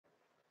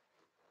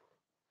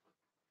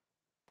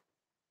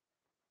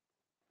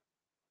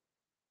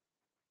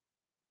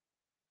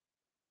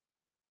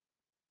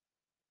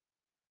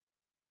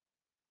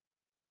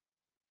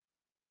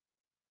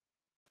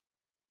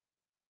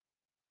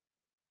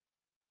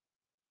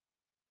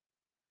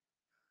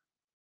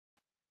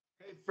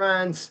Hey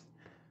friends,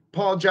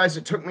 apologize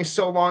it took me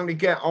so long to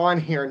get on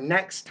here.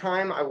 Next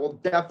time I will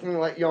definitely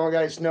let y'all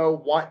guys know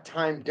what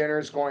time dinner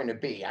is going to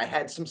be. I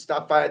had some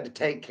stuff I had to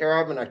take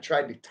care of and I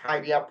tried to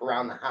tidy up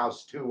around the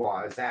house too while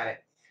I was at it.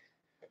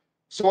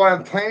 So what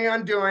I'm planning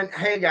on doing,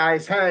 hey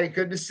guys, hey,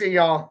 good to see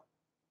y'all.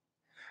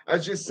 I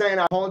was just saying,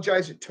 I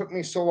apologize it took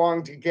me so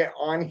long to get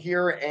on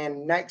here.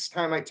 And next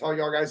time I tell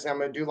y'all guys I'm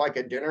going to do like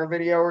a dinner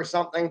video or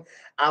something,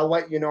 I'll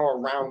let you know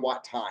around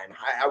what time.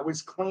 I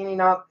was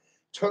cleaning up,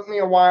 took me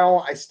a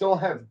while. I still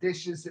have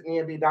dishes that need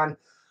to be done.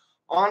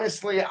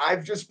 Honestly,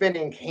 I've just been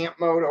in camp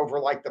mode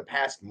over like the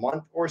past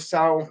month or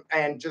so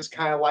and just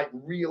kind of like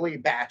really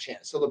batching.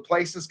 So the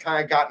place has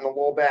kind of gotten a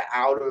little bit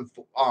out of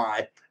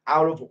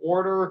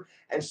order.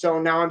 And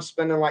so now I'm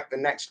spending like the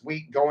next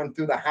week going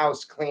through the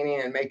house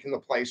cleaning and making the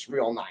place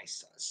real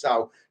nice.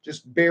 So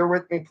just bear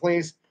with me,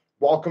 please.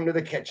 Welcome to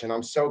the kitchen.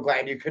 I'm so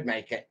glad you could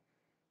make it.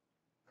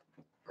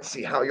 Let's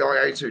see how y'all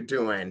guys are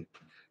doing.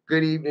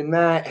 Good evening,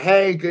 Matt.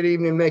 Hey, good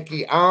evening,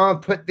 Mickey. I'll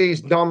put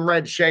these dumb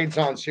red shades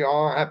on so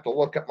y'all have to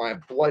look at my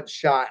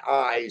bloodshot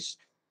eyes.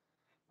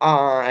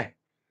 Uh,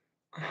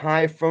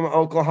 Hi from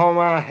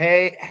Oklahoma.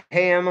 Hey,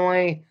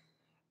 Emily.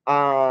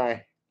 Uh,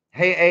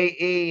 hey,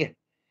 AE,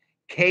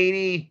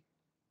 Katie,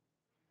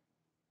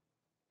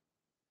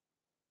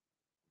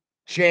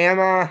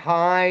 Jama.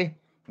 Hi,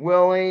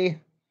 Willie,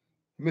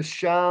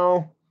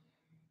 Michelle,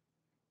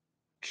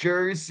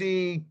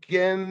 Jersey,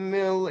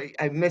 Gimli.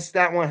 I missed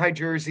that one. Hi,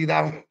 Jersey,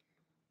 though.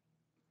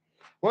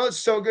 Well, it's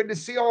so good to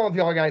see all of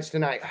y'all guys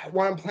tonight.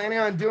 What I'm planning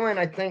on doing,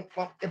 I think,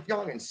 well, if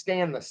y'all can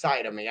stand the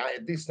sight of me,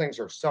 these things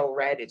are so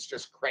red, it's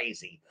just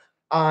crazy.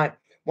 What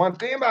I'm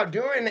thinking about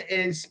doing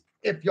is,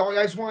 if y'all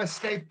guys want to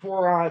stay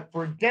for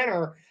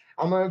dinner,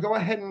 I'm gonna go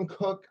ahead and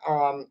cook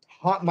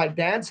my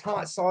dad's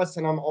hot sauce,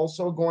 and I'm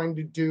also going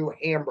to do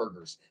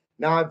hamburgers.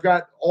 Now I've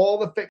got all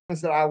the things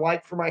that I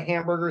like for my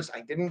hamburgers.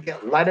 I didn't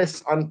get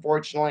lettuce,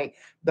 unfortunately,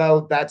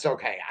 though that's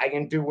okay. I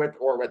can do with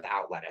or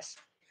without lettuce.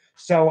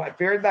 So I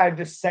figured that I'd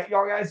just set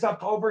y'all guys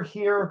up over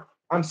here.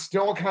 I'm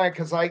still kind of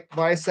because like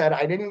I said,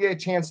 I didn't get a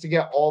chance to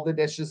get all the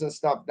dishes and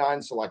stuff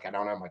done. So like I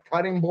don't have my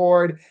cutting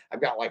board.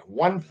 I've got like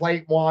one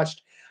plate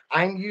washed.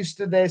 I'm used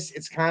to this.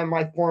 It's kind of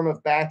my form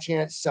of batching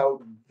it.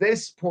 So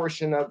this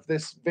portion of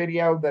this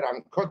video that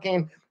I'm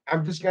cooking,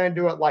 I'm just going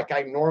to do it like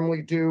I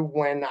normally do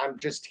when I'm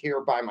just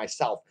here by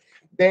myself.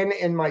 Then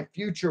in my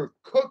future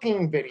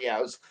cooking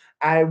videos,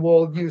 I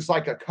will use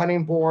like a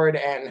cutting board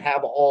and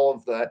have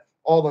all the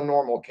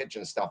normal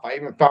kitchen stuff. I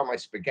even found my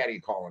spaghetti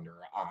colander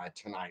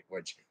tonight,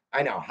 which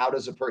I know, how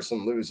does a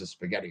person lose a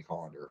spaghetti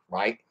colander,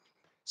 right?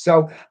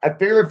 So I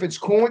figure if it's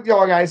cool with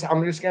y'all guys,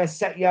 I'm just going to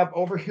set you up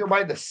over here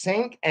by the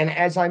sink. And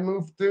as I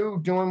move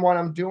through doing what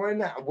I'm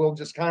doing, we'll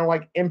just kind of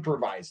like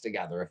improvise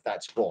together, if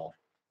that's cool.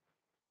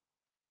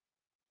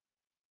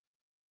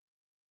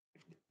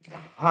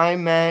 Hi,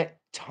 Matt.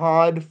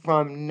 Todd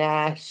from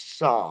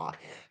Nassau.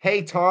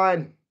 Hey,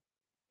 Todd.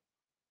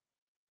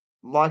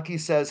 Lucky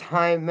says,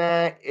 hi,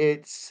 Matt.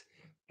 It's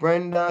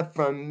Brenda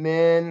from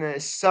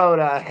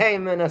Minnesota. Hey,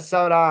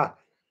 Minnesota.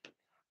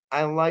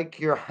 I like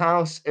your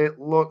house. It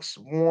looks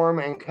warm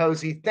and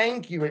cozy.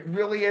 Thank you. It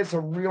really is a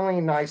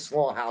really nice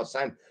little house.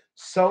 I'm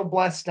so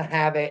blessed to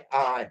have it.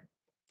 I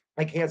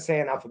can't say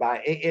enough about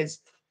it. It is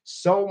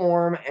so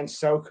warm and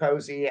so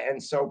cozy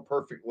and so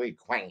perfectly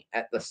quaint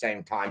at the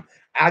same time.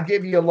 I'll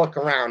give you a look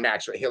around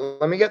actually. Here,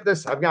 let me get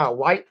this. I've got a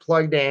light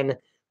plugged in.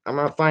 I'm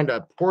going to find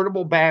a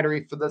portable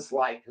battery for this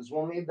light because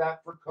we'll need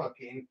that for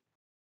cooking.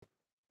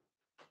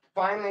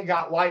 Finally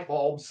got light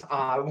bulbs.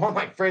 One of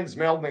my friends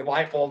mailed me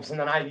light bulbs and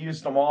then I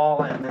used them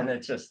all and then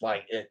it's just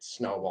like it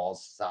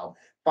snowballs. So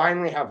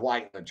finally have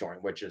light in the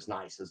joint, which is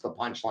nice, is the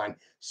punchline.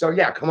 So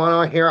yeah, come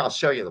on here. I'll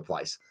show you the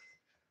place.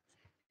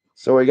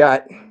 So we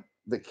got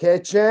the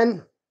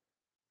kitchen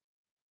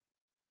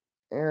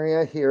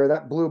area here.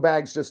 That blue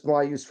bag's just what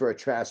I use for a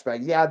trash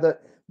bag. Yeah,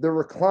 the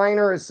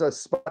recliner is a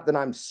spot that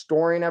I'm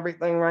storing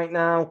everything right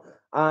now.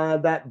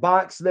 That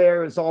box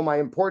there is all my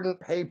important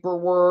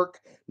paperwork.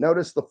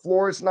 Notice the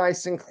floor is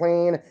nice and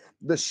clean.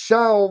 The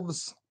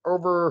shelves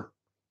over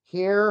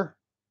here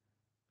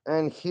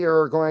and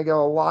here are going to get a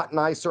lot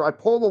nicer. I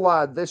pulled a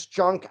lot of this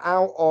junk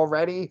out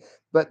already,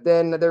 but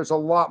then there's a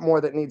lot more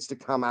that needs to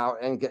come out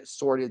and get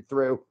sorted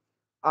through.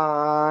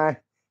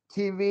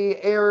 TV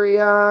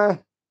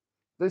area.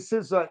 This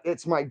is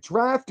it's my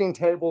drafting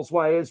tables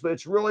what it is, but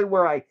it's really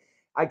where I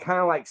kind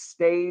of like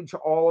stage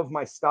all of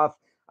my stuff.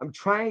 I'm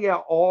trying to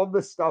get all of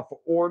the stuff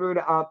ordered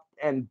up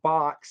and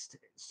boxed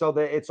so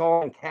that it's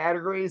all in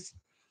categories.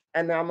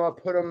 And then I'm gonna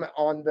put them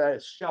on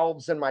the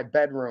shelves in my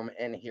bedroom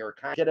in here.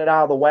 Kind of get it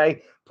out of the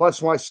way.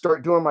 Plus, when I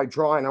start doing my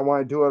drawing, I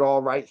want to do it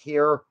all right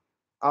here.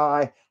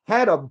 I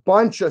had a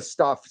bunch of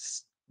stuff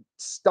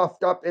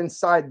stuffed up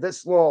inside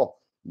this little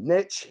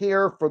niche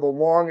here for the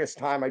longest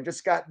time. I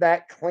just got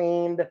that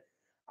cleaned.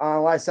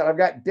 Like I said, I've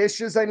got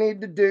dishes I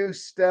need to do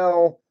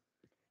still.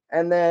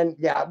 And then,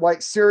 yeah,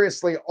 like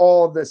seriously,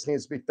 all of this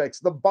needs to be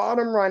fixed. The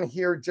bottom run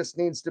here just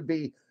needs to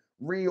be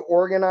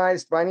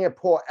reorganized, but I need to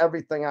pull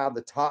everything out of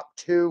the top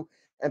two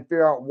and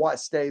figure out what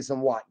stays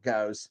and what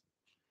goes.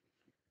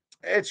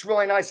 It's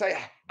really nice.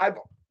 I've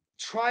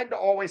tried to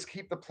always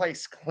keep the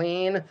place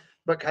clean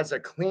because a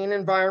clean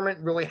environment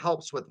really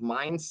helps with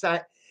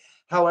mindset.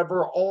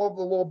 However, all of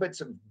the little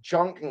bits of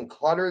junk and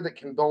clutter that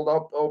can build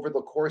up over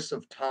the course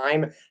of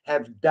time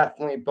have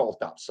definitely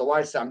built up. So,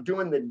 like I said, I'm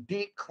doing the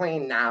deep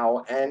clean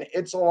now, and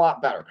it's a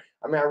lot better.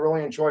 I mean, I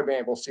really enjoy being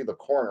able to see the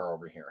corner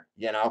over here,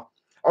 you know?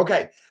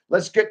 Okay,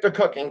 let's get to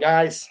cooking,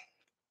 guys.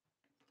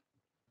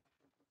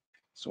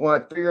 So,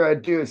 what I figure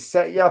I'd do is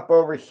set you up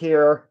over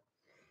here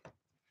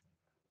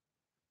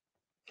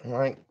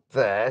like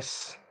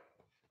this.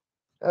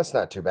 That's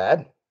not too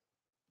bad.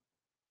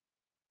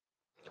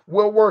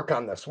 We'll work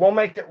on this. We'll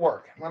make it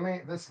work.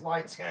 This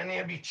light's gonna need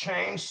to be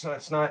changed so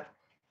it's not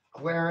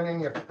glaring in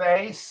your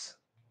face.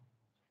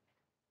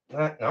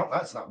 No,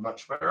 that's not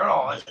much better at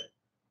all, is it?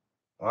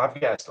 Well,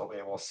 I've got to still be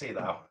able to see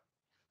though.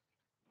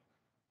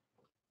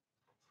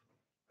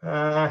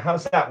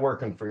 How's that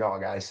working for y'all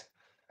guys?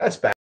 That's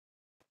bad.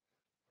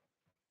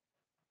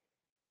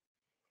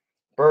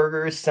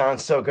 Burgers sound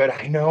so good.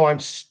 I know I'm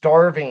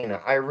starving.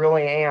 I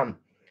really am.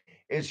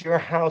 Is your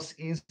house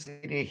easy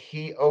to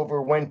heat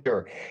over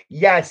winter?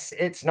 Yes,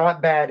 it's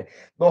not bad.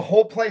 The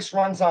whole place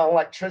runs on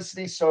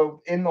electricity.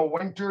 So in the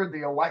winter,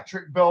 the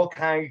electric bill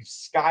kind of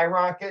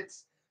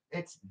skyrockets.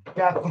 It's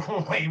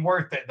definitely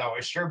worth it, though.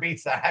 It sure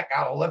beats the heck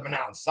out of living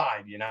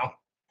outside, you know?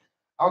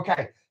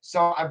 Okay,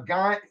 so I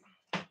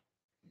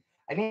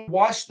need to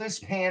wash this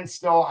pan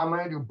still. I'm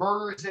going to do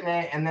burgers in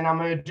it, and then I'm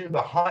going to do the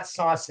hot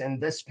sauce in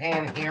this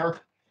pan here.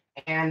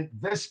 And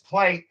this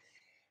plate,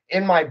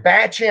 in my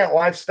batch ant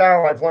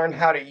lifestyle, I've learned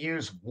how to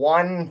use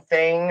one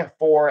thing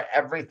for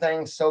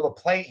everything. So the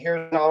plate here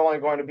is not only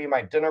going to be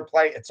my dinner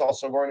plate, it's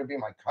also going to be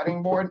my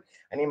cutting board.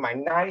 I need my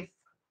knife.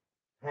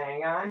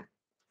 Hang on.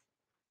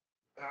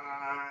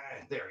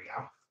 There we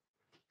go.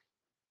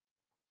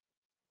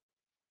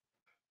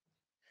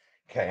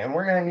 Okay, and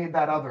we're going to need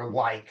that other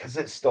light because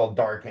it's still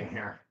dark in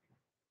here.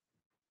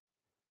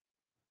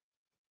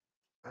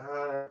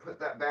 Put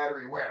that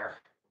battery where?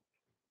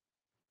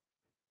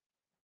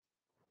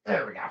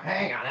 There we go.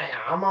 Hang on, hang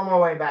on. I'm on my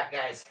way back,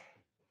 guys.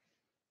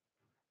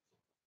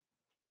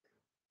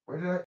 Where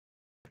did I?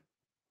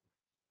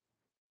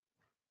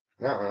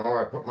 No, I don't know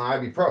where I put my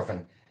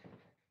ibuprofen.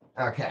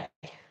 Okay.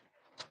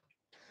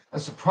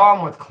 That's the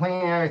problem with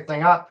cleaning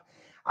everything up.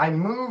 I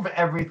move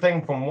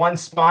everything from one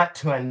spot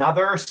to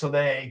another so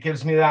that it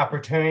gives me the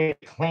opportunity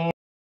to clean.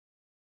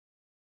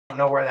 I don't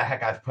know where the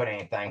heck I've put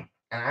anything.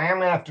 And I am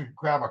going to have to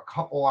grab a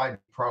couple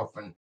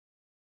ibuprofen.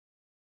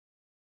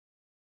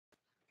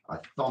 A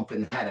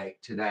thumping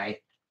headache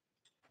today.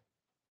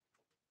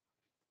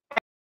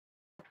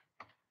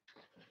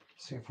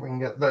 See if we can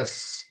get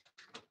this.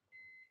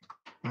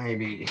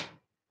 Maybe.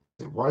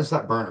 Why is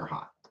that burner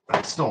hot?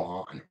 That's still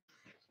on.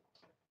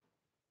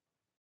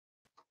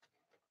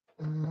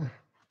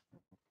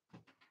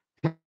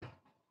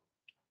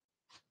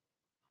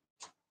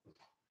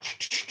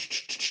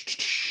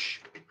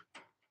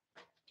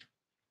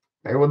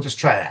 Maybe we'll just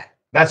try that.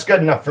 That's good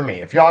enough for me.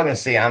 If y'all gonna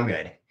see, I'm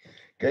good.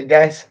 Good,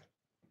 guys?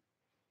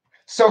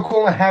 So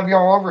cool to have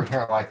y'all over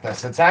here like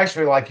this. It's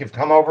actually like you've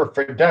come over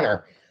for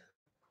dinner.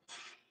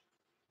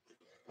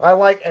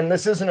 And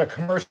this isn't a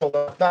commercial.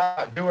 I'm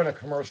not doing a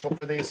commercial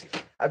for these.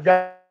 I've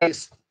got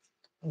these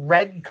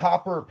red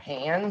copper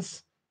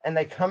pans, and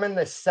they come in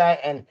this set.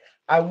 And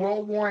I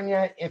will warn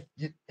you,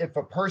 if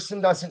a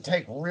person doesn't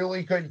take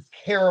really good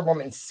care of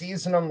them and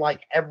season them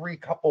like every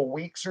couple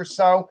weeks or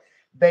so,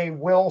 they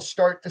will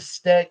start to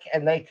stick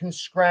and they can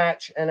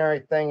scratch and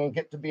everything and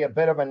get to be a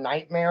bit of a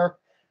nightmare.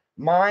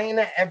 Mine,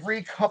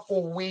 every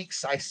couple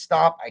weeks, I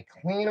stop, I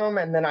clean them,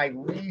 and then I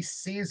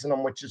re-season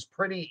them, which is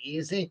pretty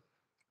easy.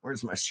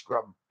 Where's my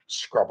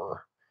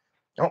scrubber?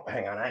 Oh,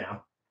 hang on, I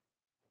know.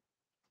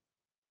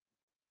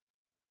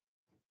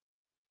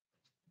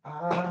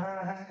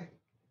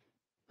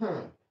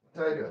 What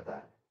did I do with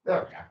that? There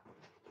we go.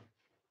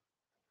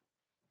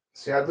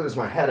 See, I'd lose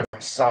my head if I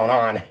sewn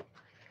on.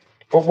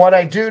 But what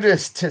I do to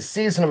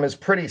season them is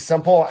pretty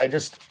simple. I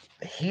just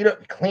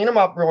clean them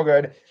up real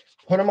good,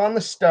 put them on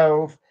the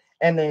stove,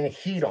 and then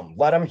heat them.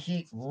 Let them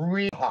heat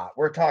real hot.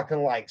 We're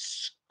talking like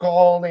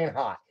scalding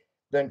hot.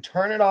 Then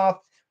turn it off.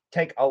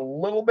 Take a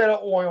little bit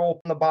of oil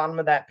from the bottom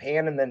of that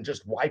pan, and then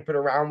just wipe it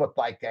around with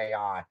like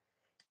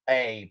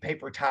a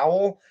paper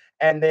towel,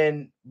 and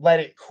then let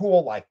it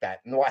cool like that.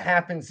 And what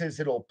happens is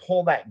it'll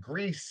pull that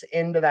grease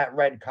into that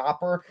red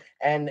copper,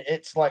 and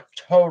it's like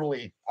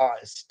totally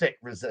stick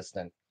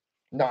resistant,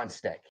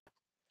 non-stick.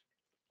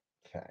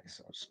 Okay,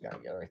 so just gotta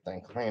get everything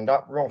cleaned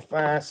up real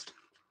fast.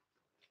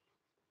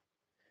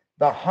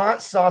 The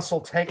hot sauce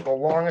will take the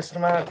longest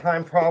amount of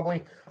time,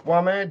 probably. What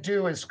I'm going to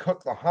do is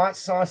cook the hot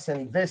sauce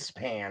in this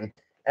pan,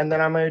 and then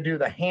I'm going to do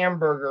the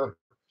hamburger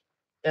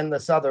in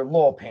this other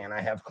little pan I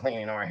have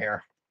cleaning over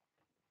here.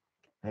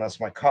 And that's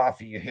my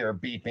coffee you hear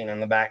beeping in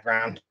the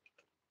background.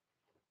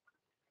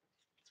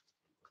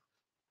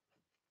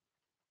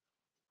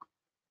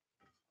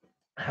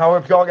 How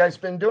have y'all guys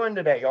been doing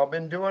today? Y'all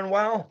been doing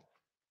well?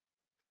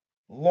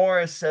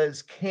 Laura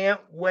says, can't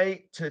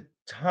wait to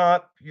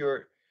top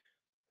your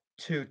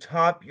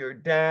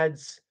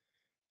dad's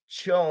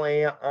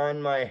chili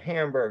on my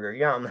hamburger.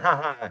 Yum.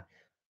 Haha.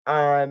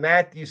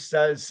 Matthew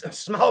says,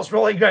 smells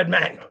really good,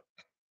 man.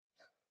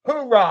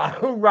 Hoorah,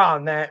 hoorah,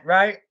 Matt,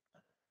 right?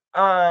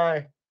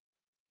 Uh,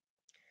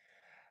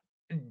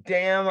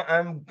 damn,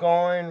 I'm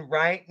going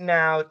right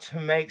now to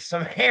make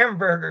some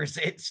hamburgers.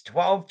 It's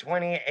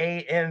 12:20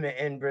 a.m.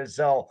 in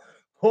Brazil.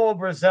 Cool,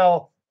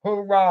 Brazil.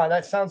 Hoorah.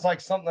 That sounds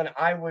like something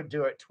I would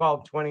do at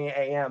 12:20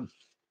 a.m.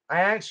 I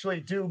actually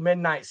do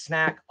midnight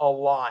snack a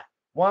lot.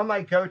 One of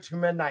my go-to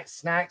midnight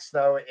snacks,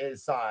 though,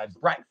 is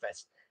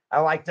breakfast.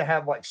 I like to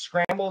have like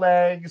scrambled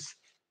eggs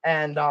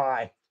and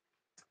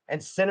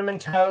cinnamon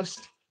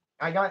toast.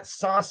 I got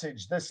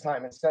sausage this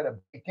time instead of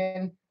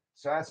bacon,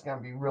 so that's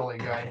gonna be really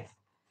good.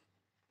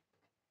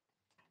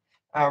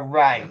 All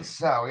right,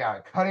 so yeah,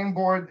 cutting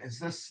board is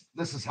this.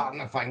 This is hot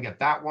enough. I can get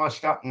that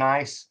washed up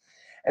nice.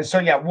 And so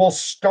yeah, we'll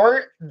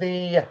start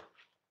the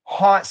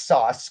hot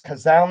sauce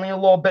because that only a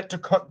little bit to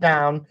cook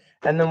down.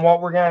 And then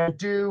what we're gonna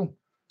do,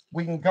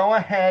 we can go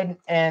ahead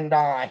and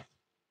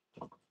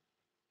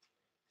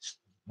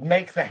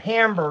make the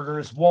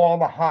hamburgers while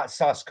the hot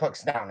sauce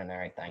cooks down and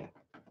everything.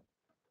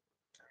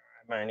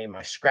 I might need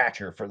my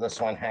scratcher for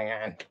this one. Hang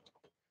on.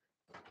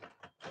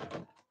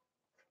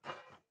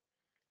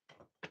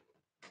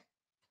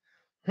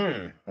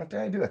 What did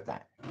I do with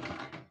that?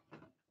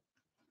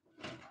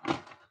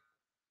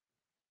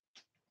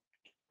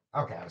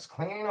 Okay, I was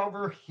cleaning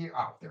over here.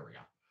 Oh, there we go.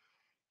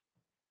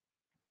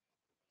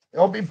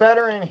 It'll be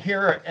better in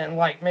here in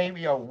like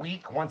maybe a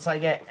week once I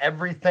get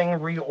everything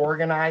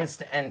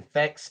reorganized and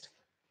fixed.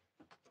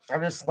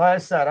 Like I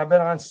said, I've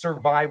been on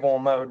survival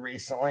mode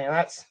recently, and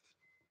that's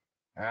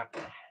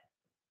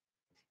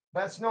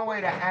no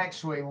way to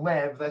actually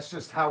live. That's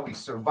just how we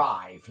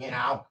survive, you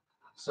know?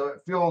 So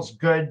it feels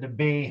good to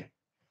be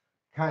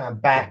kind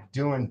of back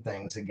doing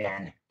things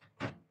again.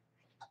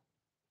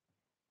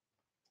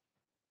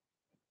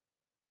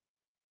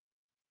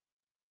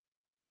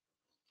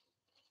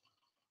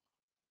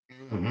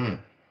 Mm-hmm.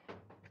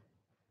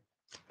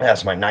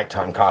 That's my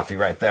nighttime coffee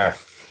right there.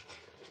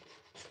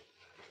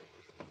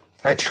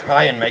 I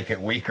try and make it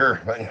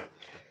weaker, but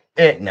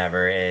it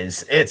never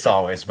is. It's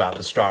always about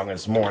the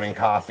strongest morning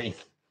coffee.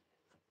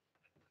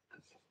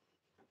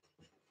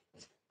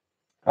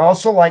 I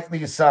also like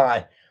these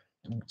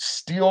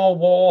steel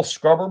wool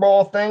scrubber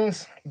ball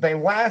things. They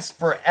last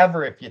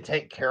forever if you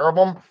take care of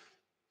them,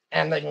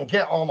 and they can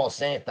get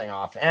almost anything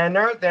off. And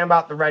another thing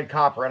about the red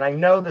copper, and I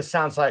know this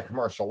sounds like a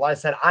commercial. Like I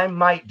said, I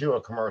might do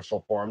a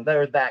commercial for them.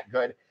 They're that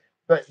good,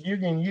 but you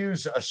can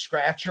use a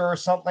scratcher or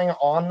something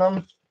on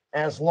them.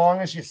 And as long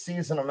as you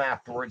season them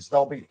afterwards,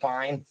 they'll be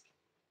fine.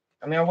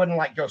 I mean, I wouldn't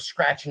like go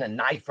scratching a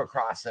knife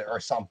across it or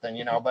something,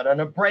 you know, but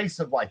an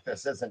abrasive like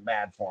this isn't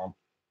bad for them.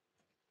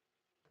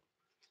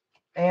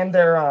 And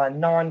they're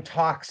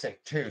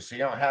non-toxic too, so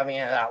you don't have any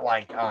of that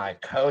like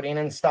coating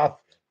and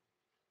stuff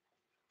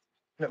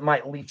that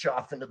might leach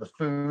off into the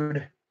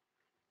food.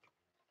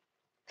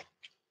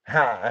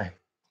 Hi.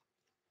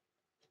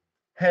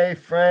 Hey,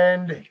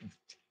 friend.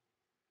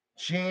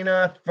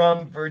 Gina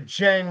from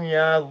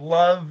Virginia.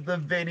 Love the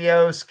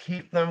videos.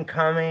 Keep them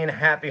coming.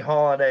 Happy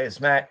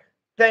holidays, Matt.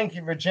 Thank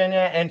you,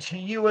 Virginia. And to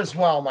you as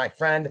well, my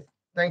friend.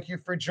 Thank you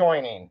for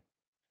joining.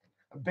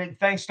 A big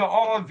thanks to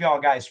all of y'all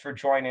guys for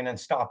joining and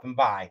stopping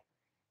by.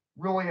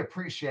 Really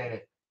appreciate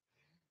it.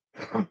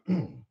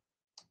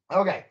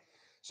 Okay.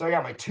 So I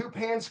got my two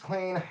pans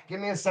clean.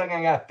 Give me a second.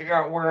 I got to figure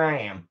out where I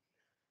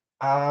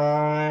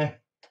am.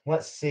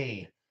 Let's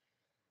see.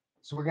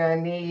 So we're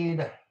gonna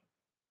need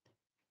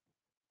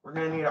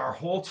our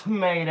whole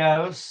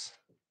tomatoes,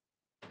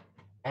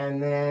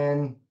 and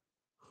then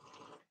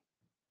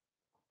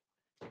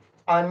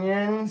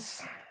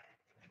onions.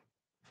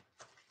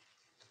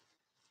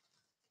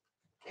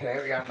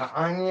 Okay, we got the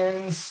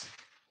onions.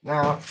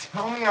 Now,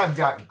 tell me I've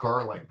got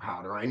garlic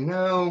powder. I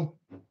know.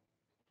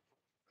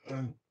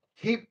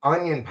 Keep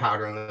onion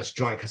powder in this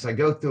joint because I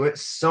go through it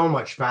so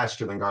much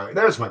faster than garlic.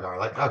 There's my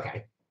garlic.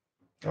 Okay.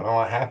 Don't know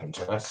what happened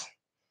to us.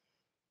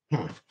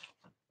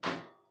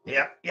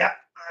 Yep,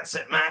 that's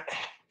it, Matt.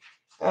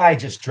 I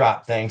just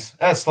drop things.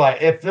 That's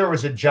like if there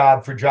was a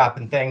job for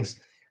dropping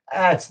things,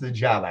 that's the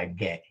job I'd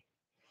get.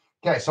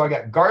 Okay, so I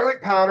got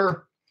garlic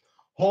powder,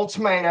 whole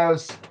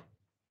tomatoes,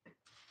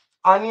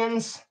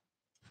 onions,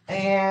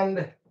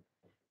 and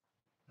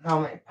how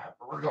many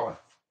pepper? We're going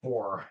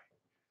four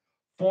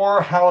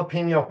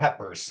jalapeno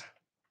peppers.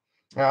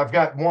 Now I've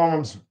got one of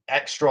them's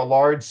extra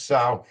large,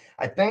 so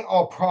I think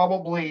I'll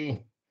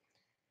probably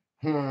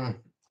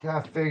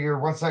gotta figure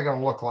what's that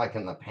gonna look like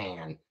in the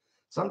pan.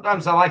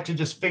 Sometimes I like to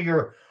just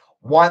figure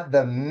what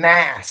the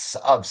mass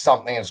of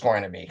something is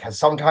going to be because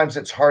sometimes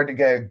it's hard to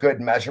get a good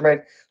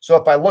measurement. So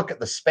if I look at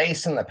the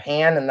space in the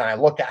pan and then I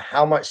look at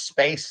how much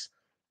space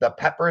the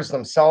peppers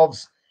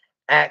themselves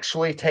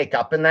actually take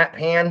up in that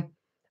pan,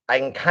 I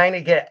can kind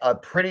of get a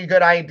pretty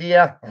good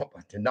idea. Oh,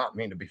 I did not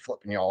mean to be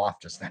flipping y'all off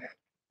just then.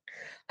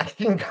 I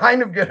can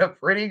kind of get a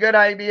pretty good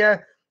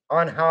idea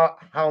on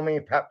how many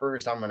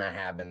peppers I'm gonna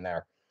have in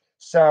there.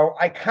 So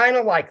I kind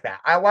of like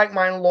that. I like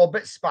mine a little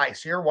bit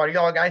spicier. What do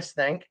y'all guys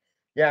think?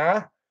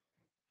 Yeah.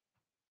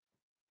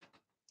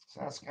 So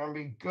that's gonna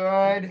be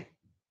good.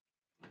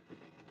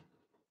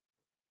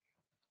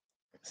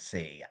 Let's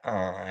see.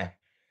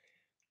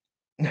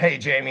 Hey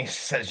Jamie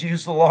says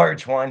use the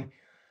large one.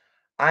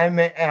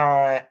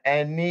 Anita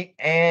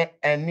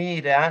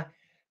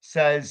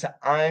says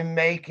I'm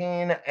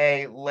making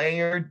a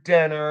layered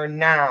dinner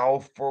now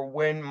for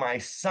when my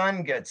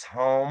son gets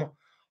home.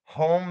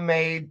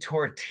 Homemade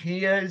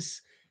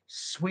tortillas,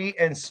 sweet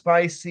and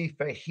spicy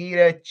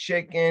fajita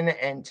chicken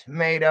and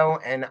tomato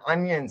and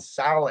onion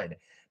salad.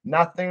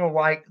 Nothing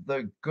like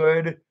the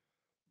good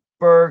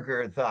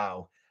burger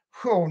though.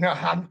 Oh no,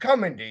 I'm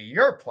coming to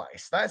your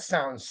place. That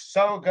sounds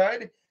so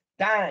good.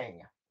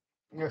 Dang,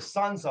 your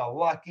son's a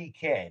lucky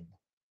kid.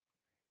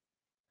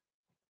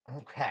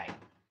 Okay,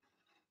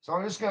 so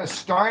I'm just going to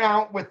start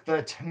out with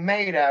the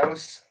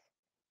tomatoes.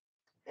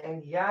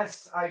 And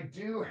yes, I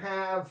do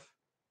have,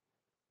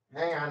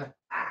 hang on.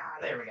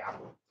 There we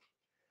go.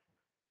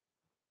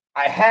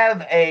 I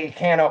have a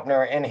can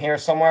opener in here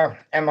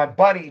somewhere, and my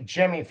buddy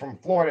Jimmy from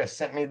Florida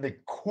sent me the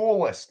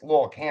coolest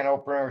little can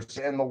openers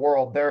in the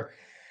world. They're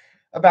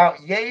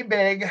about yay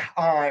big,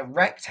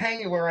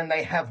 rectangular, and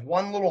they have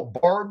one little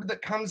barb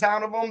that comes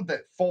out of them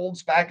that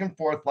folds back and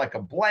forth like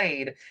a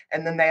blade,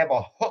 and then they have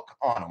a hook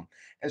on them.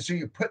 And so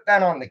you put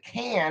that on the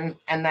can,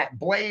 and that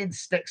blade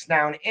sticks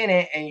down in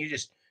it, and you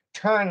just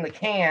turn the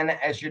can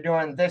as you're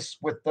doing this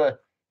with the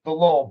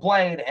little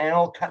blade, and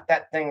it'll cut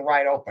that thing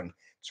right open.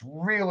 It's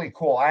really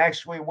cool. I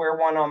actually wear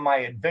one on my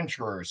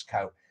adventurer's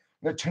coat.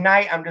 But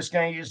tonight, I'm just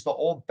going to use the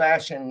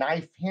old-fashioned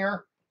knife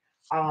here.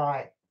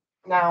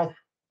 Now,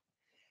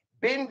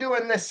 been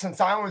doing this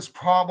since I was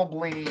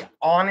probably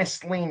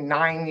honestly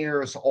 9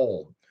 years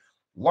old.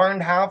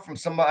 Learned how from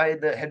somebody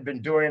that had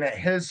been doing it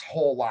his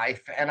whole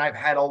life, and I've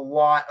had a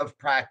lot of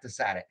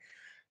practice at it.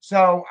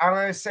 So I'm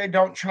going to say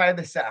don't try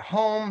this at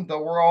home,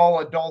 though we're all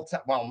adults.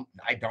 Well,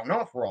 I don't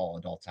know if we're all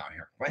adults out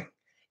here. But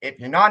if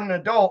you're not an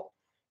adult,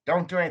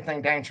 don't do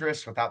anything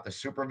dangerous without the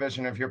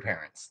supervision of your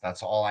parents.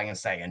 That's all I can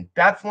say. And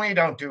definitely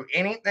don't do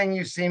anything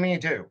you see me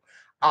do.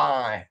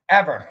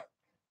 Ever.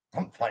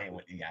 I'm playing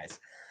with you guys.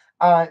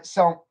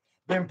 So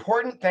the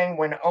important thing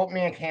when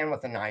opening a can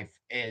with a knife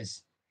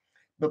is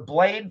the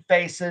blade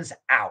faces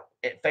out.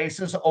 It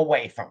faces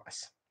away from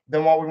us.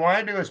 Then what we want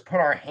to do is put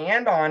our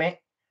hand on it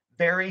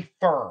very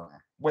firm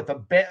with a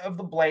bit of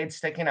the blade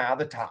sticking out of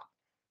the top.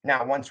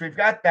 Now, once we've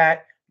got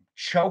that,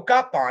 choke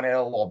up on it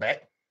a little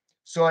bit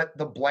so that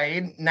the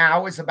blade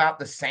now is about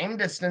the same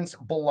distance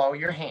below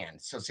your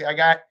hand. So see, I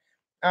got,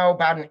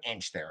 about an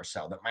inch there or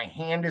so that my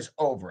hand is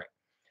over it.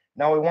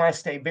 Now we want to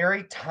stay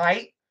very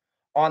tight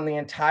on the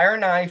entire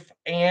knife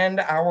and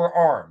our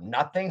arm.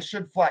 Nothing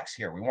should flex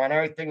here. We want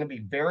everything to be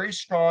very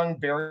strong,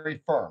 very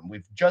firm.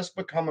 We've just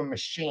become a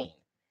machine.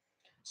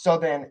 So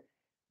then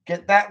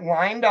get that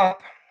lined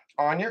up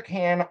on your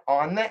can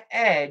on the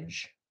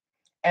edge.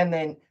 And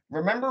then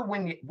remember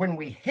when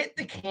we hit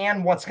the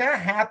can, what's going to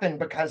happen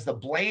because the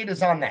blade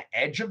is on the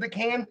edge of the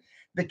can's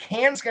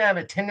going to have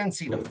a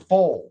tendency to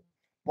fold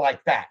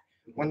like that.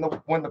 When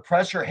the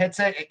pressure hits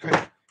it, it could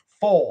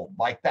fold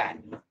like that.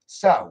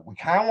 So we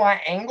kind of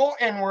want to angle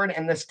inward,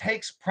 and this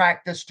takes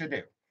practice to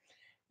do.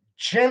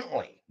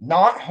 Gently,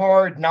 not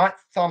hard,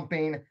 not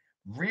thumping,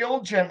 real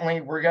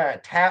gently, we're going to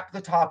tap the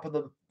top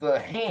of the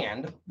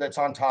hand that's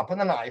on top of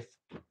the knife,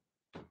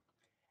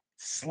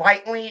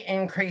 slightly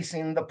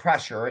increasing the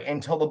pressure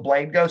until the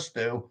blade goes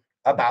through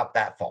about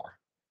that far.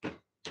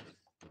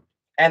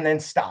 And then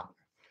stop.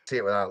 See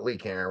it without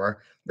leaking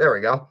everywhere. There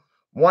we go.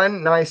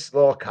 One nice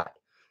little cut.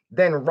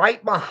 Then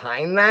right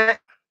behind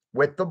that,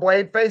 with the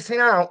blade facing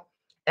out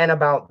and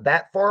about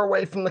that far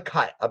away from the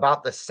cut,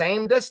 about the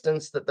same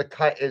distance that the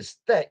cut is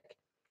thick,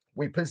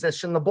 we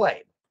position the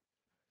blade.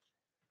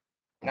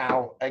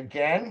 Now,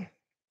 again,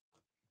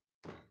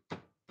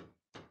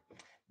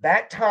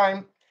 that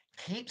time,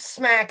 keep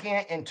smacking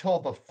it until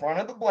the front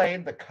of the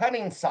blade, the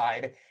cutting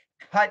side,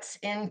 cuts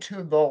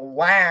into the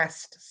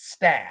last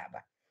stab.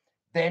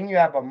 Then you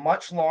have a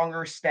much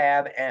longer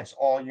stab and it's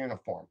all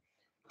uniform.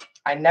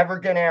 I never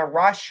get in a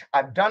rush.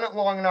 I've done it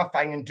long enough.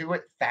 I can do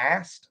it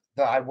fast,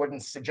 though I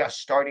wouldn't suggest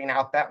starting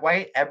out that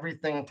way.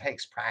 Everything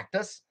takes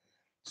practice.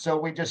 So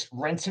we just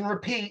rinse and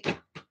repeat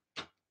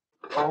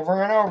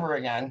over and over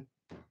again.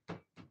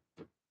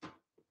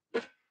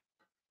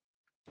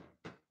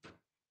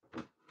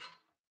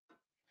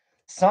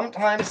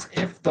 Sometimes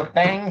if the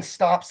bang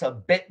stops a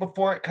bit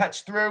before it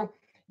cuts through,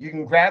 you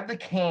can grab the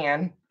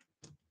can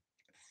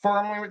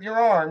firmly with your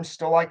arms,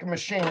 still like a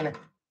machine,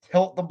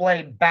 tilt the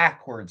blade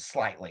backwards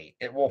slightly.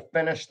 It will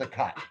finish the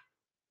cut.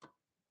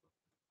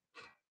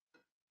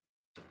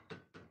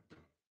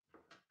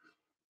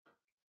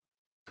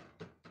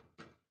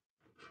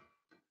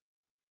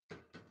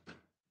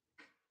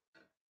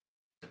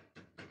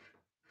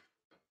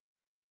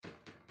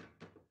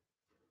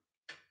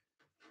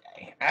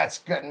 Okay, that's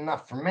good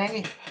enough for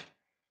me.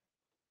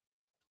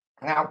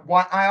 Now,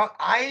 what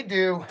I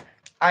do,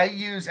 I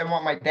use, and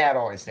what my dad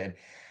always did,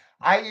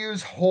 I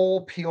use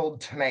whole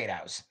peeled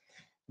tomatoes.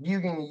 You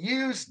can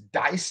use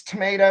diced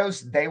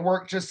tomatoes. They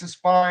work just as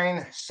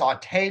fine.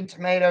 Sauteed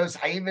tomatoes.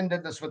 I even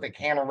did this with a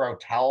can of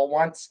Rotel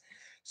once.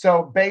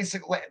 So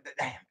basically,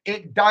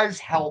 it does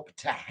help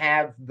to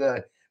have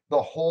the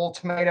whole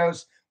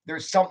tomatoes.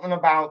 There's something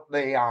about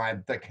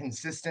the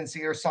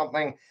consistency or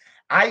something.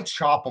 I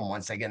chop them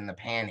once they get in the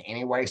pan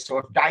anyway. So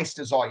if diced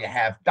is all you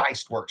have,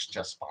 diced works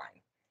just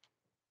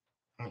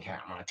fine. Okay,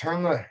 I'm gonna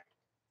turn the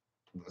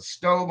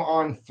stove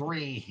on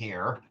 3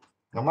 here.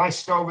 Now my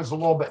stove is a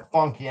little bit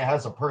funky. It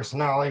has a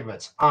personality of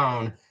its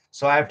own,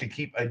 so I have to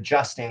keep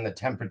adjusting the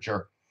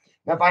temperature.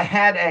 Now if I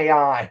had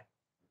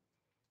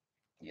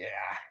yeah,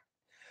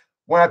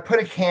 when I put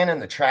a can in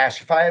the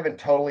trash, if I haven't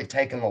totally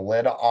taken the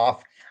lid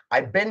off,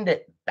 I bend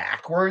it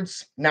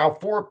backwards. Now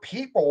for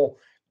people,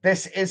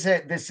 this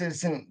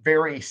isn't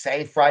very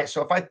safe, right?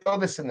 So if I throw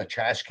this in the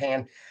trash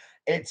can,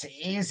 it's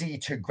easy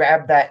to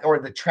grab that or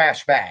the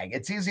trash bag.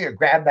 It's easy to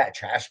grab that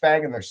trash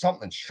bag and there's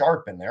something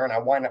sharp in there and I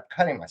wind up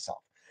cutting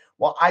myself.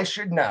 Well, I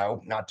should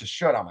know not to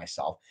shoot on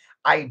myself.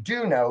 I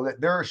do know that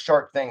there are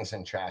sharp things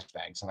in trash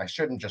bags and I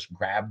shouldn't just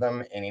grab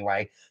them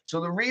anyway. So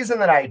the reason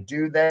that I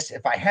do this,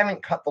 if I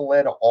haven't cut the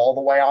lid all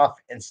the way off,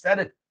 instead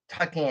of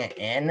tucking it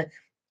in,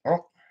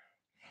 well,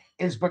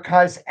 is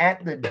because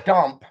at the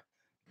dump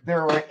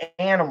there are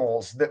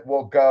animals that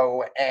will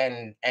go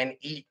and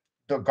eat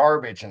the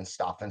garbage and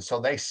stuff, and so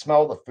they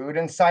smell the food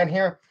inside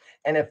here.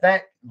 And if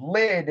that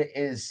lid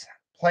is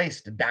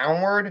placed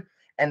downward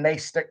and they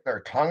stick their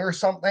tongue or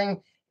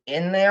something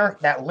in there,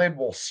 that lid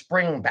will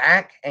spring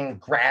back and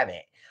grab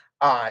it.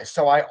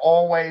 So I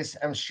always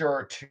am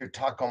sure to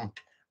tuck them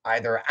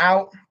either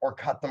out or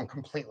cut them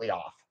completely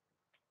off.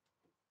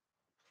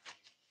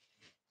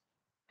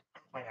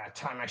 I gotta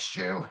tie my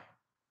shoe,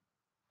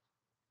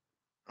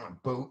 my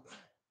boot.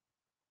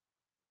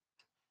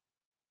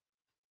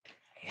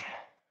 Yeah.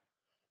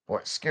 Boy,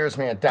 it scares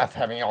me to death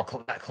having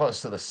y'all that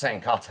close to the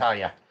sink, I'll tell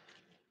you.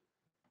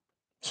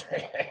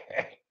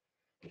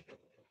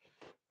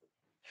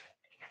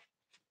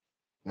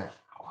 No.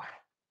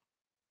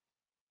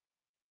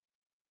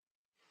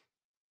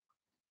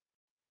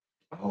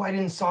 Oh, I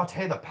didn't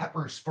saute the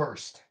peppers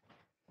first.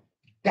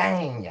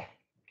 Dang.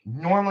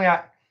 Normally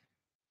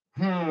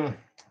hmm,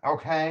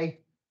 okay.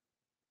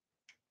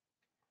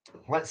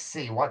 Let's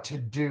see what to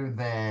do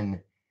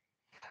then.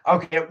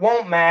 Okay, it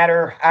won't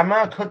matter. I'm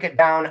gonna cook it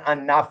down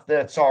enough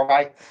that it's all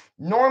right.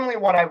 Normally,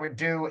 what I would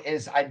do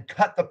is I'd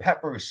cut the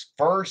peppers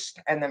first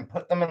and then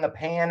put them in the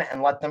pan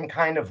and let them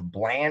kind of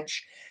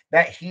blanch.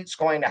 That heat's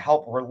going to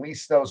help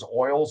release those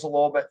oils a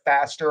little bit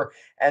faster,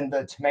 and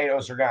the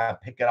tomatoes are gonna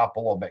pick it up a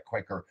little bit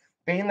quicker.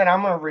 Being that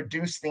I'm gonna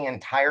reduce the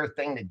entire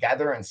thing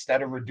together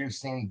instead of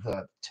reducing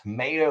the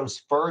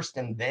tomatoes first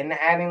and then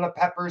adding the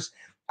peppers,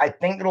 I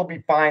think it'll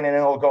be fine and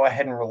it'll go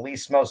ahead and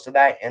release most of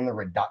that in the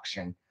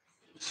reduction.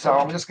 So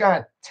I'm just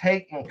going to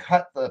take and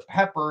cut the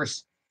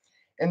peppers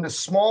into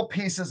small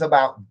pieces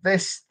about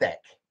this thick.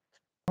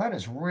 That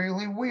is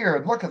really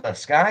weird. Look at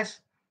this, guys.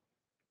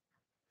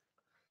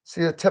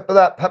 See the tip of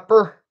that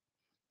pepper?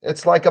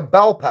 It's like a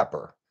bell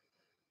pepper.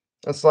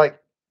 It's like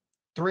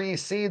 3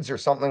 seeds or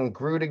something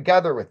grew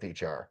together with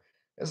each other.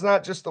 Isn't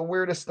that just the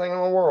weirdest thing in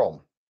the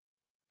world?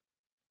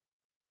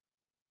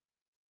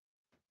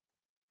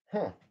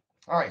 All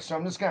right, so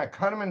I'm just going to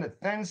cut them into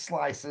thin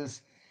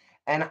slices.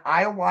 And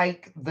I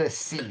like the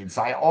seeds.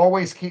 I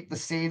always keep the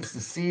seeds.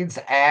 The seeds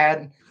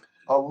add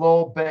a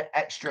little bit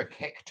extra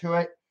kick to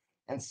it.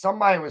 And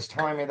somebody was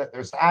telling me that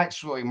there's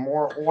actually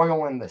more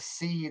oil in the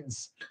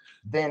seeds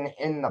than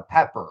in the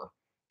pepper.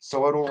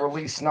 So it'll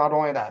release not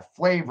only that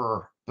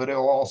flavor, but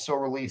it'll also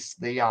release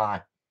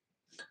the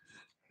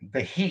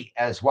heat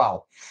as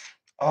well.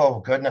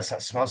 Oh goodness,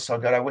 that smells so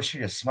good. I wish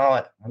you could smell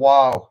it.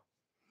 Whoa.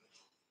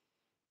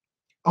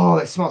 Oh,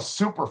 it smells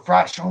super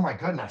fresh. Oh my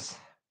goodness.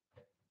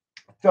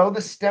 Throw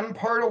the stem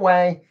part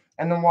away.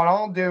 And then what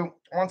I'll do,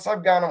 once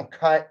I've got them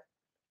cut,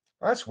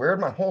 oh, that's weird.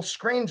 My whole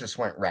screen just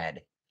went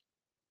red.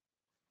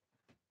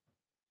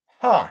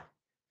 Huh.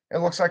 It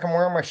looks like I'm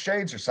wearing my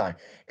shades or something.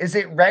 Is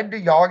it red to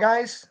y'all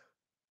guys?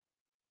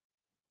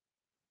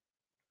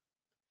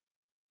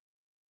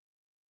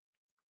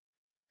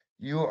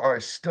 You are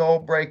still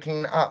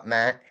breaking up,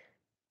 Matt.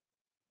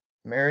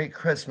 Merry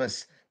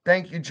Christmas.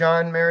 Thank you,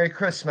 John. Merry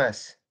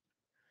Christmas.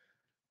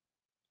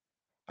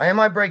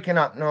 Am I breaking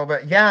up? No,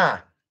 but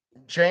yeah.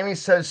 Jamie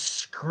says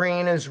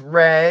screen is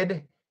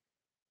red.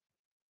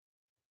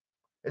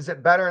 Is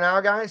it better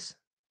now, guys?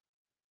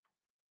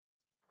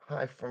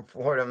 Hi from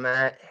Florida,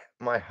 Matt.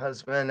 My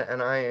husband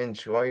and I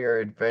enjoy your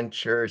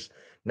adventures.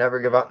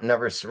 Never give up,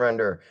 never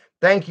surrender.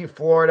 Thank you,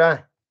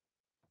 Florida.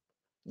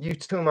 You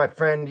too, my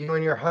friend. You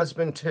and your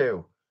husband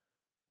too.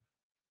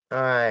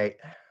 All right.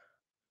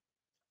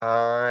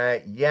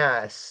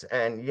 Yes,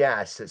 and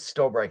yes, it's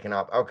still breaking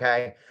up.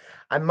 Okay.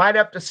 I might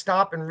have to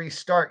stop and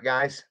restart,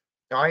 guys.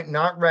 All right,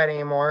 not red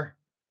anymore.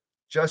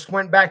 Just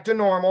went back to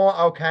normal.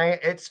 Okay,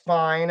 it's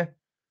fine.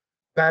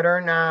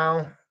 Better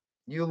now.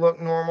 You look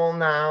normal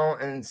now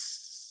and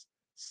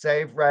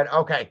save red.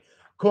 Okay,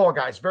 cool,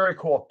 guys. Very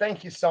cool.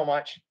 Thank you so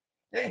much.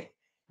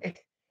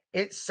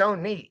 It's so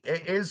neat.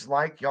 It is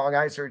like y'all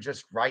guys are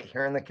just right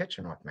here in the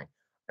kitchen with me.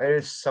 It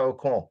is so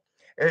cool.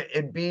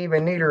 It'd be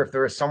even neater if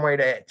there was some way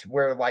to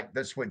where like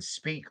this would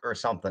speak or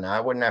something. I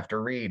wouldn't have to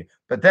read.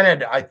 But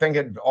then I think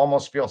it'd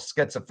almost feel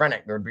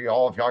schizophrenic. There'd be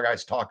all of y'all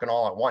guys talking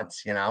all at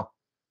once, you know?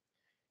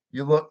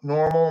 You look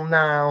normal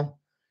now.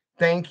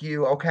 Thank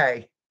you.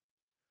 Okay.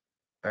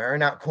 Very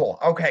not cool.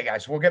 Okay,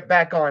 guys, we'll get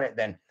back on it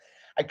then.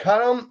 I cut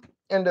them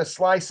into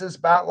slices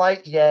about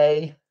like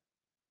yay.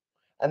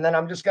 And then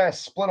I'm just going to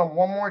split them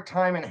one more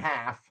time in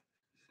half.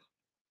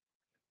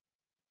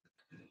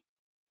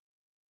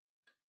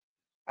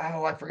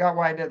 Oh, I forgot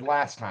what I did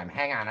last time.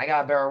 Hang on, I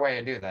got a better way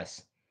to do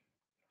this.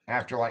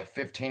 After like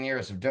 15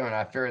 years of doing it,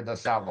 I figured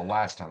this out the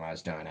last time I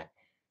was doing it.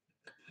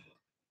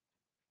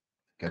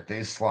 Get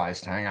these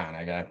sliced. Hang on,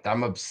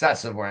 I'm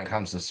obsessive when it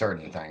comes to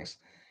certain things.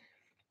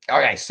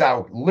 Okay,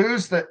 so we're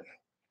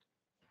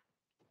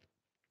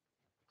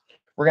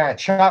gonna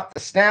chop the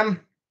stem,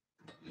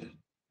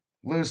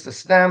 lose the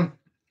stem,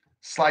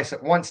 slice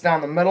it once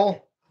down the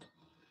middle,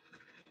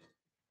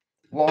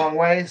 long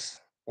ways,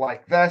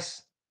 like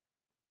this,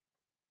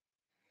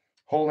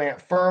 holding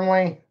it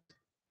firmly,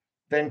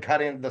 then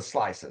cut into the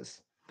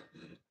slices.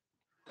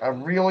 A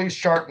really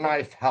sharp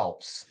knife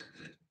helps.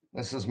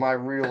 This is my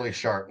really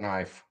sharp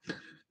knife.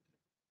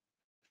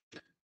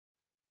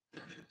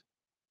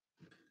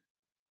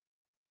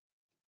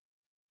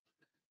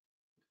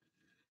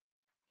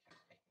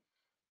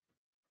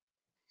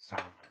 So,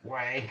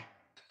 way.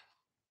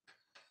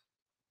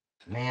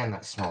 Man,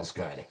 that smells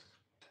good.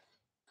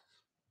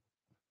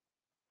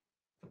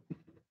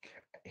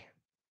 Okay.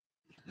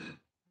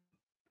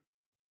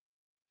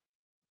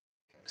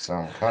 So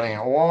I'm cutting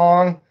it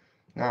long.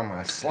 Now I'm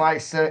going to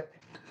slice it.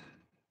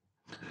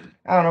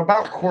 I don't know,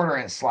 about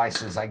 1/4 inch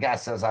slices, I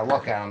guess, as I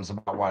look at them, is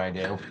about what I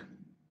do.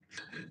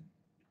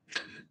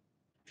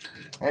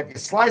 And if you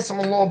slice them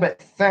a little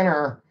bit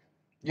thinner,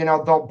 you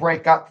know, they'll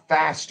break up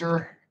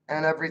faster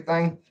and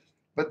everything.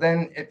 But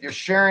then if you're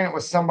sharing it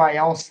with somebody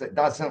else that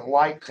doesn't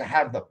like to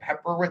have the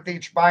pepper with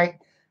each bite,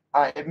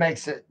 it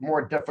makes it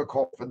more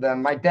difficult for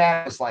them. My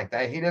dad was like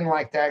that. He didn't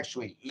like to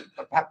actually eat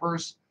the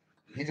peppers.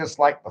 He just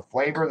liked the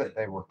flavor that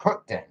they were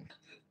cooked in.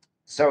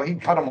 So he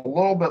cut them a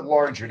little bit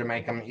larger to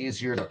make them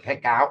easier to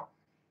pick out.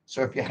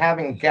 So if you're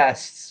having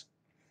guests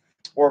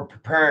or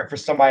preparing it for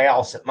somebody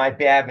else, it might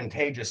be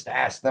advantageous to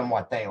ask them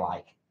what they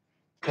like.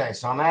 Okay,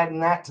 so I'm adding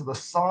that to the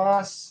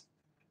sauce.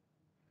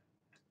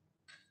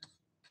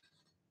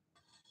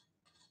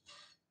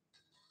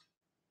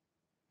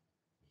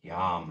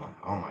 Yum.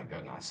 Oh my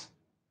goodness.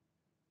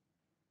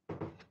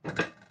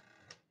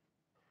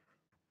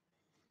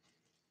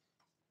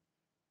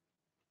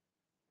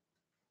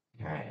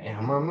 Okay,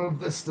 I'm gonna move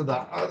this to the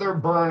other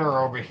burner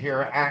over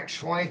here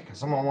actually,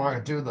 because I'm gonna want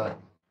to do the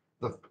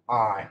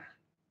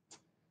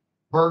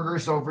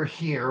burgers over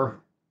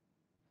here.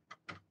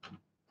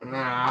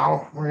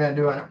 Now we're gonna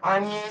do an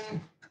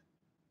onion.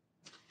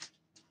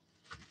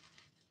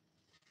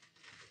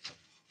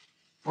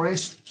 For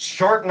these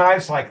sharp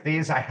knives like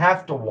these, I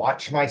have to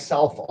watch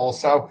myself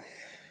also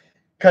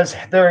because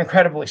they're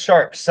incredibly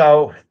sharp.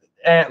 So,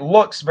 and it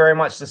looks very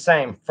much the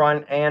same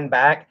front and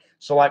back.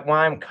 So like when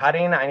I'm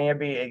cutting, I need to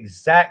be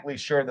exactly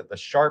sure that the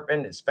sharp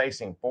end is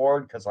facing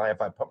forward because if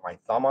I put my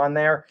thumb on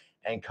there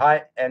and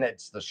cut and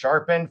it's the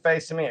sharp end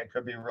facing me, it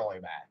could be really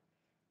bad.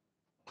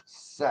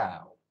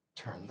 So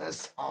turn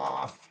this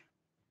off,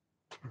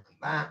 turn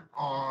that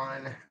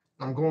on.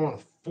 I'm going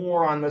with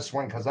 4 on this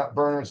one because that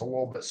burner is a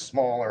little bit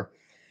smaller.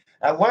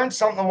 I learned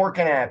something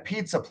working at a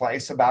pizza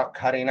place about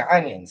cutting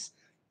onions.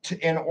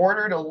 In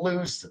order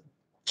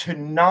to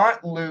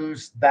not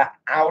lose the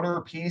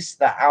outer piece,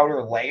 the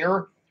outer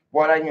layer,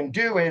 what I can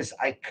do is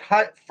I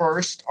cut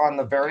first on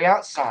the very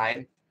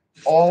outside,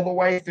 all the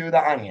way through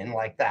the onion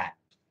like that.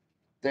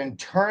 Then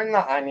turn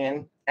the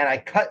onion and I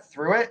cut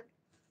through it.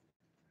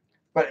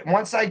 But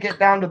once I get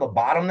down to the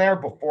bottom there,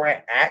 before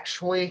it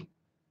actually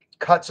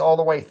cuts all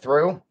the way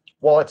through,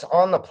 while it's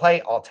on the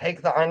plate, I'll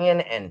take the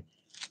onion and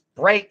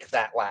break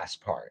that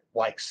last part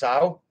like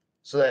so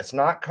that it's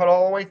not cut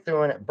all the way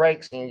through and it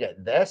breaks and you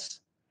get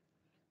this.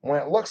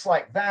 When it looks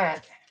like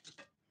that,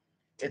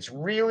 it's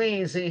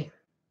really easy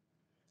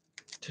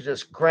to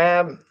just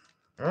grab.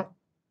 Oh,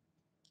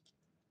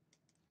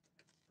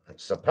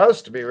 it's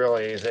supposed to be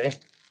really easy.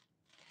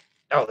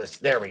 Oh,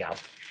 there we go.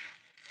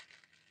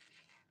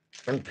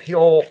 And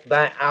peel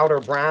that outer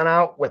brown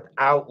out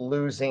without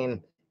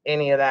losing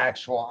any of the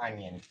actual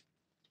onion.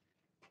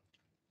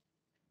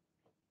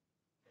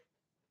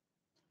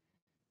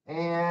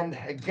 And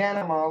again,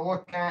 I'm going to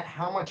look at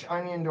how much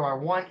onion do I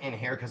want in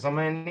here because I'm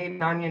going to need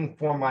an onion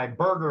for my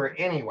burger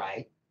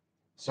anyway.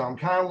 So I'm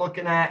kind of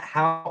looking at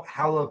how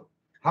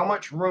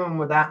much room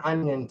would that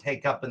onion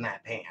take up in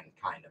that pan,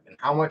 kind of, and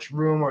how much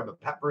room are the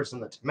peppers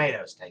and the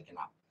tomatoes taking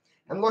up.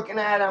 And looking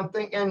at it, I'm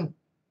thinking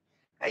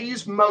I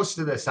use most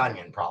of this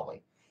onion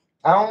probably.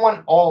 I don't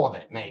want all of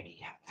it maybe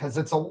because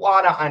it's a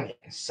lot of onion.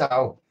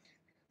 So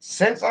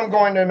since I'm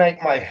going to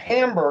make my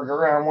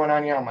hamburger, I want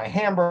onion on my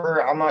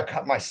hamburger. I'm going to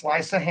cut my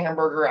slice of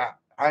hamburger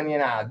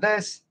onion out of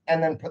this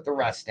and then put the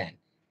rest in.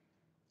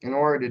 in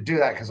order to do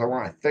that because I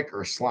want a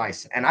thicker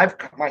slice. And I've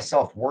cut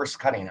myself worse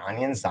cutting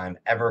onions than I've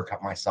ever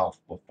cut myself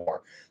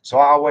before. So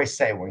I always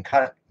say when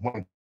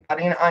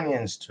cutting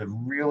onions to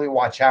really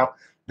watch out.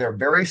 They're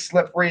very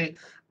slippery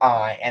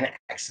and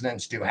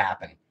accidents do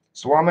happen.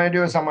 So what I'm going to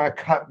do is I'm going to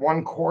cut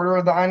 1/4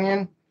 of the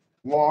onion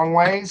long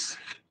ways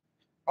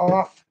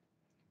off.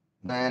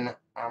 Then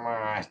I'm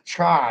going to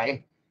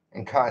try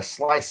and cut a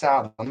slice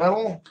out of the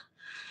middle.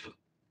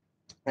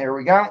 There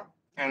we go.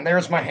 And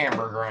there's my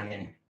hamburger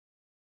onion.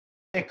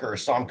 Thicker,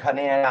 so I'm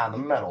cutting it out of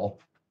the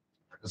middle.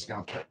 I'm just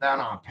going to put that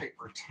on a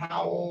paper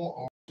towel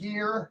over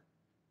here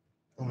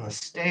in the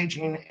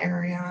staging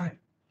area.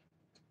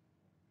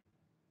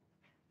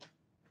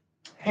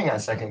 Hang on a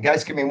second,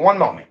 guys. Give me one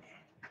moment.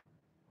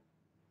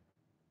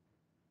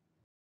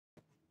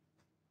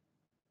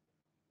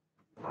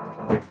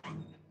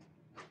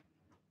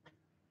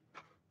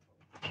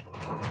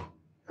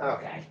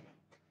 Okay.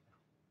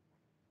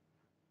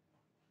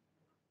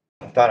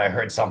 I thought I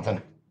heard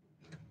something.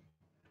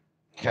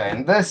 Okay,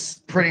 and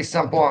this pretty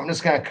simple. I'm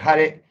just going to cut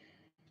it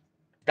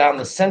down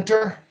the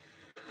center.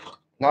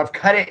 Now I've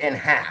cut it in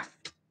half.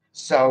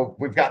 So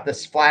we've got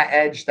this flat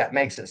edge that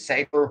makes it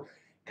safer.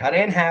 Cut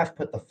it in half,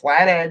 put the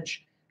flat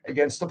edge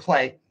against the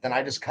plate. Then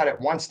I just cut it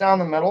once down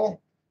the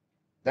middle.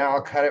 Then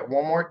I'll cut it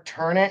one more,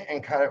 turn it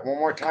and cut it one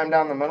more time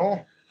down the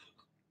middle.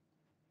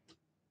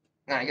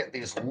 And I get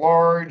these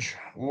large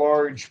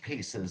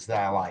pieces that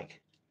I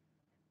like.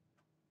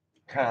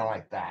 Kind of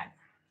like that.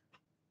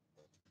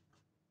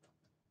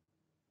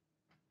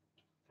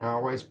 I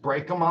always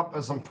break them up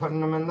as I'm putting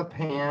them in the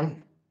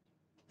pan.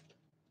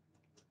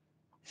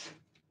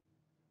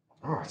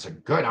 Oh, it's a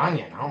good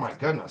onion. Oh my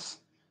goodness.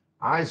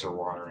 Eyes are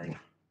watering.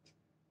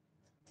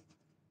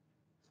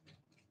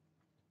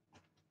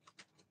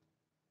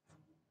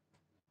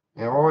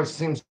 It always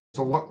seems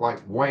to look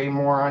like way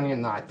more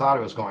onion than I thought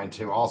it was going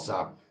to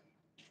also.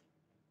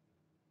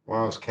 One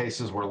of those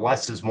cases where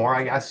less is more,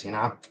 I guess, you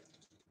know.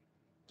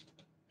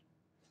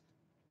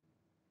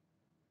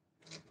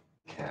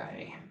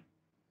 Okay.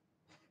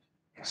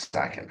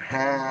 Second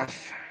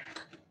half.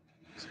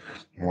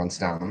 Once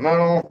down the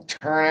middle,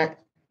 turn it.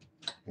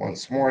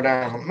 Once more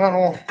down the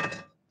middle.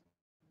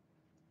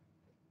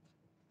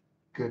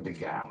 Good to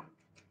go.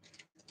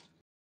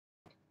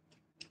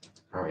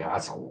 Oh yeah,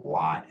 that's a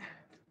lot.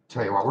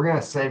 Tell you what, we're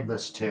gonna save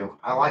this too.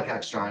 I like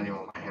extra onion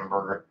with my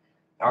hamburger.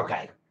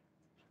 Okay.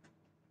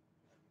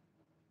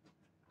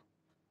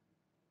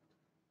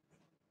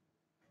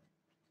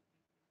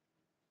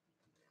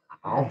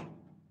 Oh.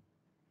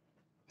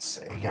 Let's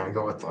see, gonna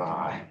go with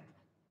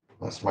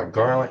that's my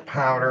garlic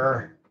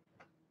powder.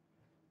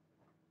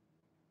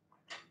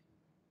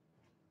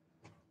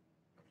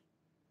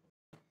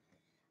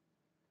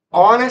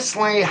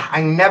 Honestly,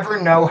 I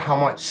never know how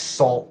much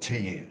salt to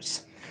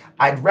use.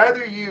 I'd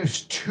rather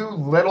use too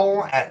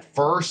little at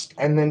first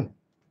and then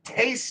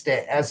taste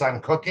it as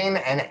I'm cooking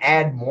and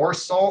add more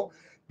salt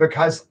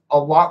because a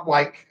lot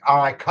like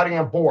cutting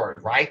a board,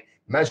 right?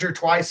 Measure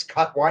twice,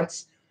 cut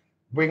once.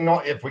 We know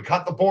if we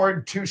cut the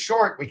board too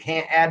short, we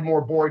can't add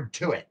more board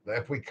to it. But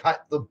if we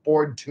cut the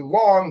board too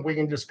long, we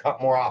can just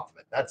cut more off of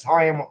it. That's how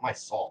I am with my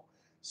salt.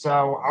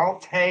 So I'll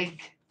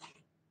take,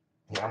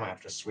 yeah, I'm gonna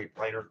have to sweep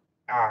later.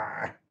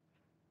 I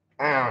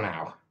don't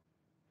know.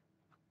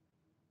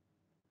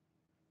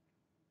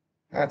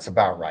 That's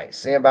about right.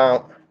 See,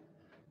 about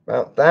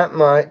that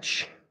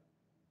much.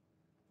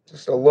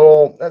 Just a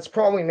little. That's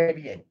probably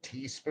maybe a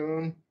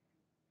teaspoon.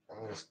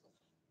 I'll just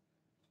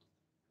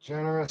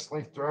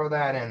generously throw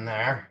that in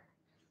there.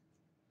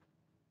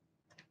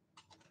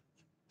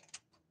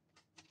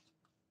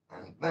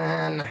 And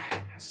then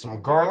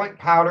some garlic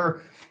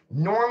powder.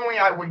 Normally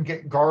I would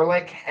get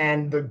garlic,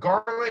 and the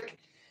garlic,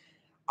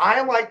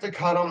 I like to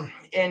cut them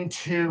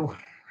into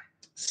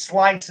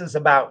slices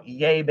about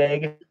yay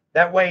big.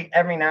 That way,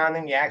 every now and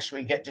then you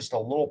actually get just a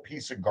little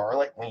piece of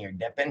garlic when you're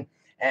dipping,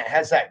 and it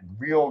has that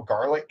real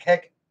garlic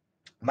kick.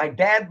 My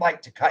dad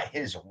liked to cut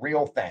his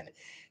real thin.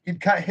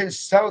 He'd cut his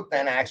so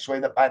thin actually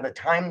that by the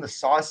time the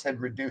sauce had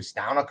reduced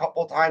down a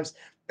couple times,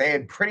 they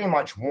had pretty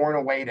much worn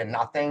away to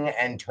nothing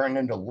and turned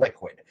into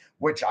liquid,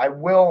 which I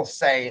will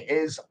say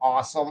is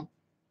awesome.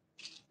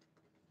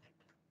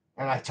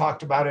 And I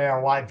talked about it in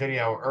a live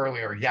video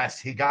earlier. Yes,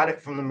 he got it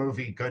from the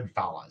movie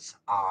Goodfellas,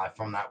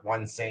 from that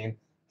one scene.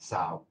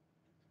 So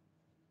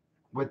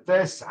with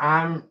this,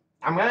 I'm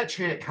gonna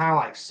treat it kind of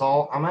like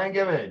salt. I'm gonna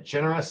give it a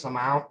generous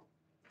amount.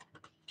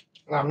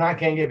 I'm not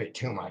gonna give it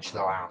too much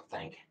though, I don't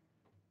think.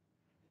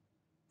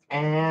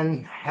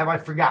 And have I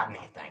forgotten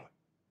anything?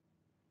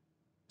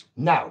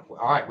 No.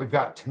 All right, we've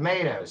got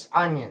tomatoes,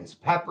 onions,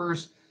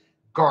 peppers,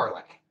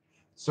 garlic.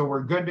 So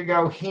we're good to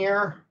go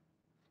here.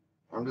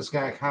 I'm just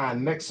going to kind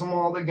of mix them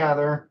all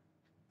together.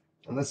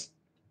 And this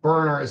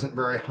burner isn't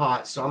very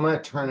hot, so I'm going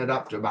to turn it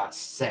up to about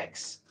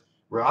 6.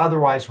 Where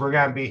otherwise, we're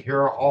going to be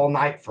here all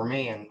night for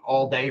me and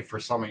all day for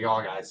some of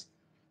y'all guys.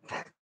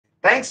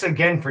 Thanks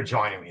again for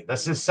joining me.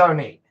 This is so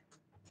neat.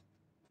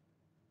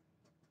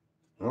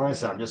 All right,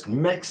 so I'm just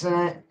mixing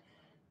it.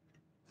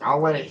 I'll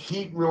let it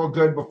heat real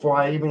good before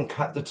I even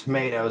cut the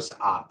tomatoes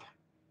up.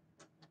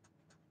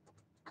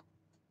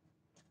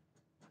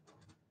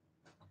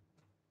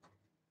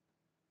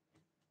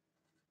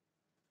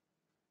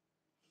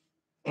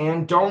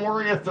 And don't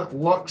worry if it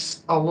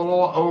looks a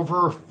little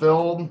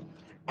overfilled.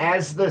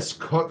 As this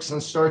cooks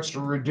and starts to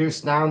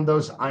reduce down,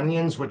 those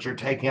onions, which are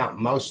taking up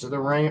most of the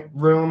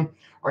room,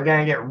 are going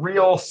to get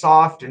real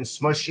soft and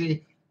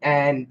smushy.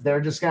 And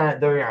they're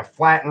gonna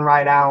flatten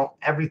right out.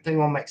 Everything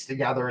will mix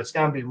together. It's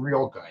gonna be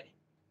real good.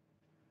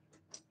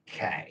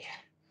 Okay.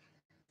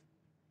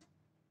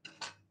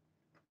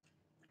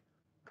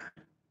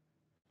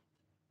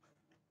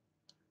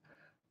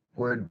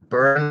 Would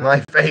burn my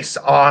face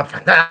off.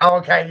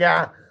 Okay,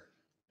 yeah.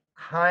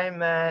 Hi,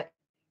 Matt.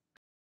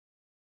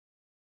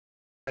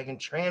 I can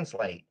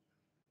translate.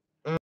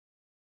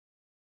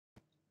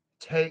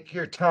 Take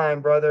your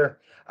time, brother.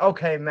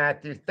 Okay,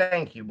 Matthew.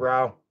 Thank you,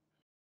 bro.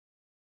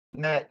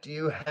 Matt, do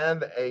you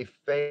have a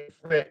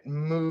favorite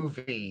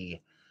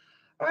movie?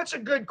 Oh, that's a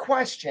good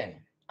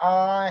question.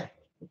 I'd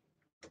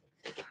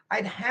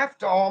have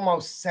to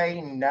almost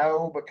say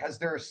no because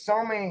there are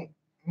so many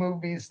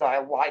movies that I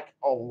like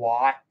a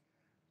lot.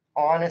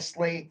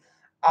 Honestly,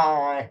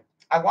 uh,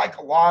 I like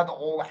a lot of the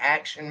old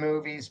action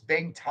movies.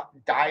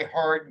 Die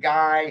Hard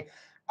guy,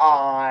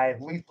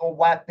 Lethal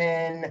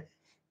Weapon.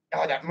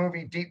 Oh, that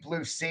movie Deep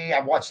Blue Sea. I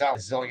watched that a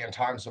zillion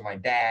times with my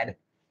dad.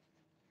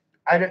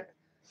 I don't,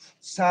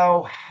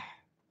 so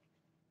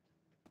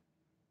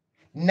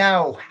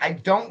no, I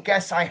don't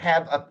guess I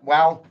have a.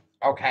 Well,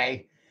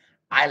 okay,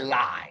 I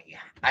lie.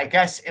 I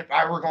guess if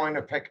I were going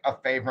to pick a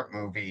favorite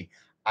movie,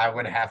 I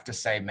would have to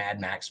say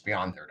Mad Max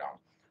Beyond Thunderdome.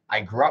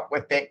 I grew up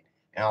with it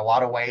in a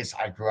lot of ways.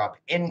 I grew up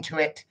into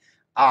it.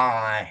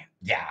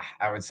 Yeah,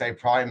 I would say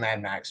probably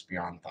Mad Max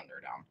Beyond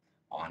Thunderdome,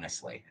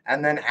 honestly.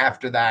 And then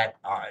after that,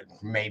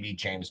 maybe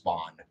James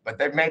Bond. But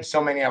they've made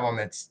so many of them.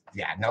 It's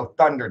yeah, no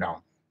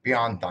Thunderdome,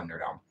 Beyond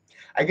Thunderdome.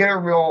 I get a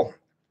real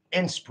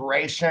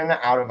inspiration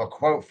out of a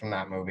quote from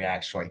that movie,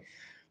 actually.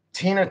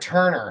 Tina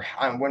Turner,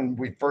 when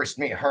we first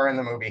meet her in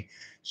the movie,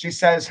 she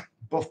says,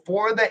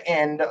 "Before the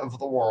end of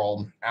the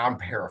world," I'm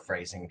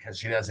paraphrasing because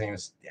she doesn't even,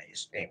 yeah,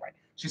 anyway,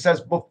 she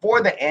says,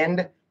 "Before the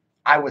end,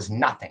 I was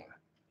nothing.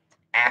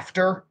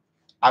 After,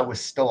 I was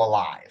still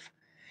alive."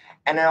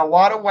 And in a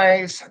lot of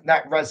ways,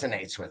 that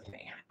resonates with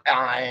me.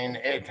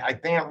 I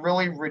think it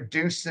really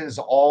reduces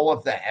all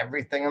of the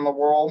everything in the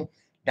world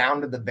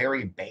down to the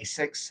very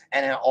basics.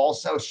 And it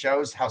also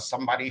shows how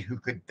somebody who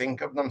could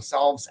think of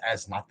themselves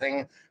as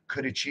nothing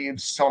could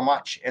achieve so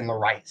much in the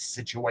right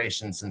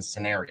situations and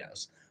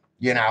scenarios.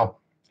 You know,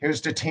 here's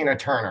to Tina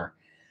Turner.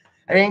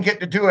 I didn't get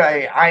to do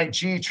a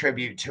IG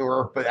tribute to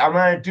her, but I'm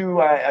gonna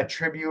do a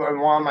tribute on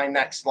one of my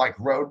next like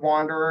Road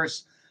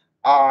Wanderers.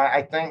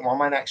 I think one of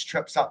my next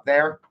trips up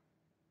there.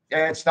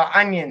 It's the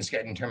onions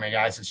getting to me,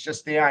 guys. It's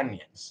just the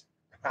onions.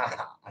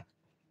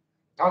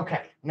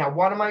 Okay, now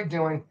what am I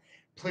doing?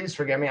 Please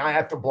forgive me. I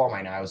have to blow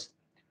my nose.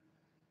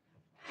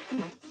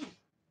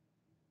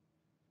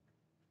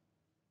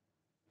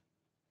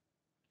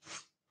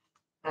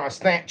 I was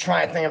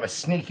trying to think of a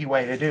sneaky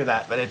way to do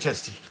that, but it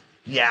just,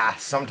 yeah,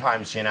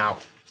 sometimes, you know.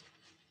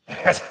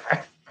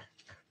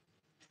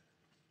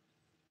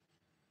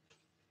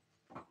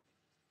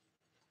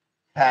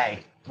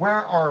 Hey,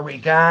 where are we,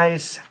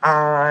 guys?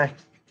 Let's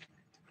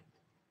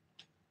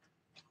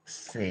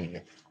see.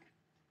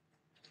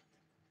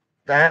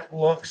 That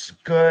looks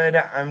good.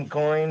 I'm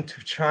going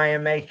to try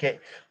and make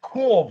it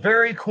cool.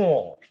 Very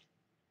cool.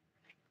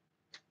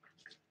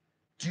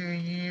 Do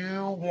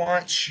you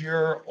watch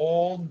your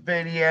old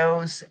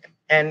videos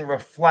and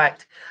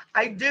reflect?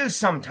 I do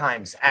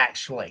sometimes,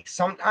 actually.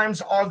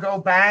 Sometimes I'll go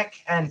back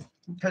and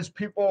because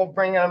people will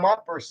bring them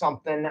up or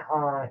something,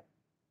 and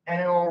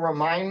it'll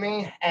remind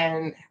me.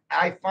 And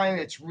I find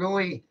it's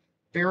really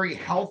very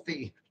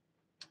healthy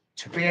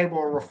to be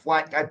able to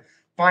reflect. I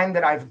find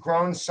that I've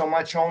grown so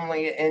much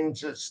only in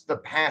just the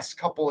past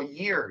couple of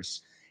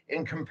years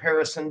in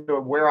comparison to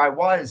where I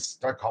was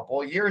a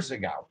couple of years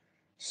ago.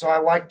 So I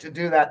like to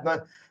do that.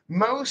 The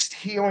most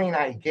healing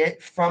I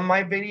get from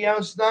my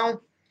videos,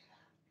 though,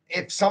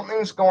 if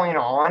something's going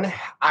on,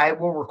 I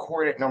will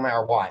record it no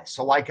matter what.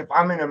 So, like if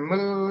I'm in a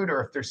mood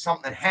or if there's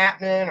something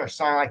happening or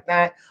something like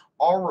that,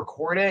 I'll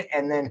record it.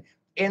 And then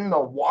in the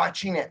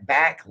watching it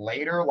back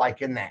later,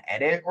 like in the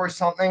edit or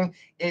something,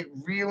 it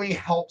really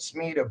helps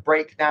me to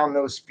break down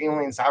those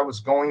feelings I was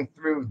going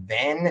through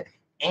then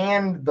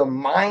and the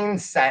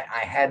mindset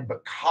I had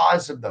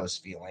because of those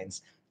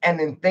feelings. And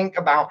then think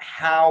about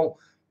how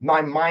my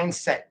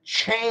mindset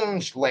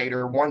changed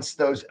later once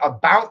those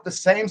about the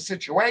same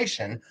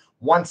situation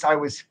once I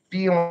was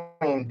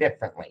feeling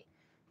differently.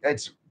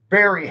 It's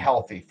very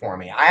healthy for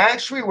me. I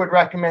actually would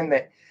recommend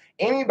that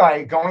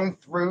anybody going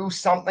through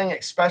something,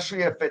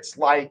 especially if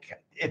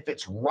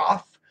it's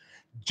rough,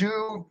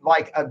 do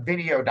like a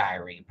video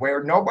diary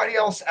where nobody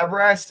else ever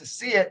has to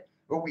see it,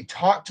 but we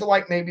talk to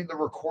like maybe the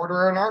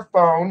recorder on our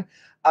phone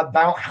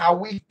about how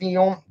we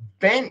feel,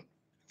 vent,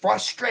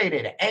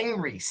 frustrated,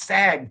 angry,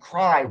 sad,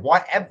 cry,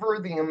 whatever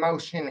the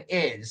emotion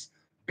is,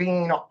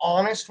 being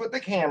honest with the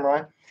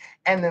camera.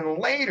 And then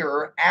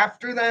later,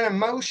 after that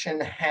emotion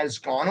has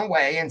gone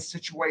away and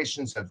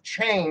situations have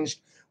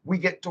changed, we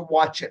get to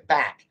watch it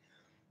back.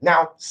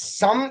 Now,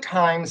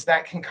 sometimes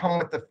that can come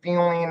with the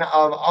feeling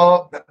of,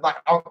 oh, like,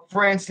 oh,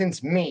 for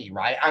instance, me,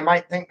 right? I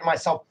might think to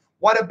myself,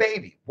 what a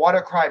baby, what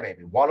a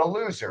crybaby, what a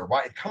loser,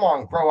 what, come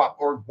on, grow up,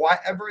 or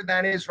whatever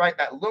that is, right?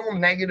 That little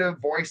negative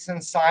voice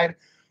inside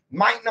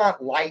might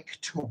not like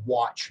to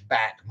watch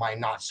back my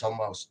not so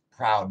most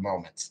proud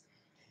moments.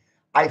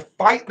 I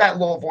fight that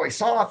little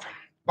voice off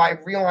by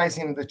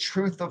realizing the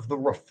truth of the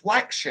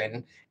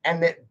reflection,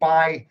 and that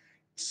by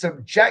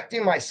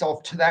subjecting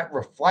myself to that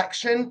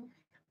reflection,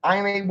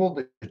 I'm able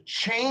to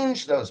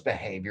change those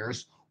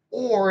behaviors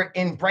or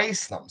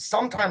embrace them.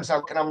 Sometimes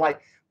I'm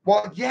like,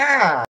 well,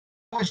 yeah,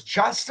 I was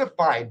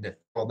justified to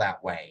feel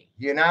that way,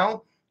 you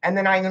know? And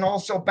then I can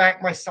also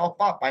back myself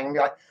up. I can be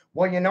like,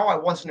 well, I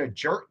wasn't a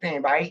jerk to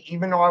anybody,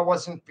 even though I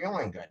wasn't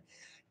feeling good.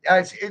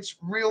 It's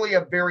really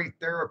a very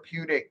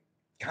therapeutic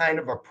kind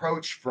of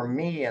approach for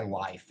me in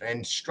life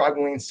and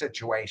struggling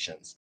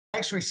situations.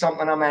 Actually,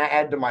 something I'm going to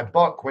add to my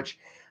book, which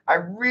I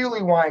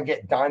really want to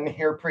get done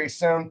here pretty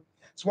soon.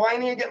 It's why I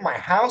need to get my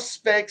house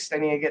fixed. I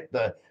need to get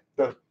the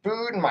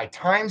food and my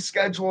time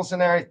schedules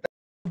and everything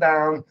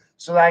down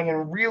so that I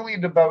can really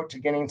devote to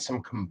getting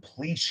some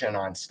completion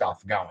on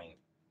stuff going.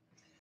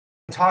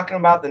 I'm talking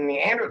about the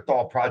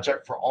Neanderthal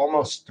project for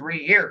almost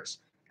 3 years,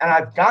 and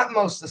I've got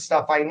most of the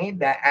stuff I need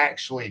to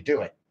actually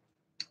do it.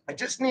 I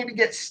just need to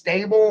get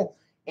stable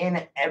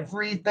in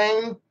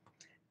everything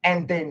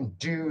and then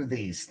do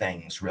these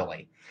things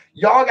really.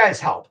 Y'all guys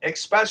help,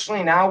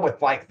 especially now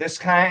with like this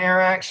kind of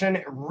interaction.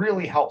 It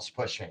really helps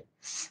push me.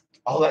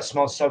 Oh, that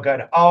smells so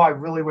good. Oh, I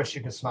really wish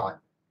you could smell it.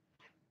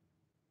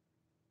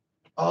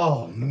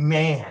 Oh,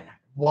 man.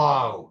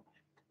 Whoa.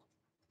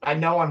 I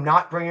know I'm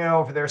not bringing it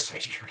over there so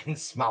you can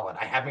smell it.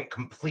 I haven't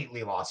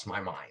completely lost my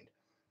mind.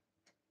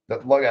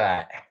 But look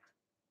at that.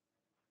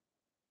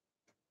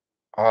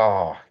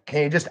 Oh,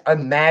 can you just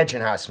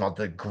imagine how it smelled?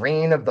 The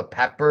green of the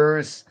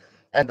peppers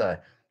and the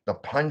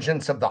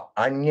pungence of the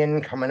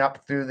onion coming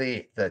up through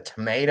the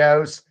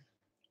tomatoes.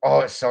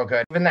 Oh, it's so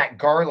good. Even that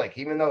garlic,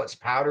 even though it's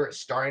powder, it's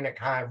starting to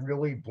kind of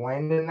really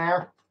blend in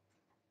there.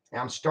 And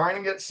I'm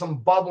starting to get some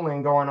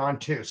bubbling going on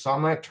too. So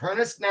I'm going to turn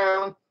this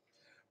down.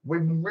 We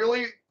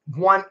really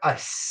want a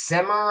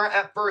simmer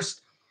at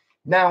first.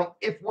 Now,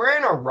 if we're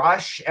in a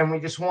rush and we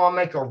just want to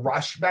make a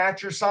rush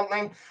batch or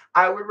something,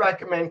 I would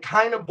recommend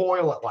kind of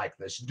boil it like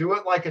this. Do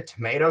it like a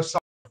tomato sauce,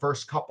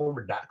 first couple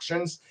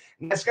reductions.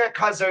 And that's going to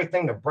cause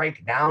everything to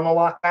break down a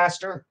lot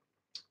faster.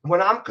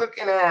 When I'm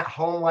cooking at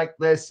home like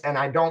this, and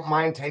I don't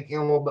mind taking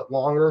a little bit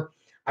longer,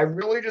 I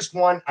really just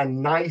want a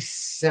nice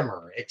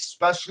simmer,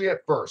 especially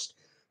at first,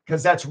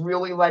 because that's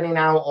really letting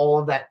out all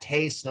of that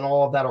taste and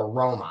all of that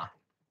aroma.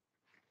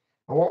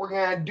 And what we're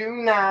going to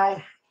do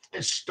now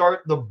is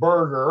start the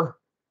burger.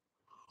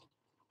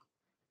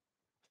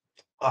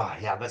 Oh,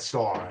 yeah, that's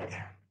still all right.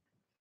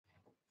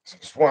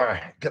 Just want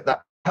to get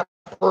that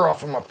pepper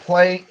off of my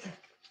plate.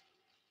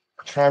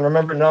 Try and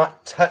remember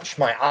not to touch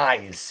my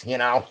eyes,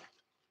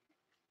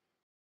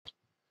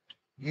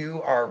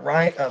 You are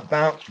right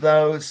about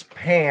those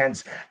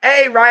pans.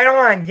 Hey, right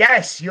on.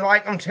 Yes, you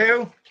like them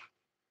too?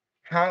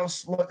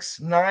 House looks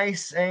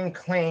nice and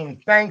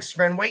clean. Thanks,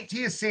 friend. Wait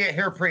till you see it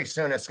here pretty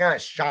soon. It's going to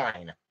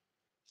shine.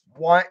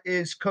 What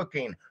is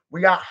cooking?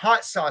 We got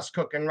hot sauce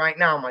cooking right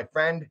now, my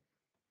friend.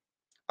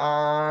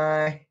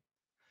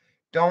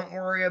 Don't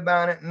worry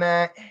about it,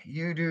 Matt.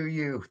 You do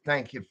you.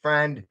 Thank you,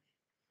 friend.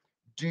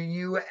 Do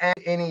you add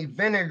any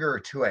vinegar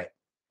to it?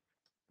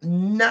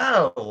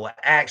 No,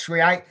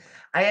 actually, I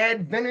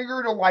add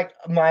vinegar to like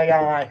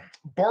my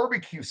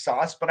barbecue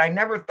sauce, but I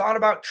never thought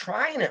about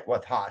trying it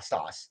with hot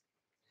sauce.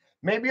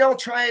 Maybe I'll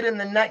try it in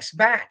the next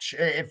batch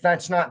if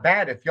that's not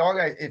bad. If y'all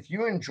guys, if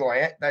you enjoy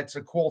it, that's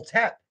a cool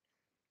tip.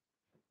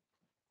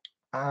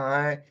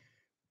 I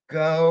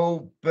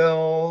go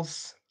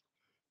Bills,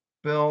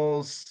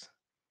 Bills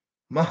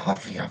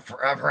Mafia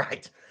forever.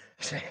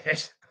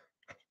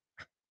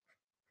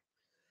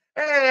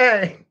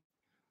 Hey,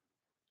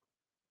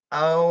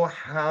 oh,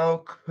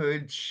 how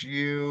could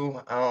you?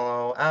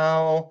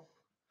 LOL.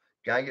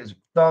 Guy gives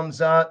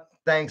thumbs up.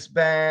 Thanks,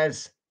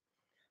 Baz.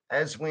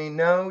 As we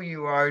know,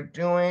 you are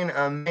doing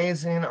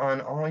amazing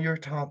on all your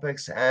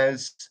topics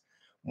as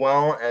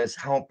well as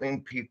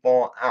helping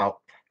people out.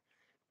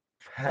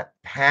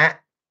 Pat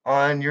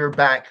on your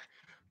back,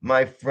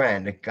 my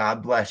friend.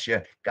 God bless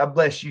you. God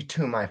bless you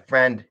too, my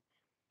friend.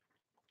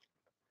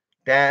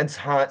 Dad's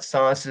hot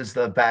sauce is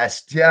the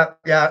best. Yep,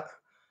 yep.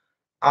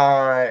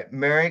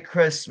 Merry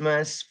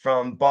Christmas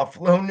from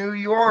Buffalo, New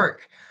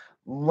York.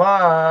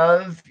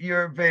 Love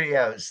your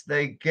videos.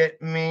 They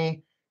get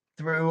me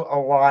through a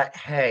lot.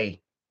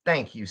 Hey,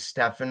 thank you,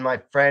 Stefan, my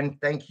friend.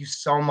 Thank you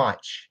so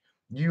much.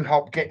 You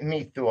help get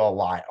me through a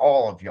lot.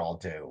 All of y'all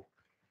do.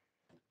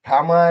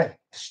 I'm gonna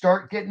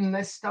start getting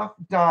this stuff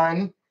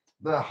done.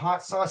 The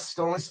hot sauce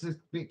still needs to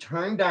be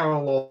turned down a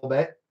little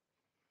bit.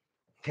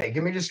 Okay,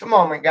 give me just a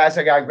moment, guys.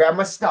 I gotta grab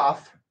my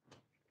stuff.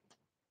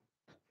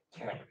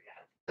 Okay,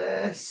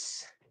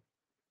 this.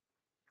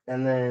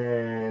 And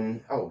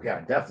then, oh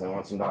yeah, definitely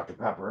want some Dr.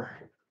 Pepper.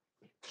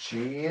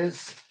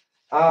 Cheese.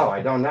 Oh,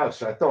 I don't know.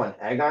 Should I throw an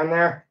egg on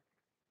there?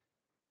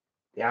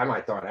 Yeah, I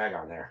might throw an egg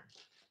on there.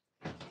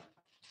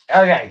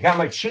 Okay, got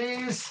my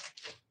cheese.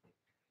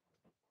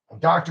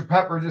 Dr.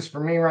 Pepper just for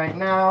me right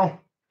now.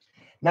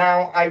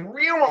 Now, I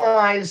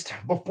realized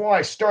before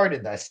I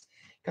started this,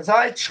 because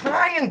I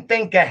try and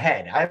think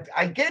ahead.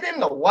 I get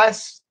into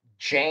less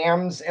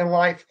jams in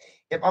life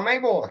if I'm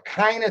able to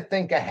kind of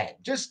think ahead,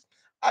 just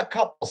a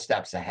couple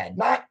steps ahead,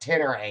 not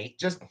 10 or 8,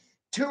 just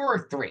 2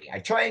 or 3. I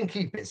try and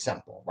keep it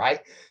simple, right?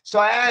 So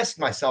I asked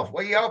myself,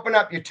 well, you open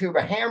up your tube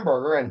of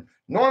hamburger, and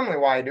normally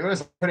what I do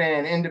is I put it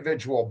in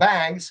individual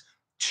bags,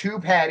 2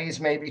 patties,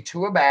 maybe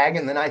to a bag,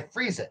 and then I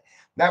freeze it.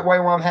 That way,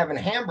 when I'm having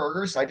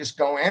hamburgers, I just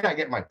go in, I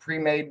get my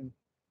pre-made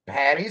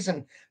patties,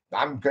 and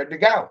I'm good to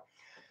go.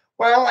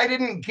 Well, I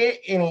didn't get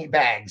any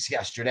bags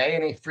yesterday,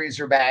 any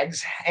freezer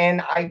bags,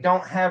 and I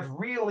don't have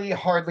really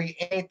hardly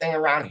anything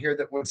around here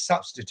that would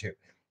substitute.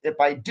 If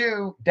I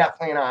do,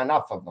 definitely not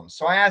enough of them.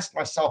 So I asked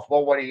myself,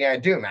 well, what are you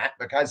going to do, Matt?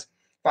 Because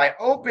if I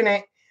open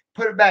it,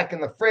 put it back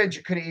in the fridge,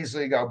 it could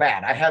easily go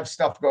bad. I have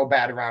stuff go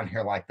bad around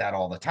here like that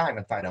all the time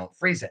if I don't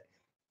freeze it.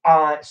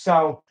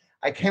 So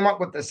I came up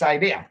with this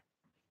idea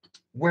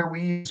where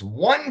we use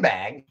one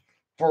bag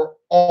for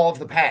all of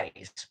the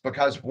patties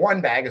because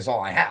one bag is all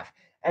I have.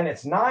 And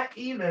it's not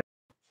even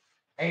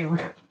a,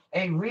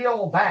 a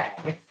real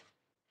bag,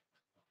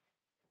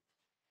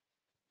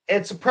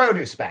 it's a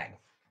produce bag.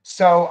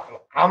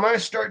 So I'm going to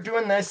start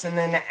doing this. And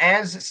then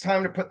as it's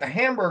time to put the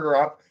hamburger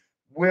up,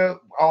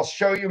 I'll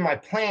show you my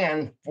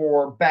plan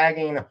for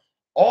bagging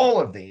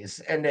all of these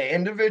into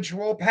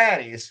individual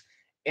patties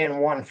in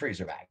one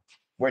freezer bag,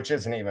 which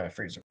isn't even a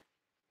freezer.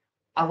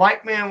 I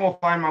like being able to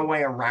find my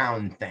way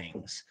around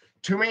things.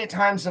 Too many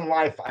times in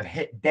life, I've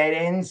hit dead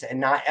ends and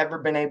not ever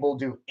been able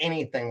to do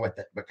anything with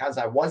it because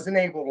I wasn't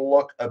able to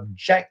look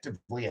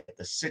objectively at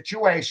the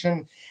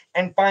situation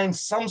and find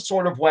some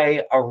sort of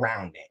way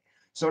around it.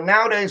 So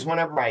nowadays,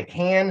 whenever I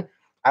can,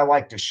 I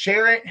like to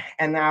share it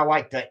and then I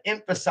like to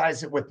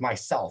emphasize it with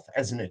myself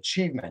as an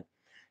achievement.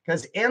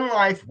 Because in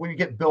life, we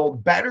get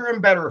build better and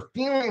better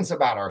feelings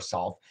about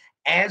ourselves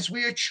as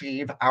we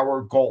achieve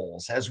our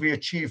goals, as we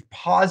achieve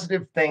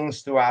positive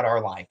things throughout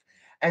our life.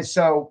 And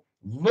so,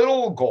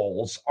 little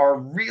goals are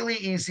really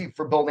easy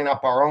for building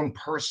up our own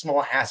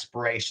personal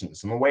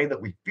aspirations and the way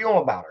that we feel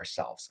about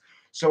ourselves.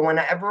 So,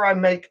 whenever I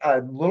make a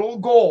little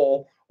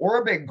goal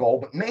or a big goal,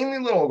 but mainly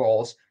little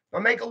goals, if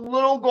I make a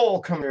little goal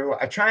come through,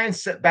 I try and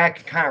sit back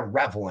and kind of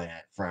revel in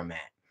it for a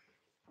minute.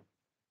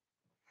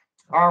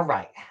 All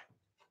right.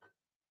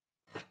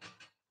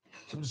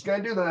 So I'm just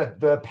going to do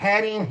the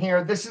patting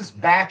here. This is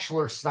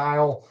bachelor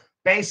style,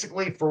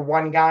 basically for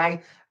one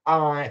guy.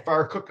 If I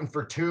were cooking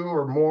for 2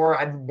 or more,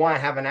 I'd want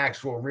to have an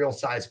actual real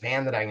size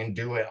pan that I can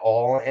do it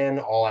all in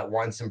all at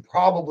once and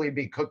probably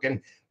be cooking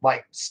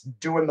like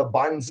doing the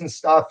buns and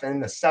stuff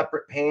in the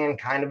separate pan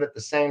kind of at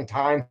the same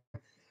time.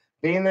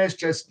 Being this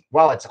just,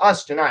 well, it's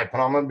us tonight, but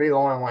I'm going to be the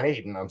only one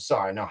eating. I'm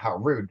sorry, I know how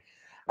rude.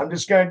 I'm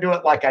just going to do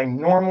it like I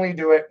normally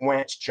do it when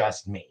it's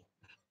just me.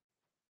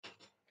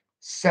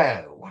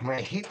 So I'm going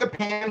to heat the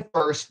pan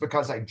first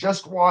because I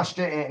just washed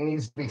it and it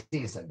needs to be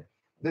seasoned.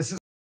 This is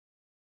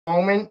the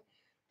moment.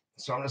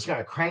 So I'm just going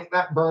to crank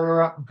that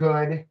burner up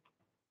good.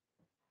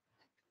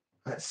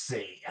 Let's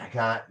see. I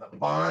got the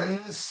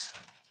buns.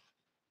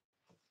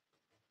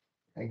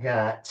 I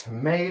got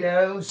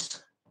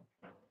tomatoes.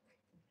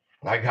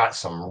 I got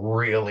some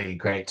really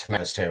great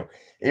tomatoes too.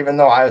 Even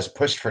though I was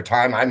pushed for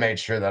time, I made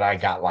sure that I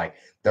got like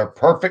they're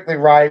perfectly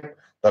ripe.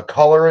 The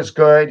color is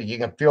good. You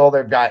can feel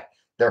they're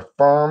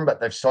firm, but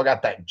they've still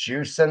got that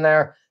juice in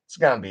there. It's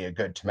gonna be a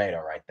good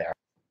tomato right there.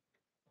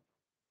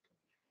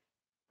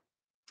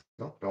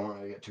 Nope, don't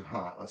want to get too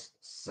hot. Let's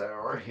set it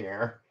over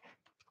here.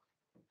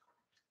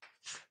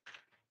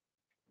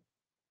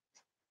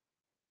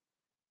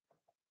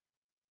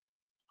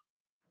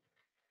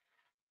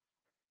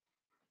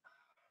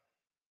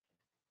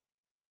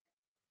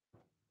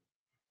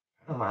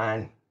 Come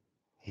on.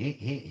 Heat,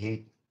 heat,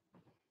 heat.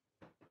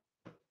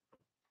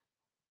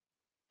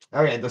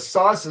 Okay, the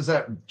sauce is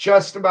at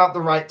just about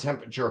the right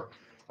temperature.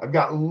 I've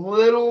got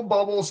little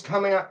bubbles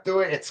coming up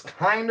through it. It's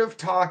kind of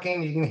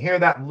talking. You can hear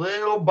that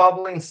little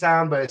bubbling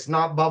sound, but it's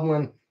not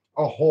bubbling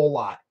a whole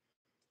lot.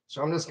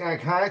 So I'm just going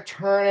to kind of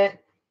turn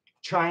it,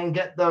 try and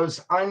get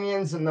those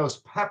onions and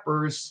those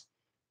peppers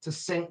to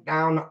sink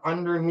down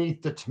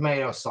underneath the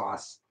tomato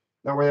sauce.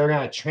 That way they're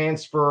going to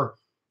transfer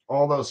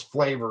all those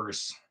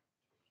flavors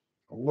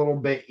a little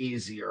bit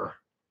easier.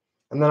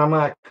 And then I'm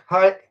going to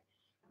cut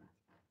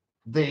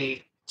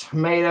the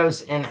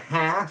tomatoes in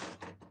half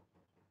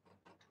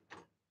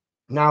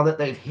now that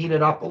they've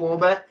heated up a little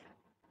bit.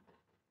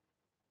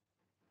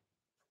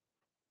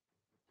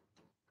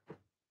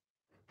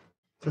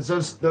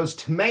 Because those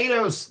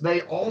tomatoes,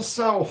 they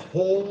also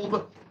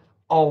hold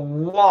a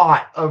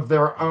lot of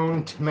their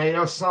own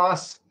tomato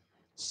sauce.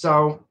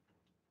 So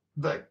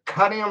the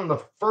cutting them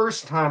the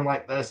first time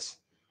like this,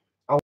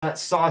 I want that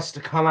sauce to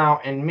come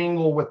out and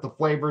mingle with the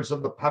flavors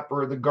of the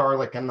pepper, the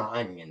garlic, and the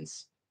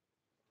onions.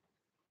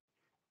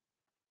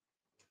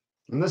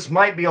 And this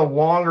might be a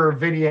longer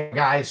video,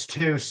 guys,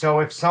 too. So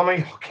if some of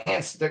you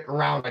can't stick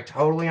around, I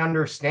totally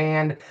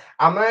understand.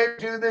 I'm gonna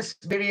do this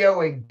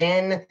video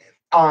again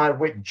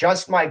with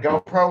just my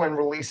GoPro and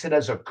release it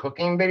as a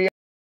cooking video.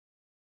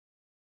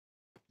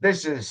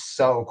 This is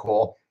so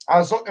cool.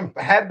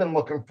 Had been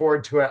looking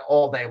forward to it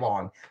all day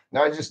long.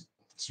 Now it's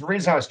the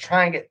reason I was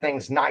trying to get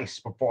things nice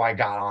before I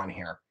got on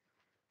here.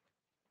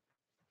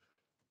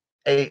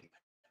 A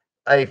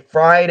a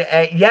fried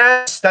egg.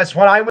 Yes, that's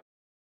what I would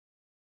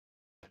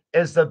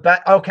is the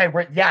best. Okay,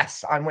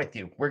 yes, I'm with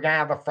you. We're gonna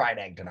have a fried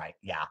egg tonight.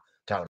 Yeah,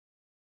 totally.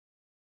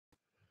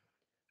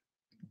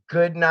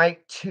 Good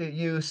night to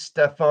you,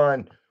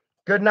 Stefan.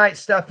 Good night,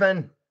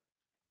 Stefan.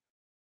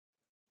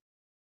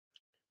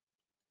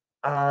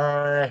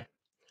 Uh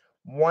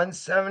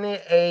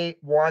 178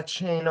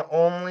 watching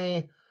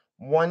only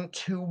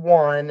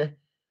 121.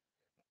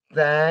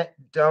 That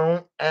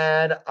don't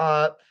add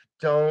up.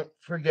 Don't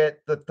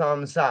forget the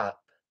thumbs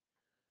up.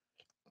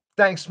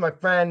 Thanks, my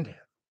friend.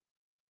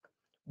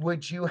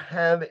 Would you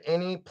have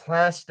any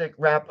plastic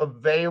wrap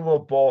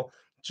available?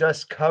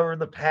 Just cover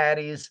the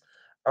patties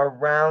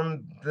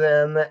around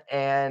them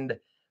and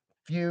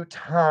few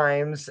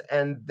times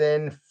and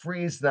then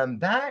freeze them.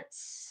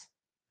 That's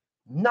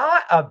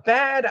not a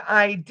bad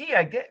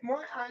idea. Get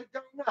more. I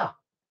don't know.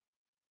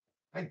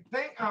 I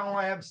think I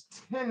only have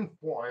tin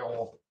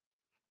foil.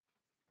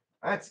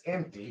 That's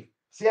empty.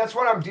 See, that's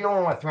what I'm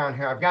dealing with around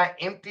here. I've got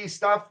empty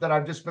stuff that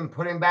I've just been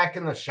putting back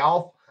in the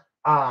shelf.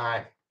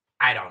 I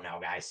don't know,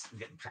 guys.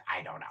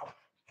 I don't know.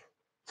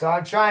 So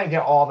I'm trying to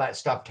get all that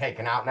stuff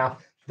taken out. Now,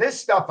 this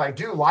stuff I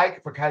do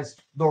like because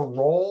the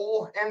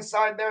roll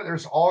inside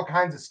there's all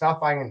kinds of stuff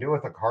I can do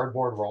with a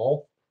cardboard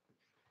roll.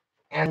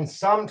 And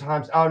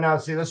sometimes, oh no,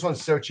 see, this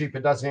one's so cheap,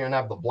 it doesn't even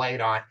have the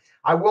blade on it.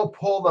 I will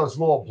pull those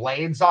little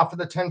blades off of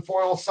the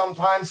tinfoil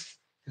sometimes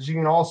because you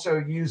can also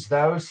use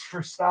those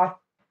for stuff.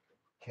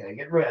 Okay,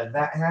 get rid of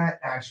that hat.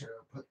 Actually,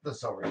 I'll put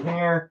this over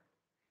here.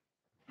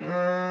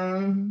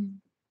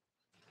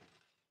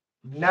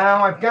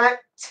 Now I've got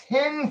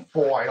tin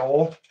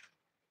foil,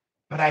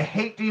 but I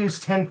hate to use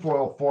tin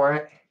foil for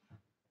it.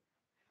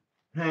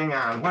 Hang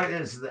on, what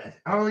is this?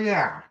 Oh,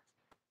 yeah.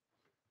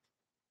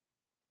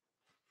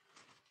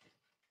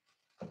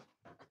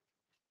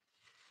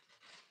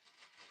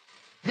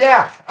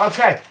 Yeah,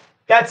 okay.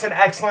 That's an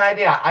excellent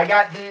idea. I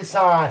got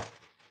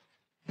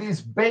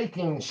these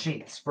baking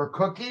sheets for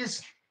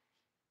cookies.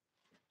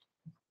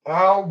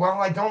 Oh,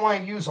 well, I don't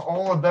want to use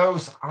all of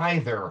those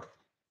either.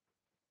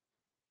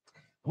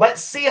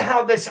 Let's see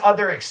how this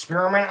other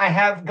experiment I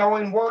have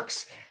going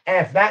works.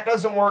 And if that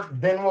doesn't work,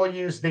 then we'll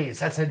use these.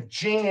 That's a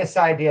genius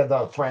idea,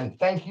 though, friend.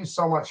 Thank you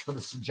so much for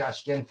the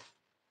suggestion.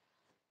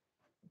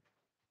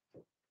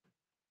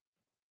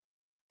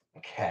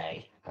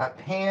 Okay, that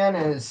pan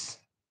is...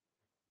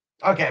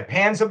 Okay,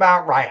 pan's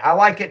about right. I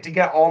like it to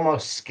get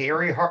almost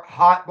scary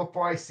hot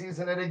before I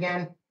season it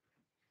again.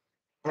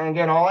 And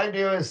again, all I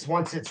do is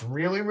once it's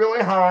really,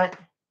 really hot,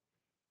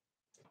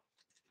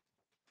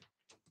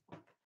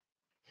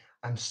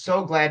 I'm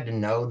so glad to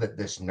know that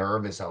this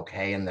nerve is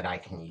okay and that I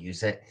can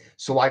use it.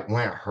 So, like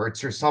when it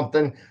hurts or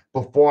something,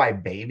 before I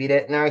babied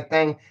it and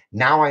everything,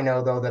 now I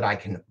know though that I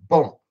can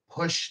boom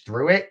push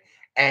through it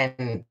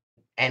and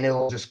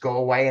it'll just go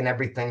away and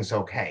everything's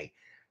okay.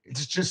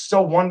 It's just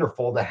so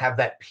wonderful to have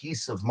that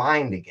peace of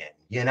mind again,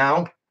 you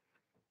know?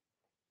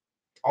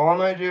 All I'm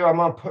gonna do, I'm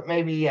gonna put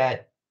maybe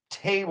a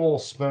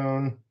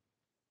tablespoon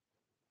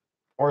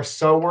or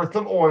so worth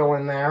of oil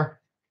in there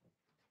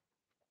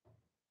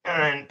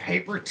and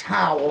paper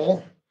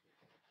towel.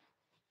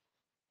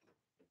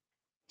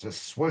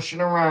 Just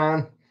swishing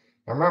around.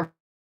 Remember,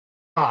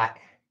 hot.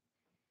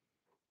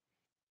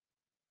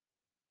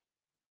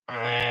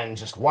 And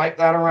just wipe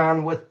that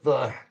around with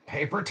the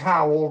paper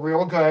towel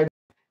real good.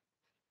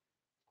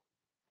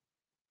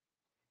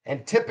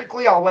 And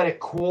typically I'll let it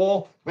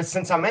cool, but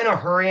since I'm in a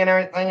hurry and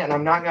everything, and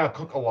I'm not gonna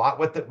cook a lot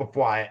with it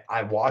before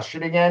I wash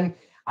it again,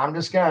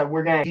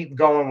 we're gonna keep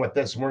going with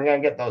this. We're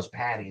gonna get those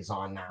patties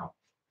on now.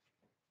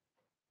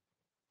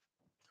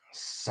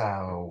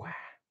 So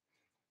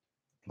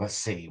let's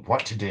see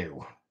what to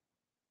do.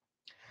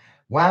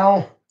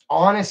 Well,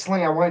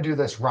 honestly, I want to do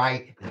this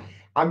right.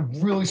 I'm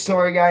really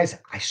sorry, guys.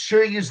 I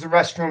should have used the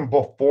restroom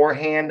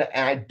beforehand,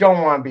 and I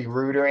don't want to be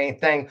rude or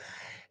anything.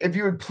 If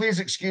you would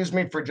please excuse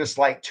me for just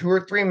like 2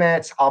 or 3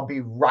 minutes, I'll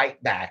be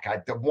right back.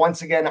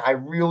 Once again, I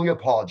really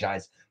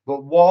apologize.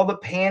 But while the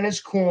pan is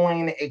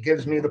cooling, it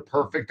gives me the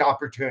perfect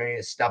opportunity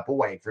to step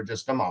away for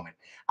just a moment.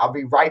 I'll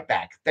be right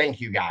back.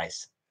 Thank you,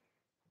 guys.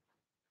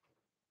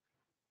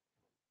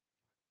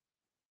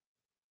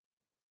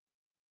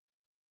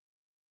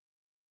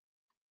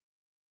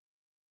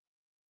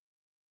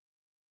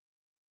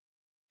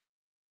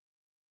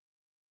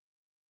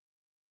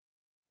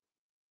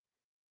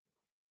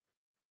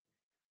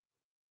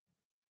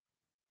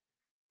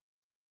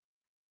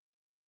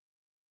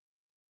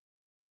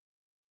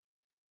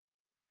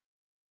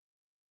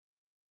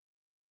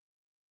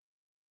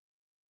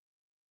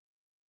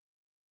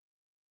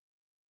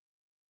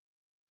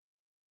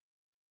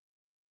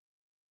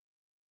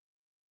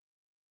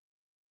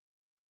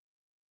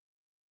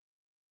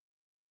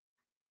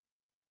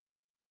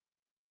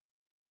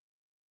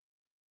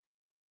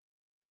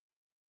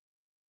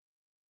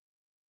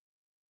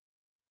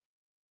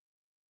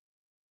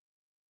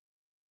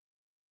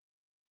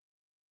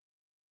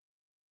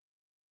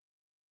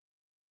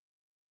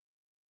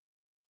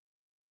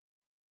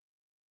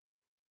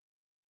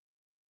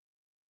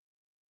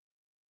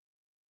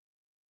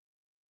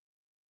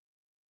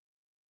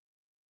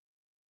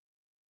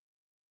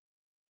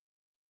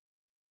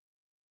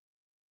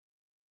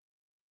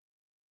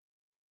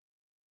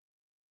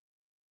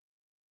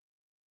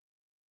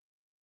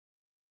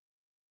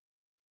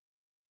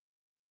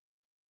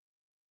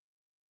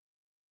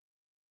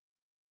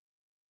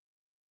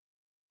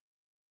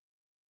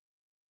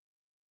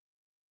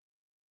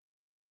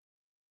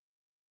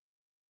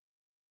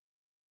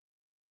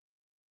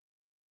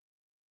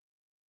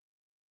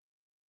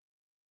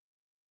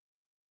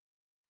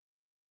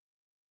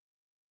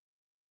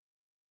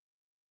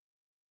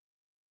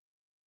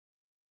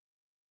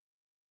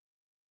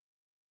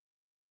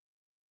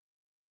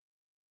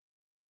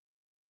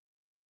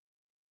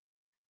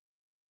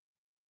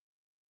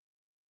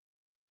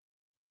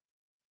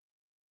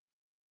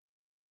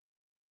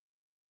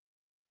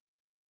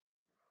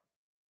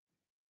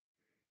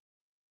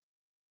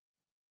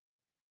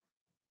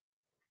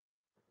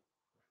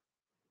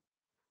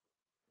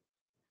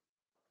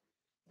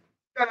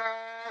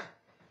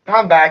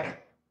 I'm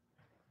back.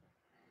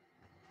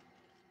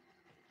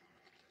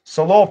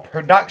 So, little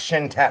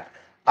production tip.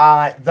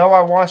 Though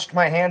I washed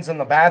my hands in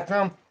the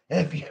bathroom,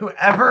 if you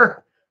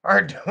ever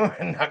are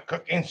doing a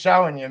cooking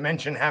show and you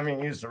mention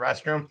having used the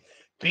restroom,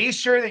 be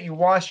sure that you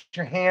wash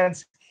your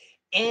hands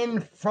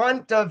in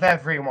front of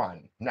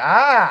everyone.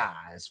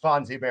 As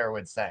Fonzie Bear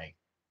would say.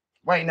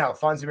 Wait, no,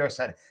 Fonzie Bear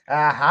said,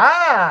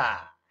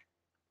 aha.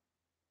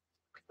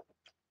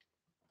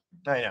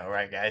 I know,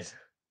 right, guys?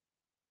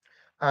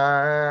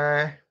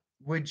 Uh,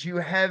 would you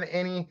have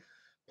any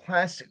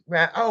plastic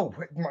wrap? Oh,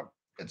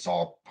 it's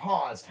all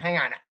paused. Hang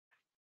on.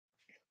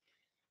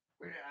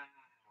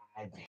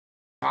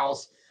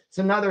 Towels. It's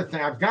another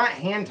thing. I've got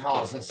hand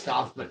towels and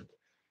stuff, but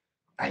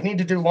I need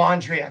to do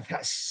laundry.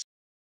 That's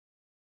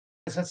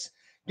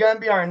gonna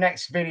be our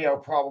next video.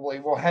 Probably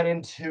we'll head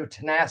into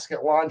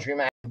Tanasket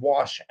laundromat,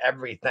 wash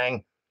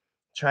everything,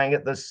 try and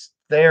get this.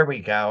 There we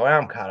go.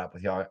 I'm caught up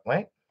with y'all.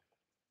 Wait,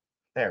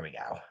 there we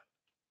go.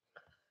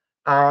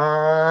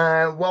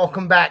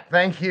 Welcome back.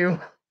 Thank you.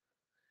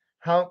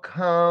 How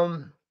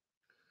come?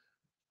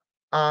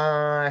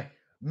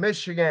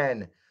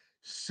 Michigan,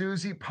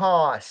 Susie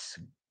Poss.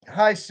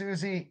 Hi,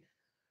 Susie.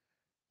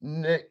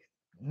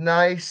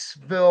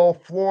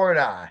 Niceville,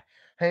 Florida.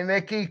 Hey,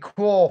 Mickey,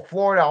 cool.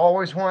 Florida.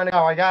 Always wanted to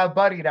go. I got a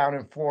buddy down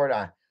in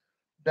Florida.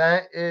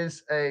 That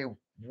is a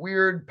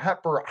weird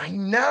pepper. I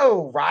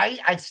know, right?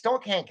 I still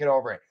can't get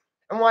over it.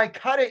 And when I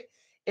cut it,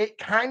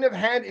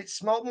 it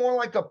smelled more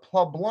like a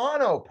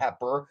poblano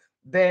pepper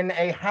than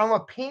a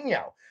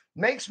jalapeno.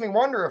 Makes me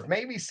wonder if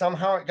maybe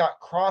somehow it got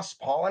cross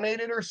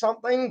pollinated or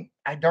something.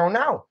 I don't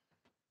know.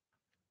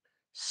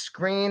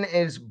 Screen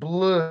is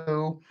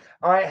blue.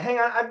 All right, hang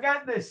on. I've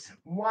got this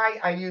light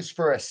I use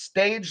for a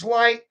stage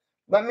light.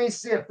 Let me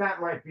see if that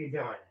might be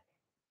doing it.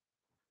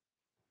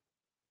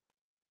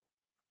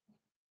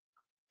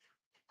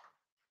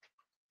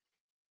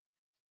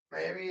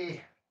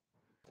 Maybe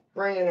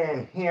bring it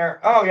in here.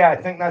 Oh, yeah,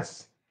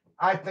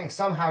 I think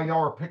somehow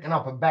y'all are picking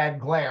up a bad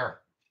glare.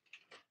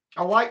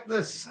 I like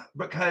this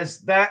because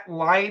that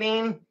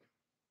lighting,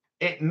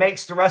 it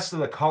makes the rest of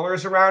the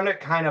colors around it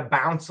kind of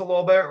bounce a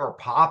little bit or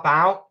pop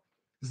out.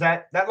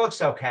 That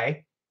looks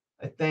okay,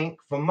 I think,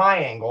 from my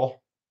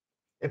angle.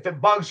 If it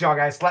bugs y'all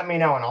guys, let me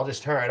know and I'll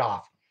just turn it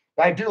off.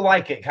 But I do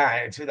like it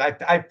kind of.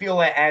 I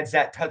feel it adds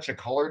that touch of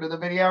color to the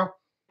video.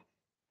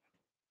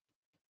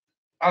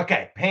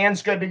 Okay,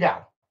 pan's good to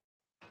go.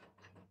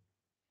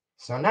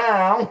 So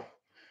now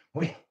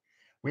we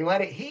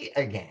let it heat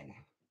again.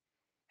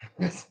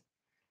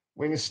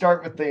 We can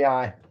start with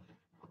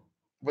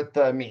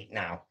the meat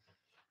now.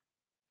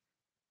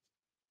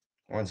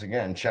 Once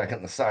again,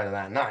 checking the side of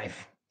that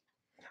knife.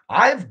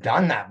 I've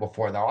done that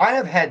before though. I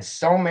have had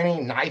so many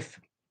knife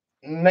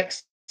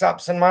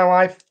mix-ups in my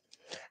life.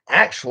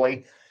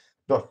 Actually,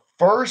 the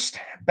first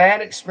bad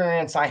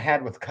experience I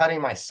had with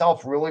cutting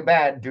myself really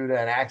bad due to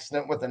an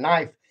accident with a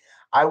knife,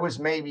 I was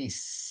maybe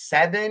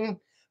 7.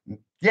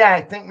 Yeah,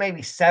 I think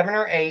maybe 7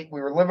 or 8.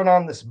 We were living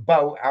on this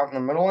boat out in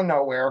the middle of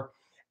nowhere,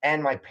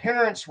 and my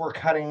parents were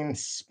cutting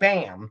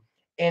Spam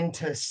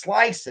into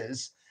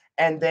slices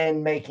and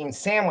then making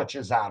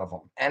sandwiches out of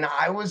them. And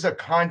I was a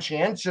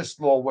conscientious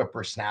little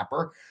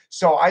whippersnapper.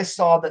 So I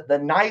saw that the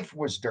knife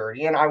was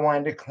dirty and I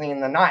wanted to clean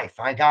the knife.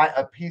 I got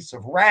a piece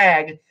of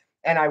rag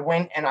and I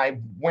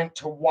went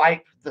to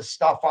wipe the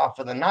stuff off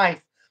of the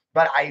knife,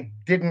 but I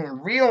didn't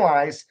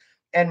realize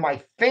and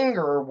my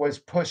finger was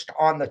pushed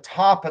on the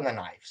top of the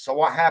knife. So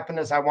what happened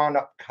is I wound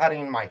up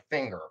cutting my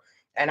finger.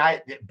 And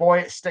boy,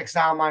 it sticks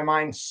out of my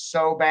mind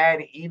so bad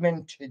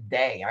even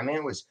today. I mean,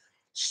 it was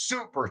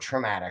super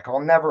traumatic. I'll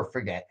never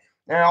forget.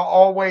 And it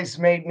always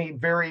made me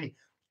very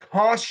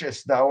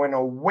cautious though and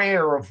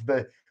aware of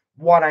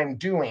what I'm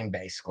doing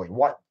basically,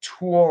 what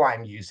tool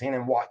I'm using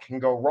and what can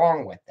go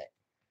wrong with it.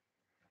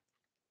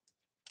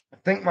 I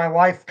think my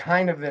life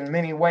kind of in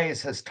many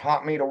ways has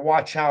taught me to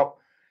watch out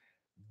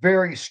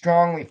very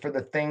strongly for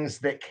the things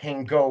that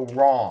can go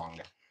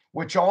wrong,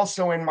 which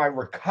also in my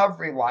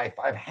recovery life,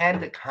 I've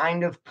had to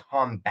kind of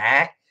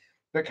combat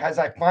because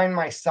I find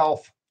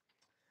myself,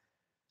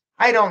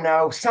 I don't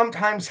know,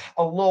 sometimes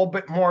a little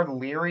bit more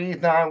leery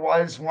than I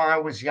was when I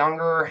was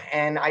younger.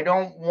 And I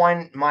don't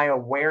want my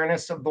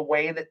awareness of the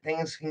way that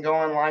things can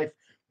go in life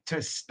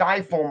to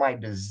stifle my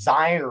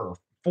desire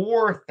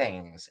for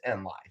things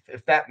in life,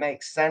 if that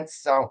makes sense.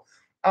 So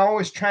I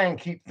always try and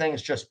keep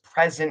things just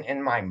present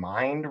in my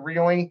mind,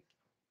 really.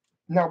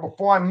 Now,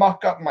 before I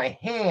muck up my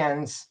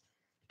hands,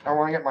 I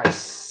want to get my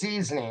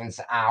seasonings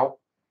out.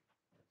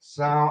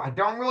 So I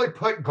don't really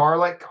put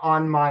garlic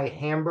on my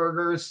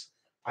hamburgers.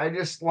 I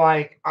just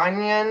like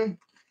onion.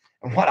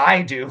 And what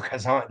I do,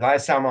 because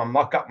last time I'm gonna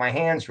muck up my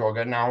hands real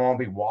good, now I won't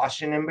be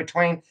washing in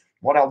between.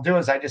 What I'll do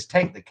is I just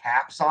take the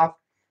caps off.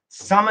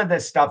 Some of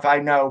this stuff I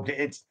know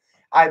it's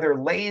either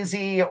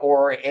lazy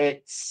or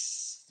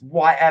it's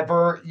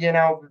whatever,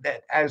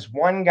 that as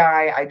one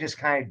guy, I just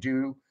kind of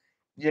do,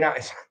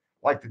 it's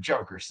like the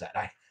Joker said,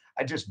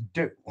 I just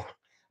do.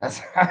 That's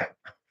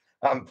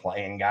I'm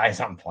playing, guys.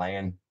 I'm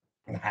playing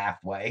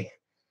halfway.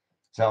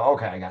 So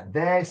okay, I got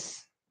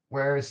this.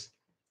 Where's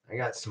I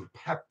got some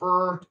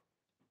pepper.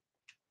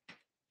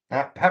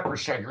 That pepper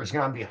shaker is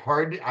going to be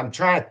hard. I'm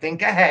trying to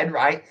think ahead,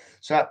 right?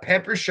 So that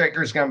pepper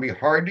shaker is going to be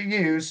hard to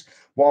use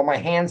while my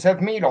hands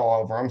have meat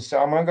all over them. So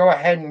I'm going to go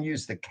ahead and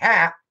use the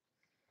cap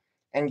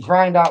and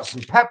grind out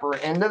some pepper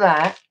into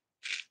that.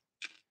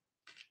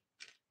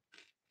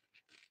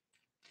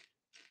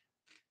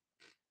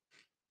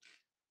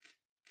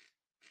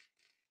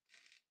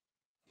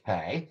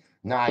 Okay,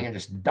 now I can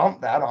just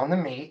dump that on the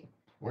meat.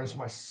 Where's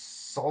my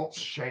salt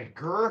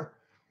shaker?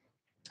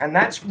 And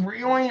that's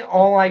really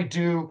all I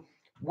do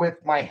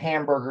with my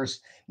hamburgers.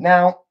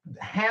 Now,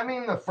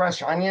 having the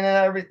fresh onion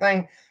and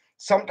everything,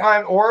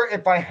 sometimes, or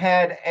if I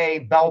had a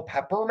bell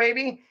pepper,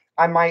 maybe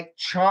I might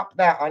chop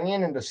that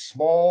onion into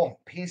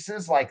small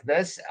pieces like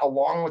this,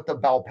 along with the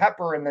bell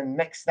pepper, and then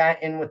mix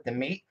that in with the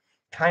meat,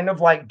 kind of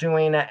like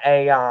doing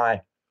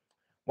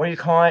what do you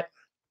call it?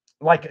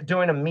 Like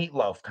doing a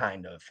meatloaf,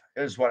 kind of,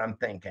 is what I'm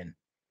thinking.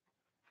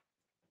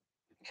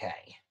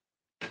 Okay.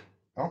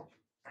 Oh,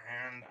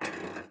 and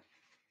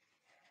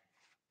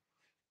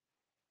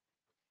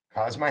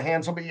because my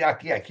hands will be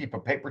yucky, I keep a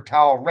paper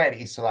towel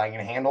ready so that I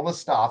can handle the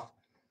stuff.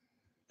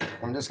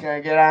 I'm just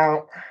going to get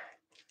out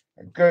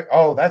a good,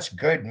 oh, that's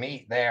good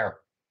meat there.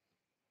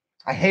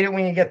 I hate it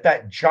when you get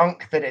that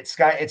junk that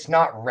it's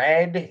not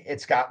red.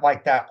 It's got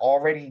like that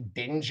already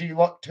dingy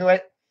look to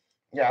it.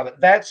 Yeah,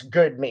 but that's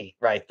good meat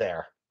right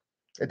there.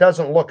 It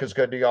doesn't look as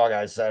good to y'all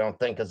guys, I don't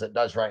think, as it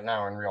does right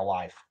now in real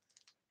life.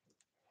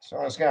 So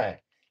I'm just going to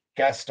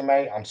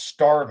guesstimate. I'm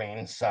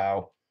starving,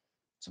 so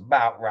it's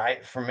about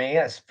right for me.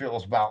 This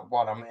feels about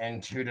what I'm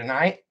into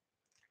tonight.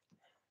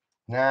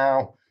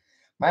 Now,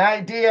 my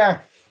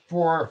idea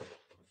for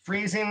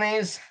freezing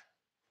these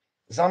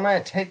is I'm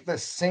going to take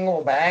this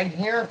single bag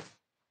here,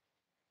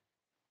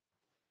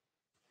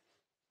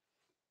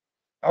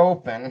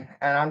 open,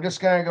 and I'm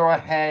just going to go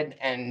ahead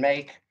and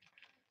make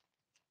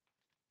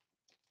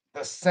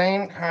the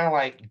same kind of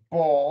like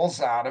balls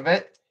out of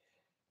it,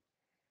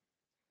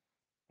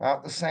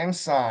 about the same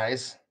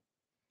size.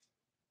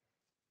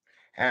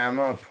 And I'm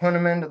going to put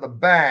them into the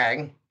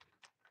bag.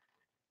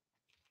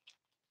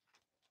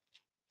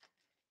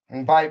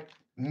 And by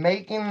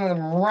making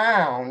them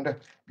round,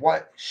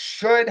 what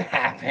should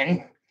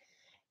happen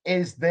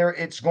is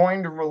it's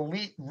going to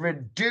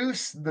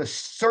reduce the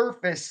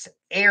surface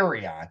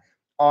area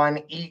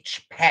on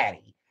each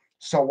patty.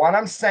 So what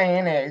I'm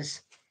saying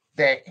is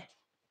that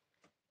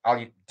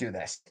I'll do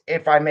this.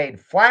 If I made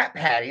flat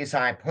patties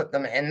and I put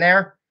them in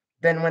there,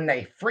 then when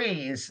they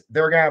freeze,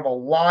 they're going to have a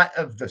lot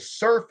of the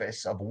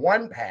surface of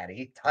one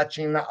patty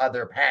touching the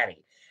other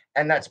patty.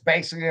 And that's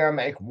basically going to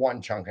make one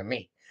chunk of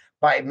meat.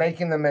 By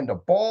making them into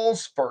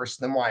balls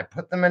first, then when I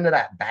put them into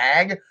that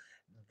bag,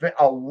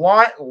 a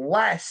lot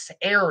less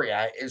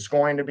area is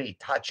going to be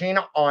touching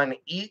on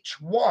each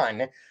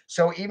one.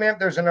 So even if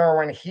there's another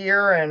one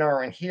here, and another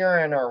one here,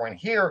 and another one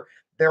here,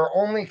 they're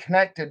only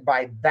connected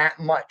by that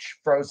much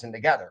frozen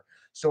together.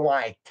 So when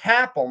I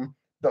tap them,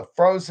 the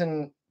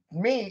frozen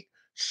meat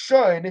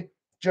should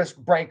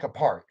just break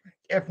apart.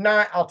 If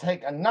not, I'll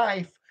take a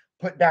knife,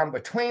 put down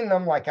between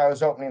them like I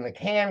was opening the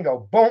can,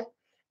 go boom,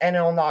 and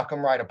it'll knock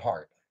them right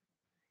apart.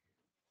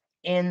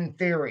 In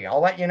theory,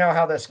 I'll let you know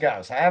how this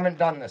goes. I haven't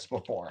done this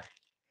before.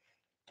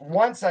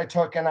 Once I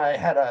took and I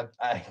had a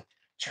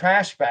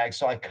trash bag,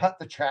 so I cut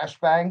the trash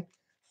bag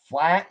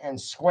flat and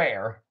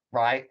square,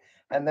 right?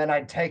 And then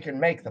I'd take and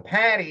make the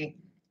patty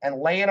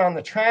and lay it on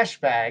the trash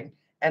bag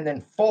and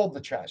then fold the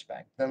trash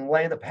bag. Then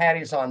lay the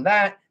patties on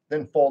that,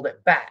 then fold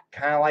it back,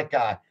 kind of like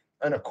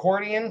an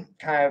accordion,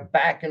 kind of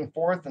back and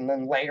forth, and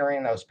then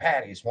layering those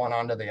patties one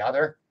onto the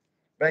other.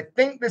 But I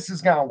think this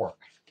is going to work.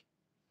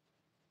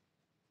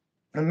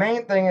 The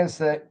main thing is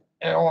that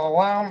it'll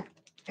allow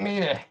me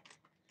to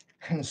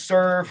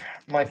conserve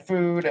my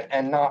food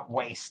and not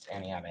waste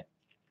any of it.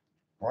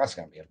 Well, that's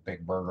going to be a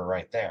big burger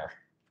right there.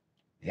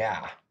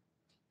 Yeah.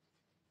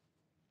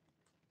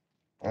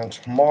 And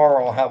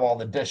tomorrow I'll have all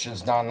the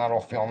dishes done.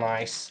 That'll feel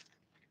nice.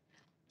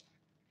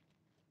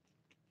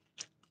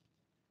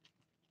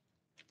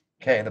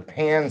 Okay, the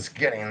pan's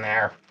getting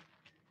there.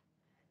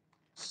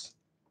 Let's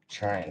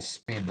try and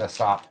speed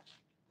this up.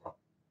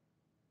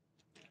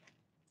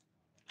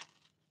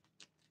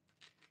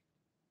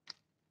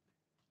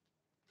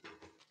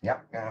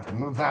 Yep, gonna have to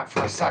move that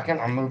for a second.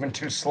 I'm moving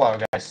too slow,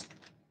 guys.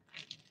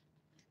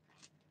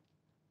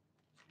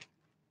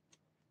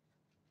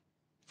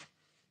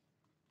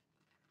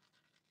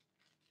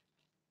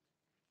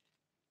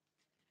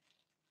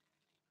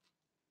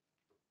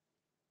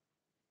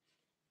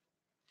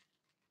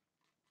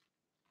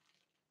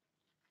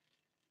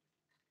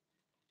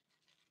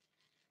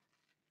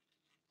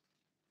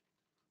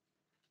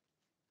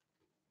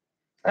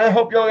 I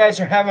hope you guys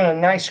are having a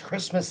nice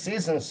Christmas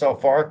season so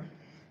far.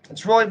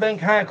 It's really been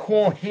kind of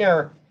cool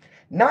here.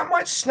 Not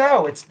much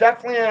snow. It's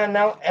definitely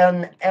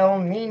an El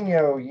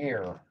Nino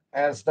year,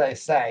 as they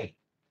say.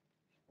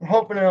 I'm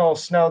hoping it'll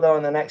snow though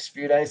in the next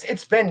few days.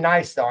 It's been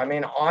nice though. I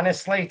mean,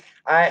 honestly,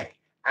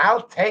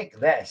 I'll take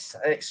this,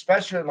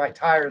 especially with my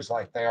tires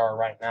like they are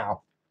right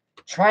now.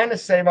 trying to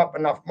save up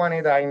enough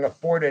money that I can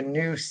afford a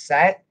new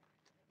set.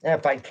 And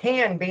if I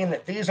can, being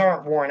that these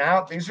aren't worn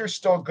out, these are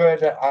still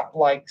good,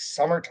 like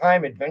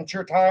summertime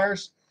adventure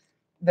tires,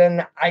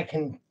 then I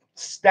can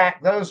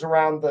stack those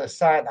around the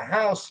side of the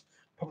house,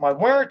 put my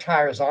winter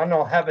tires on, and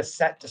I'll have a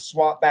set to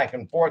swap back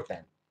and forth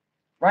in.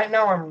 Right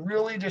now, I'm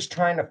really just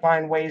trying to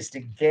find ways to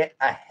get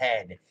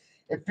ahead.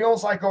 It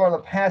feels like over the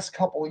past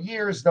couple of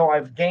years, though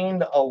I've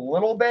gained a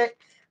little bit,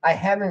 I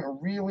haven't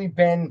really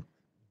been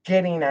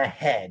getting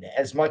ahead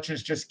as much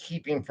as just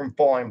keeping from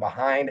falling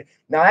behind.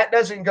 Now, that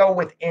doesn't go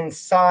with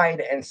inside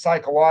and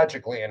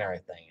psychologically and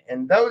everything.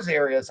 In those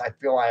areas, I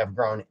feel I have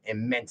grown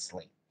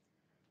immensely.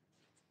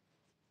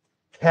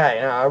 Okay,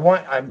 now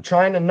I'm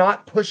trying to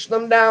not push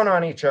them down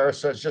on each other,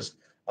 so it's just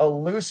a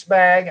loose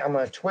bag. I'm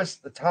going to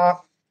twist the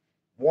top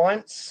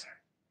once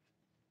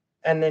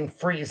and then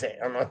freeze it.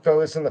 I'm going to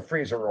throw this in the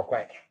freezer real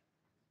quick.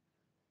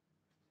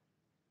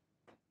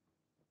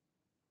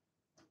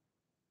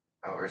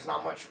 Oh, there's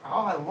not much.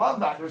 Oh, I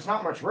love that. There's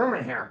not much room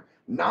in here.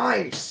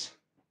 Nice.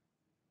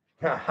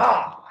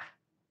 Haha.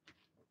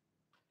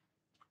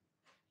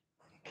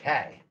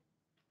 Okay.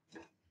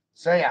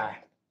 So yeah,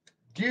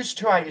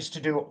 I used to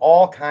do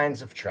all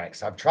kinds of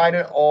tricks. I've tried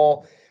it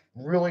all.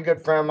 Really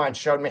good friend of mine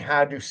showed me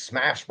how to do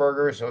smash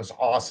burgers. It was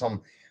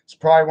awesome. It's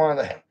probably one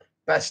of the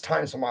best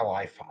times of my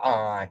life.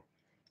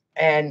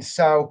 And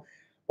so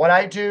what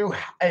I do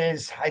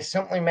is I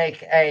simply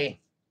make a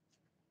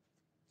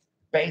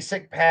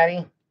basic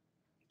patty,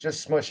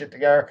 just smush it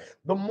together.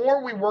 The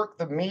more we work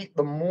the meat,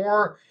 the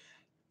more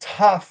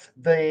tough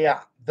the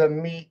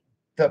meat,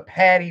 the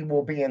patty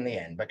will be in the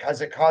end,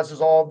 because it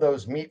causes all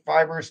those meat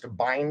fibers to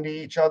bind to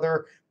each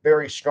other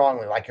very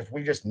strongly. Like if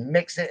we just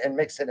mix it and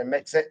mix it and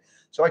mix it.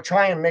 So I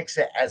try and mix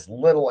it as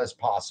little as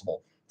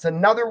possible. It's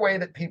another way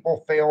that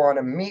people fail on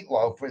a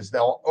meatloaf is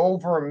they'll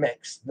over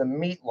mix the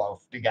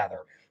meatloaf together.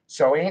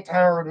 So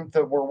anytime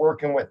that we're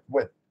working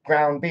with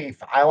ground beef,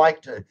 I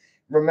like to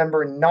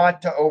remember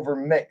not to over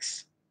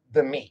mix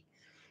the meat.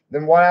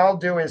 Then what I'll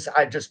do is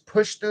I just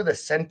push through the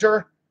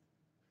center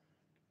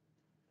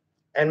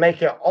and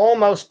make it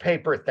almost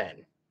paper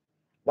thin.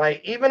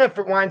 Like, even if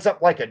it winds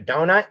up like a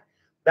donut,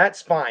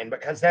 that's fine,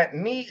 because that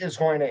meat is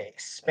going to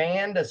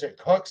expand as it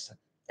cooks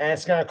and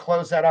it's going to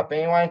close that up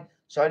anyway.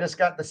 So I just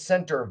got the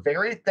center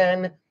very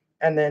thin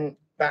and then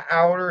the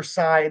outer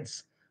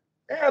sides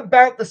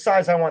about the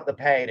size I want the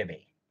patty to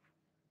be.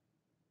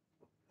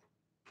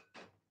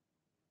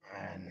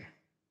 And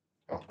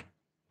oh,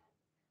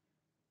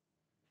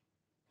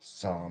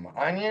 some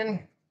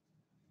onion.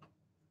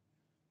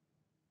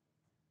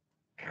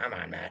 Come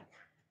on, Matt.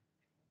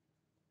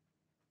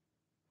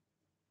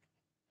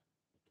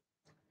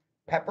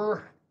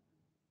 Pepper.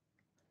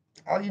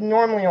 I'll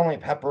normally only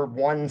pepper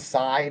one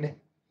side.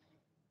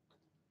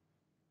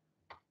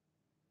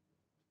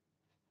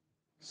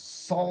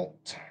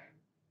 Salt.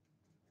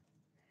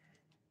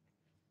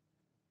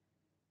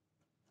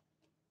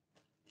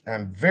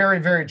 I'm very,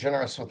 very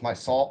generous with my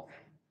salt,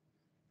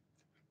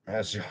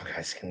 as you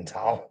guys can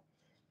tell.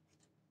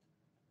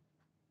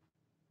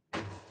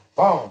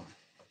 Boom.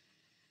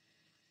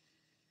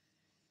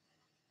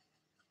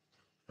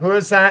 Who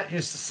is that?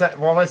 Used to say,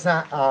 what was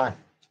that?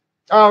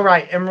 Oh,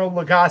 right. Emerald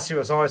Lagasse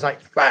was always like,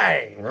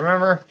 bang.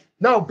 Remember?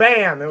 No,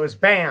 bam. It was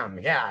bam.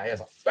 Yeah, it was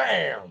like,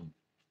 bam.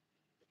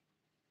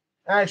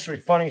 Actually,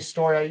 funny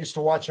story. I used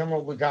to watch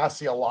Emerald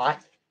Lagasse a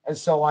lot. And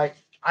so, like,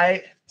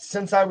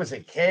 since I was a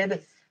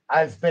kid,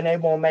 I've been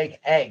able to make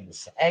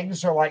eggs.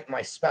 Eggs are like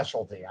my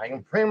specialty. I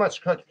can pretty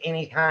much cook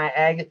any kind of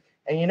egg.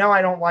 And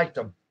I don't like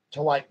to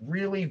like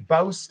really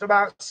boast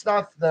about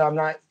stuff that I'm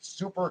not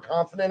super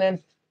confident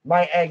in.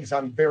 My eggs,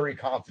 I'm very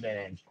confident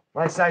in.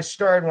 Like I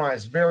started when I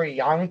was very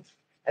young.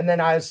 And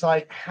then I was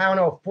like, I don't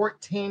know,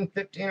 14,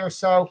 15 or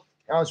so.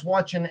 I was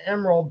watching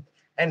Emerald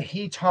and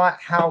he taught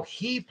how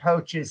he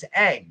poaches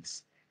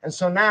eggs. And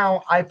so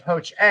now I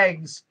poach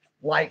eggs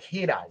like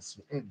he does.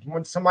 And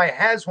when somebody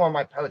has one of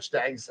my poached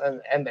eggs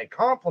and they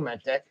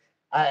compliment it,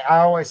 I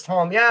always tell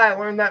them, yeah, I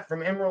learned that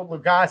from Emerald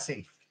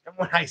Lagasse. And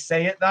when I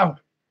say it, though,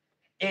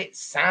 it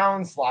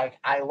sounds like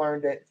I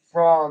learned it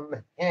from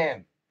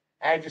him.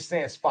 I just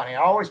think it's funny.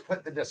 I always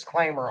put the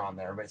disclaimer on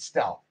there, but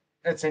still,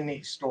 it's a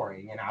neat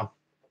story.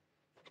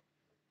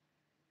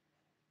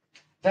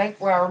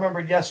 Thankfully, I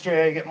remembered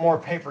yesterday to get more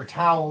paper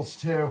towels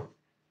too.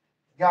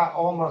 Got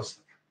almost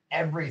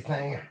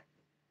everything.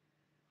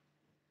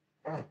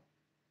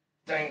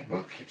 Dang,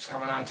 boot keeps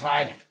coming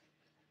untied.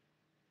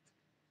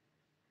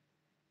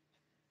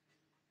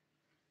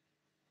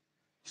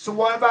 So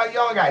what about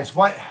y'all guys?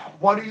 What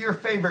are your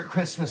favorite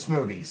Christmas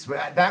movies?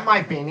 That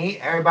might be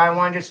neat. Everybody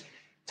want to just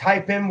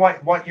type in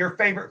what your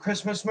favorite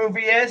Christmas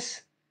movie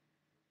is?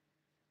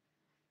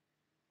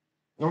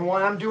 And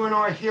what I'm doing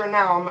right here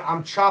now,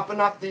 I'm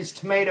chopping up these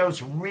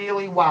tomatoes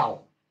really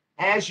well.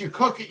 As you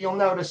cook it, you'll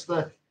notice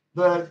the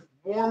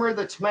warmer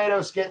the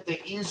tomatoes get,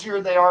 the easier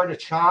they are to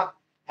chop.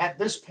 At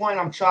this point,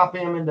 I'm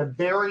chopping them into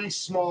very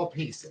small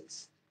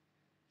pieces.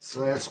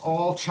 So it's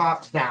all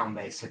chopped down,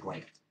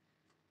 basically.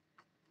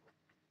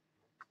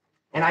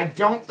 And I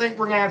don't think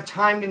we're going to have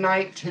time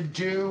tonight to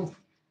do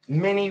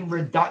mini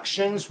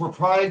reductions. We're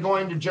probably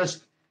going to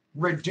just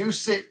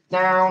reduce it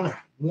down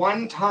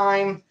one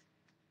time,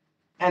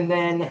 and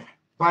then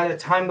by the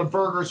time the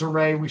burgers are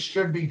ready, we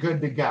should be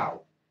good to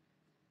go.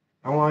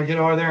 I want to get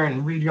over there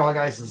and read y'all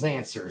guys'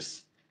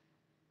 answers.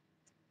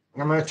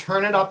 I'm going to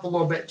turn it up a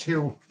little bit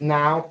too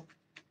now.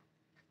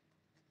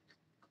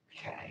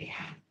 Okay.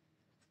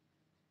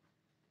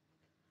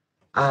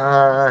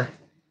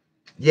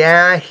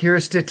 Yeah,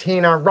 here's to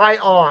Tina. Right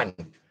on.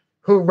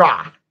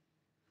 Hoorah.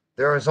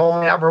 There is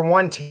only ever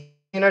one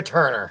Tina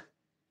Turner.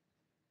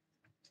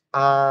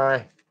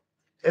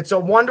 It's a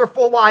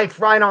wonderful life.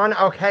 Right on.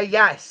 Okay,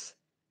 yes.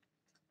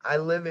 I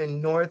live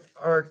in North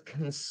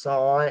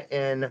Arkansas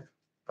in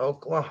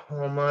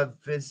Oklahoma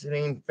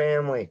visiting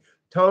family.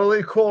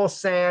 Totally cool,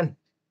 San.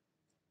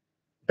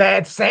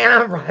 Bad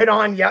Santa, right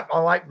on. Yep, I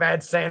like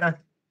Bad Santa.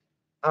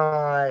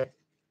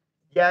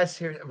 Yes,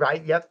 here,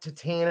 right. Yep, to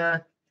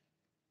Tina.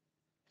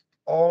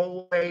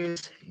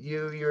 Always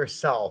you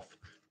yourself.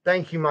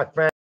 Thank you, my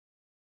friend.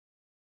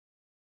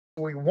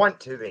 We want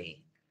to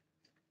be.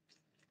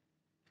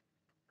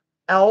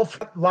 Elf,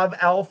 love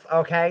Elf.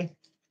 Okay.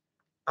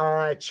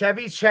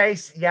 Chevy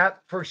Chase,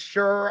 yep, for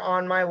sure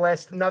on my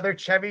list. Another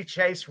Chevy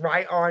Chase,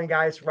 right on,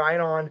 guys, right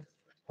on.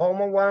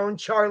 Home Alone,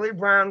 Charlie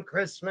Brown,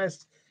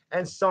 Christmas,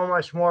 and so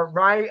much more.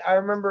 Right, I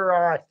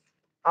remember.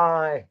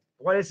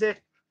 What is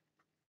it?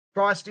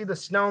 Frosty the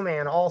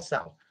Snowman,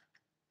 also.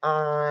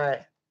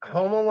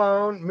 Home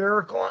Alone,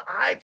 Miracle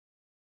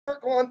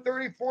on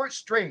 34th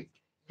Street.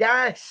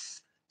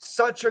 Yes,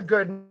 such a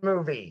good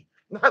movie.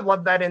 I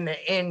love that in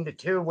the end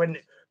too when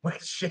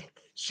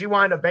she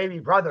wanted a baby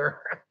brother.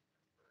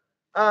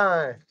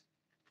 Let's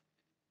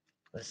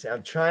see.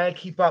 I'm trying to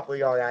keep up with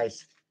y'all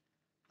guys.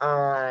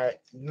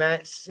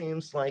 Matt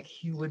seems like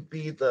he would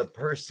be the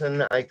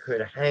person I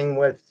could hang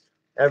with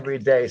every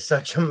day.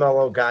 Such a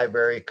mellow guy,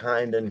 very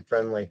kind and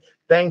friendly.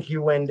 Thank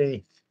you,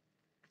 Wendy.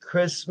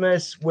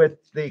 Christmas with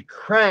the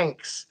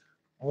Cranks.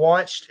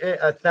 Watched it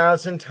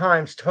 1,000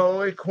 times.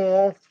 Totally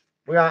cool.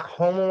 We got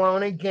Home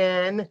Alone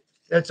again.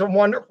 It's a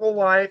Wonderful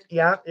Life.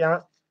 Yeah,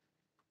 yeah.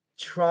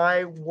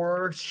 Try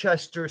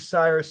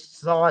Worcestershire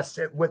sauce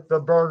with the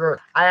burger.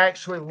 I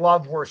actually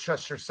love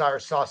Worcestershire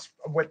sauce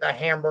with the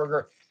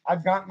hamburger. I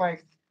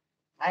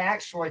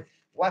actually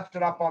left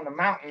it up on the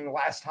mountain the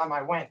last time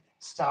I went.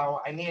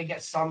 So I need to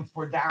get some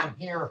for down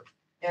here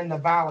in the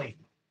valley.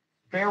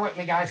 Bear with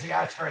me, guys. I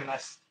gotta turn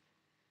this.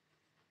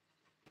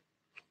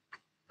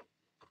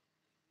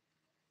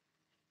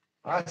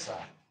 That's a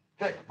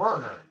thick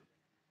burger.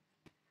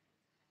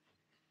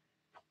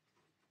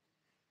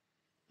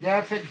 Yeah,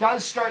 if it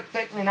does start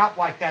thickening up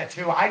like that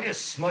too, I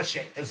just smush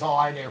it is all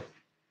I do.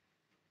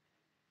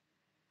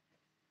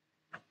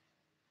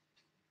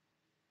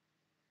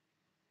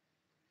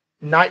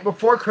 Night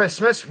Before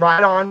Christmas,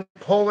 right on.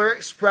 Polar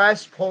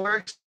Express,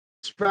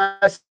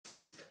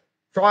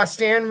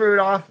 Frosty and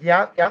Rudolph.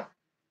 Yep, yep.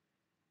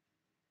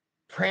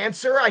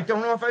 Prancer, I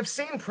don't know if I've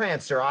seen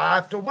Prancer.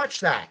 I'll have to watch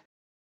that.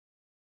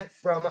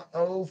 From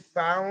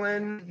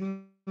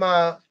O'Fallon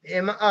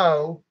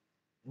M.O.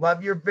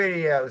 Love your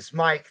videos,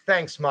 Mike.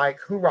 Thanks, Mike.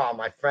 Hoorah,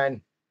 my friend.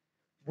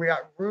 We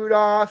got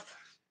Rudolph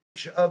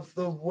of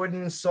the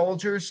Wooden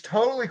Soldiers.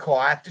 Totally cool.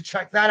 I have to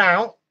check that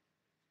out.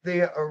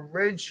 The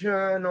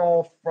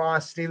original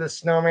Frosty the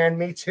Snowman.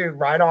 Me too.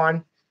 Right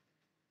on.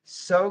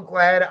 So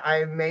glad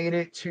I made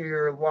it to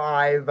your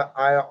live.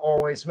 I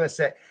always miss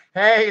it.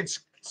 Hey,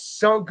 it's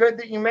so good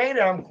that you made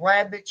it. I'm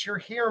glad that you're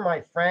here,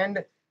 my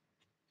friend.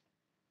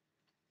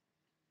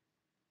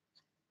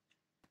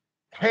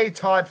 Hey,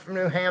 Todd from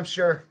New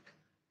Hampshire.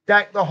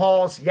 Deck the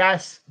Halls.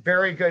 Yes,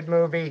 very good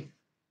movie.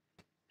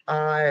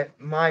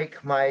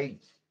 Mike, my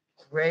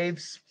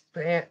Graves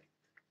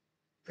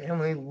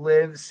family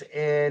lives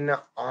in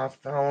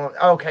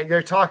okay,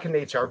 they're talking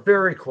to each other.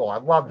 Very cool. I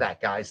love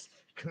that, guys.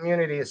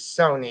 Community is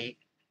so neat.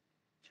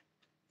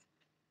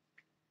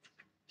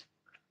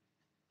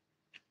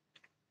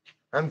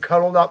 I'm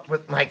cuddled up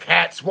with my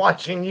cats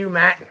watching you,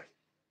 Matt.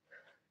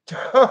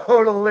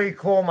 Totally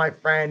cool, my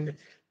friend.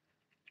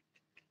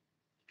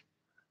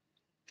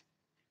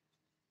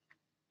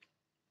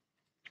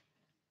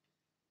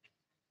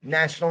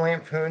 National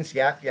Lampoons,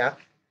 yep, yep.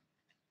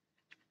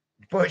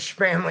 Bush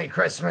Family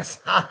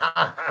Christmas.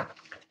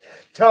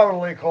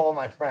 Totally cool,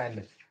 my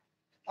friend.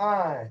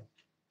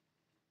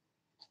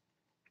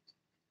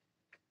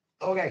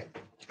 Okay,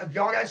 if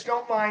y'all guys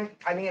don't mind,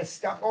 I need to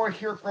step over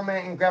here for a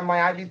minute and grab my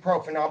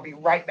ibuprofen. I'll be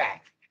right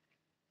back.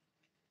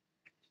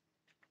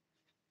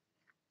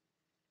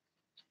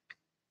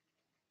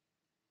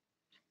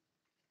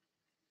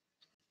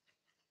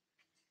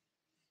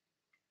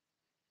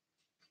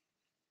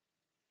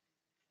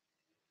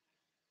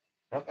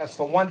 That's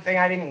the one thing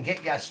I didn't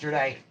get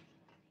yesterday.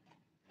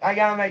 I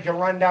gotta make a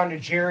run down to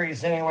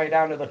Jerry's anyway,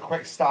 down to the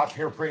quick stop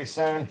here pretty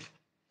soon.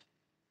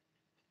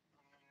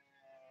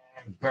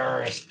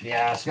 Embarrassed.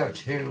 Yeah, let's go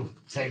two.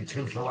 Save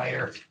two for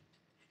later.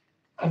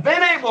 I've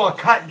been able to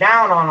cut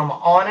down on them,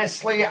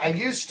 honestly. I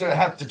used to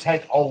have to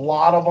take a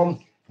lot of them.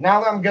 Now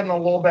that I'm getting a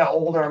little bit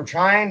older, I'm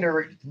trying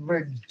to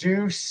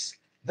reduce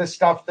the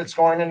stuff that's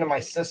going into my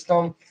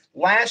system.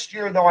 Last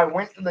year, though, I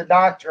went to the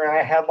doctor and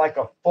I had like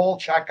a full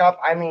checkup.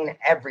 I mean,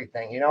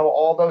 everything,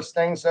 all those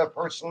things a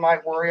person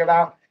might worry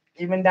about,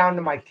 even down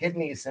to my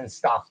kidneys and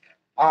stuff,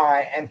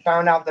 and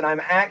found out that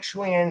I'm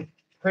actually in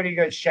pretty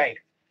good shape.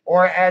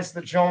 Or as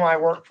the gym I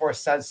work for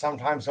says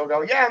sometimes, they'll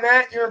go, "Yeah,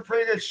 Matt, you're in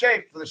pretty good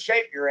shape for the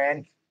shape you're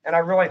in." And I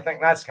really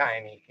think that's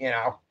kind of neat,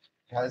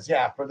 because,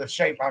 yeah, for the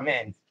shape I'm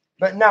in.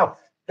 But no,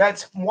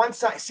 that's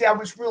once I see, I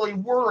was really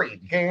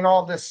worried getting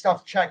all this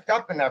stuff checked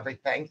up and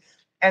everything.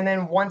 And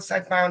then once I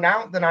found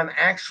out that I'm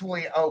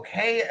actually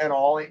okay and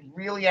all, it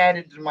really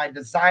added to my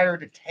desire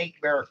to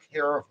take better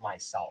care of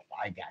myself,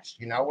 I guess,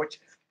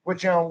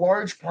 which in a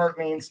large part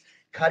means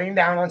cutting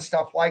down on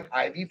stuff like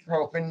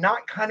ibuprofen,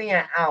 not cutting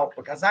it out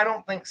because I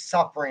don't think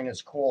suffering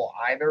is cool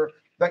either,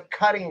 but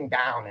cutting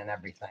down and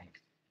everything.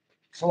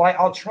 So like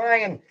I'll try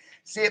and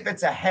see if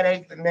it's a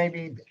headache that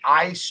maybe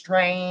eye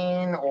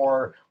strain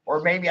or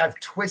maybe I've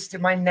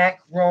twisted my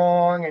neck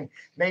wrong and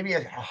maybe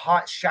a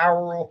hot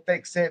shower will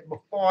fix it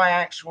before I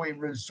actually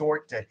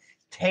resort to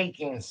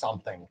taking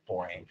something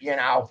for it.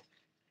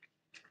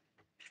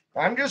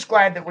 I'm just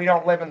glad that we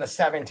don't live in the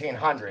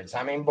 1700s.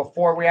 I mean,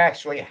 before we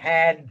actually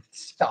had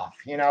stuff,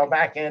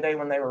 back in the day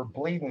when they were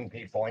bleeding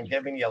people and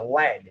giving you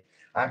lead.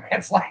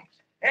 It's like,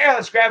 hey,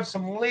 let's grab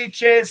some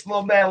leeches, a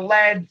little bit of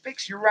lead,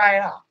 fix you right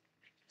up.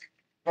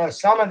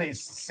 Some of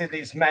these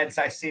meds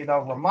I see,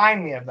 though,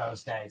 remind me of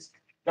those days.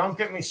 Don't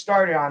get me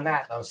started on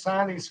that, though. Some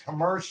of these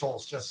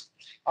commercials just,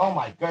 oh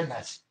my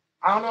goodness.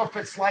 I don't know if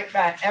it's like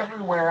that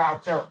everywhere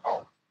out there.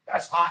 Oh,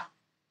 that's hot.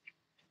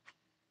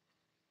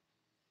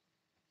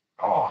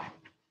 Oh,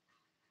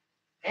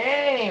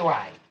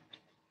 anyway.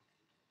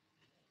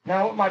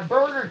 Now, with my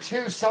burger,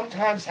 too,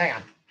 sometimes, hang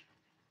on.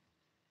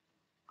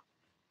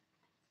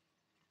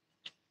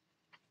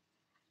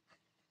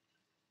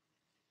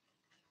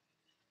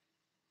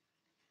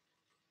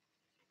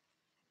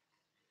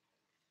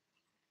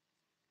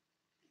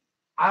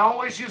 I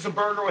always use a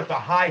burger with a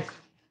high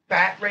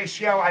fat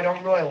ratio. I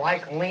don't really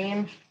like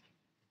lean.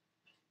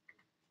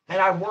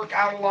 And I work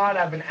out a lot.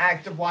 I have an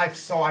active life,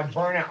 so I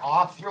burn it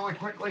off really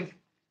quickly.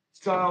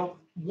 So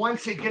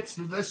once it gets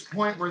to this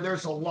point where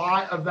there's a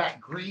lot of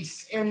that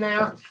grease in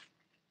there,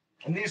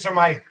 and these are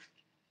I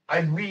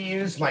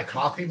reuse my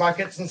coffee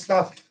buckets and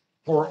stuff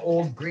for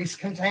old grease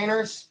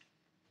containers.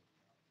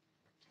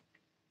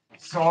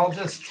 So I'll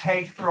just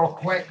take real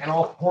quick and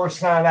I'll pour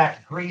some of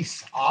that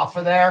grease off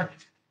of there.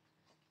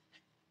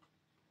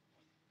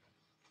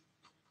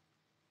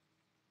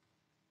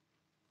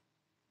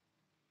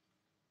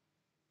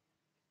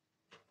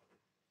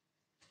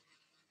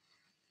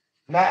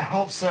 That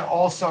helps it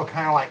also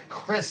kind of like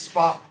crisp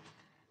up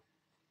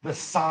the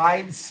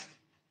sides.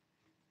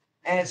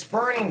 And it's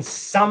burning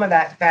some of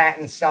that fat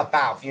and stuff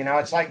out.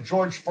 It's like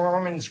George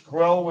Foreman's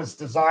grill was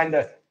designed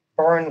to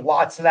burn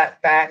lots of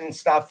that fat and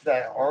stuff,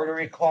 the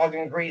artery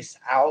clogging grease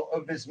out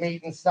of his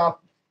meat and stuff.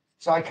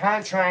 So I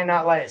kind of try and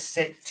not let it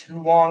sit too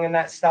long in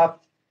that stuff.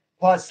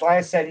 Plus, like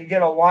I said, you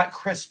get a lot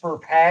crisper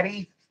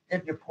patty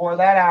if you pour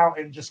that out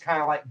and just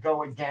kind of like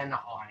go again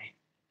on it.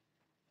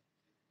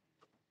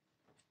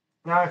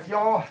 Now, if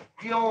y'all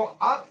feel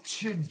up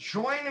to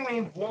joining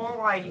me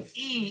while I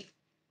eat,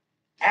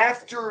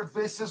 after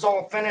this is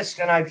all finished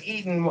and I've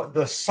eaten,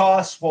 the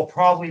sauce will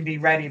probably be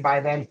ready by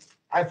then.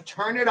 I've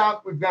turned it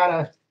up. We've got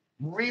a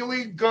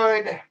really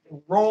good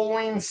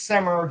rolling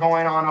simmer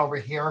going on over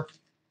here.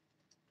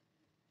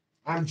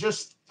 I'm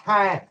just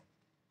kind of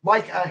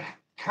like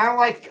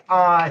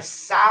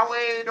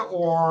salad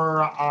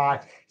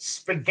or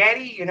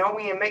spaghetti.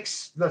 When you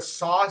mix the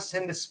sauce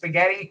into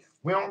spaghetti,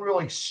 we don't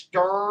really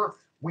stir.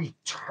 We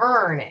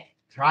turn it,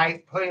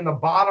 right? Putting the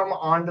bottom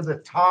onto the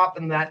top,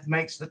 and that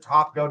makes the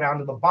top go down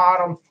to the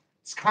bottom.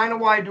 It's kind of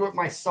why I do it with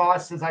my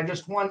sauces. I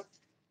just want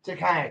to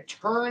kind of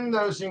turn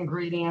those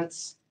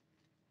ingredients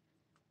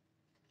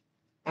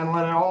and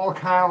let it all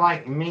kind of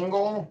like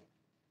mingle.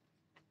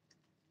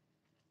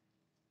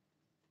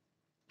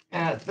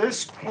 And at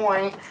this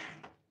point,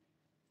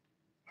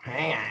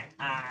 hang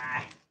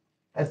on.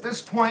 At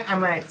this point, I'm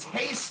going to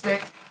taste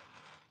it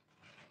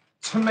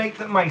to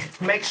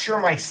make sure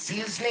my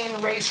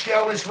seasoning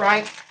ratio is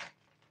right.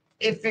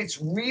 If it's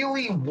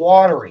really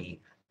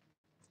watery,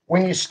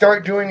 when you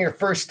start doing your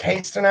first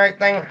taste and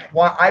everything,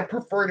 what I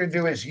prefer to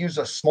do is use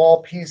a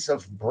small piece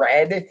of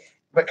bread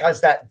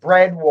because that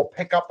bread will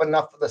pick up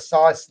enough of the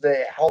sauce that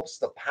it helps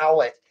the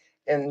palate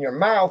in your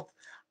mouth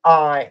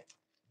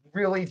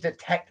really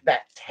detect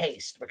that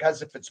taste.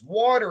 Because if it's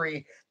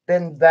watery,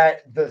 then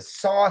the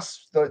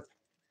sauce, the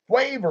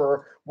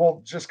flavor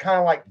will just kind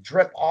of like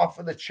drip off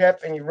of the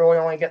chip and you really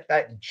only get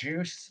that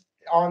juice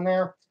on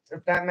there,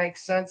 if that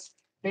makes sense.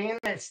 Being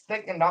that it's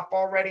thickened up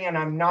already and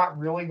I'm not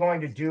really going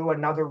to do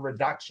another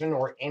reduction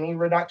or any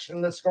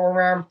reduction this go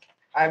around,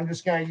 I'm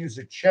just going to use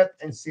a chip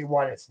and see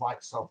what it's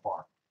like so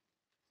far.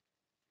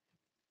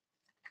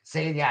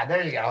 See, yeah,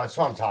 there you go. That's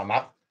what I'm talking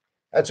about.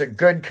 That's a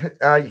good,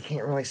 you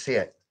can't really see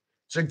it.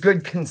 It's a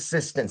good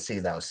consistency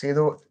though. See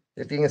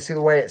if you can see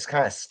the way it's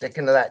kind of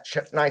sticking to that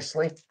chip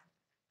nicely.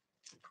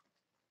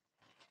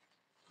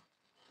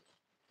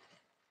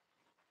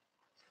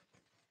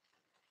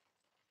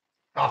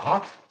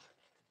 Uh-huh.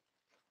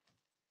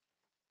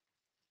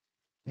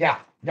 Yeah,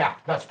 yeah,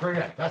 that's pretty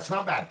good. That's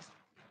not bad.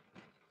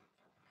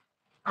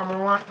 I'm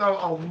gonna want though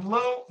a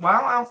little.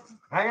 Well,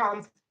 hang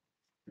on.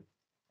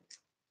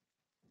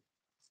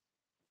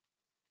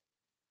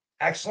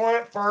 Excellent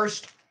at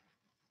first.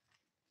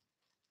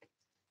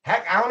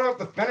 Heck, I don't know if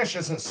the finish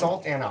isn't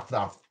salty enough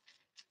though.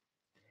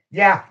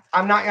 Yeah,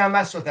 I'm not gonna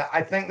mess with it.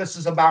 I think this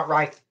is about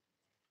right.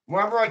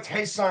 Whenever I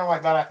taste something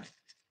like that,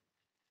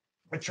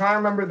 I try to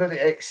remember that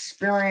the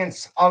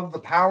experience of the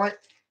palate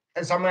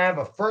is I'm gonna have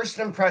a first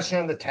impression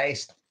of the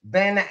taste.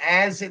 Then,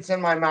 as it's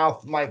in my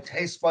mouth, my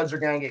taste buds are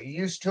gonna get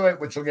used to it,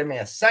 which will give me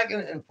a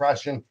second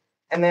impression.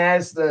 And then,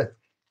 as the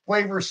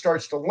flavor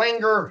starts to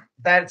linger,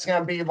 that's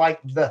gonna be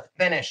like the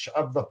finish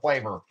of the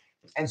flavor.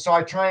 And so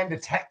I try and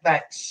detect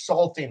that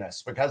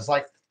saltiness because,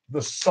 like,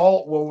 the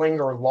salt will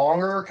linger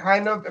longer,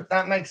 kind of, if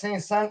that makes any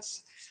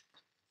sense.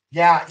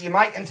 Yeah, you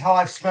might can tell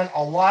I've spent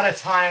a lot of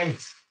time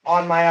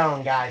on my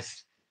own,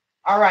 guys.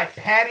 All right,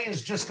 patty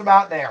is just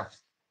about there.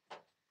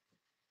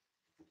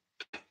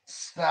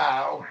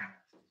 So,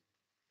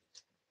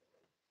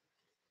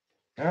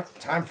 yep,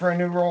 time for a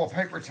new roll of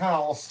paper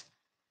towels.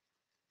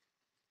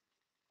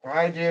 What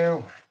I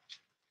do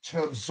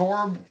to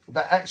absorb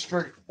the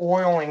extra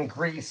oil and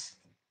grease,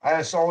 I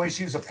just always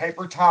use a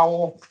paper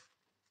towel,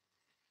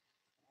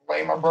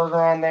 lay my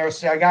burger on there.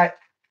 See,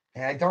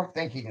 and I don't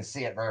think you can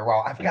see it very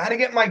well. I've got to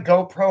get my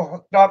GoPro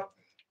hooked up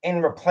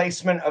in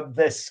replacement of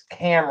this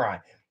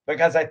camera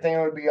because I think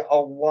it would be a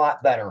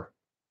lot better.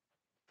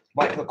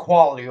 Like the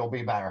quality will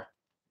be better.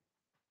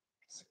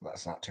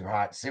 That's not too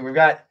hot. See, we've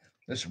got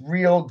this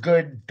real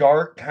good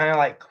dark, kind of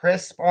like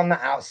crisp on the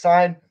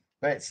outside,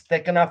 but it's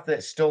thick enough that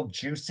it's still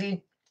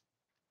juicy.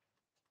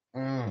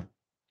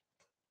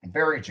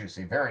 Very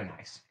juicy, very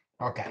nice.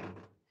 Okay.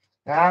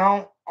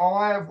 Now, all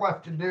I have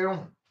left to do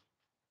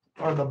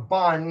are the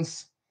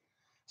buns.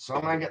 So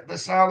I'm going to get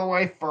this out of the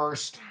way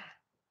first.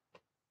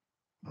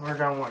 We're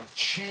going to want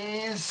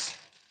cheese.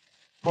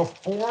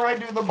 Before I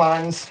do the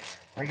buns,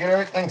 I get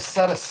everything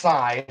set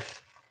aside.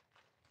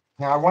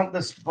 Now, I want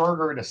this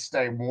burger to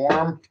stay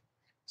warm.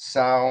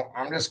 So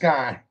I'm just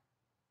going to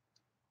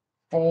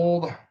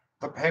fold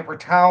the paper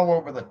towel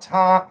over the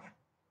top,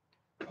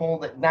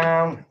 hold it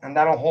down, and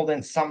that'll hold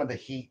in some of the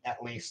heat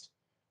at least.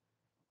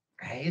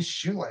 Hey, his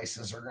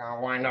shoelaces are going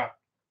to wind up.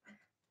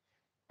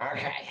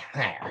 Okay,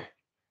 there.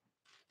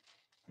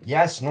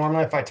 Yes,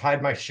 normally if I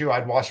tied my shoe,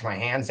 I'd wash my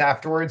hands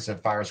afterwards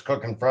if I was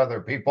cooking for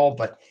other people,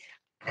 but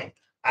I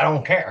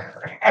don't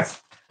care.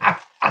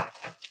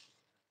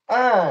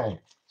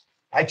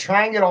 I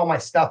try and get all my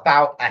stuff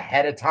out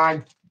ahead of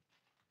time.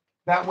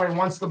 That way,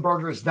 once the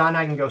burger's done,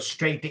 I can go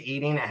straight to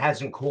eating. It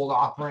hasn't cooled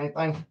off or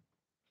anything.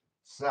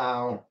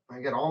 So I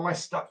get all my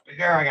stuff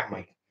together. I got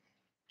my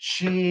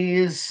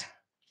cheese,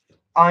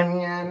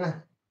 onion,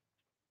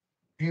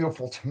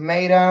 beautiful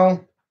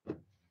tomato.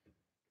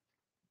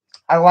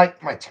 I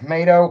like my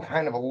tomato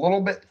kind of a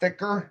little bit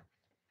thicker.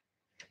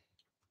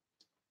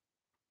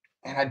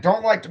 And I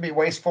don't like to be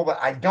wasteful, but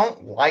I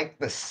don't like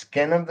the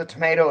skin of the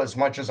tomato as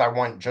much as I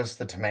want just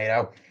the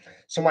tomato.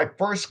 So my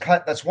first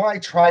cut, that's why I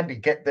tried to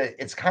get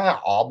it's kind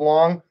of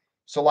oblong.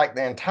 So like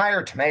the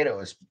entire tomato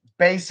is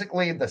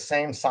basically the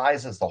same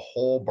size as the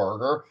whole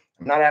burger.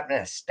 I'm not having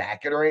to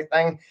stack it or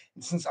anything.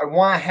 And since I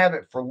want to have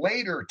it for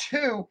later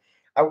too,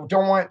 I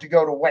don't want it to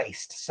go to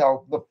waste.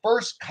 So the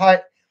first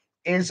cut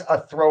is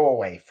a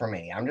throwaway for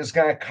me. I'm just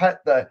going to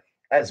cut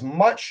as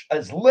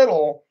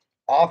little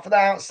off of the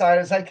outside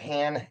as I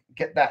can,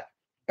 get that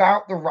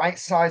about the right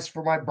size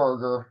for my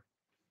burger.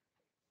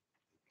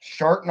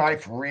 Sharp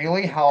knife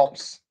really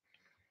helps.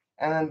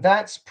 And then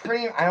that's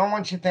I don't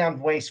want you to think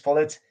I'm wasteful.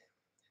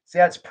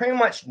 That's pretty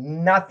much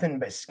nothing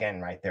but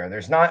skin right there.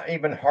 There's not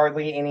even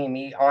hardly any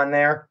meat on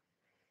there.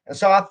 And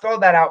so I'll throw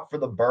that out for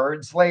the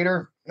birds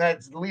later.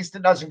 At least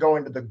it doesn't go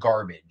into the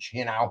garbage,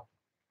 you know.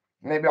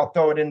 Maybe I'll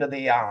throw it into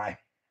the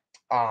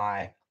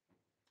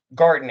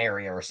garden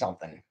area or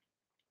something.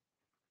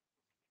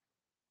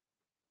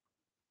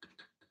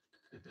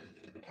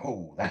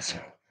 Oh, that's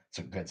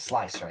a good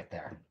slice right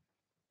there.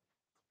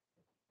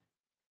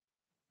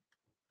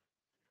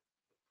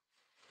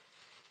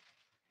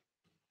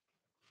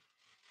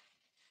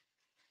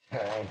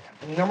 Okay.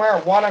 No matter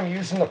what I'm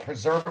using to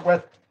preserve it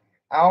with,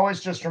 I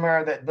always just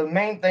remember that the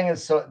main thing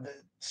is so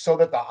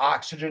that the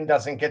oxygen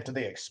doesn't get to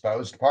the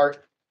exposed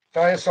part.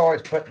 So I just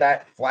always put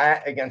that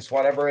flat against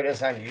whatever it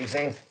is I'm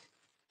using.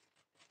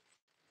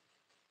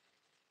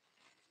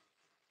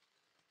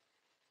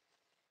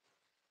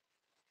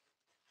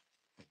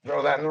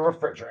 Throw that in the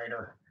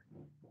refrigerator.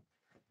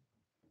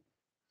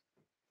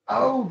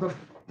 Oh,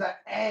 the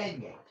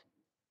egg.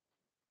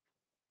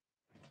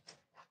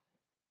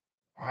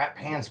 Well, that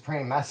pan's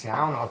pretty messy. I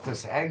don't know if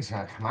this egg's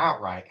gonna come out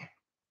right.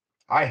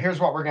 All right, here's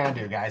what we're gonna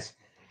do, guys.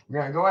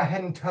 We're gonna go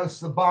ahead and toast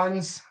the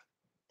buns.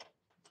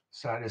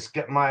 So I just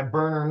get my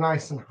burner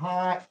nice and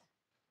hot.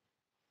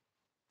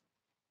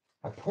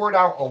 I poured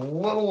out a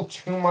little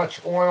too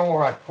much oil,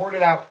 or I poured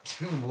it out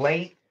too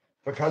late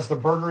because the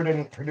burger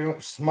didn't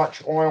produce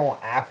much oil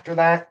after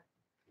that.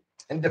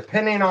 And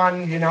depending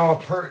on, a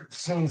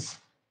person's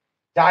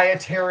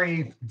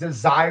dietary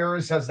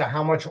desires as to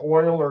how much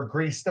oil or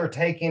grease they're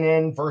taking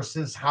in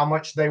versus how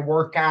much they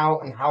work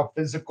out and how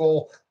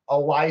physical a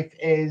life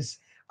is,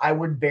 I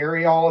would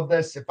vary all of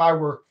this. If I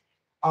were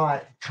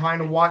trying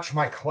to watch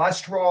my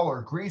cholesterol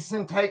or grease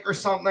intake or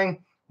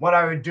something, what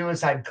I would do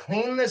is I'd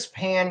clean this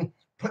pan,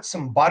 put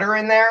some butter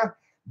in there,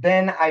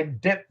 then I'd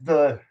dip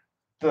the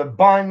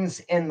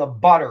buns in the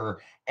butter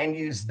and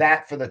use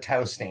that for the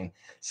toasting.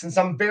 Since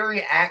I'm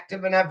very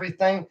active and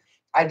everything,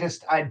 I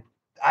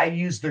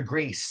use the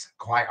grease,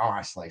 quite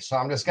honestly. So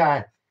I'm just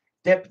gonna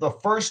dip the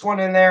first one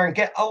in there and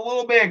get a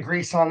little bit of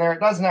grease on there. It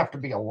doesn't have to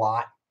be a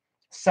lot.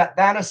 Set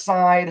that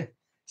aside.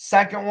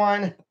 Second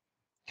one,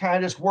 kind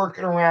of just work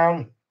it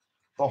around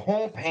the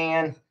whole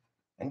pan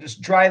and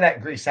just dry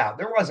that grease out.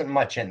 There wasn't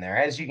much in there,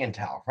 as you can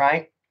tell,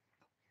 right?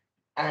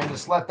 And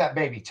just let that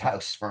baby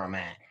toast for a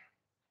minute.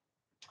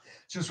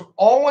 It's just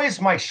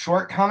always my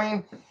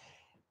shortcoming.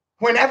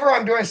 Whenever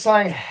I'm doing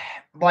something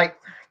like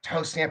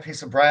toasting a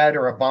piece of bread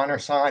or a bun or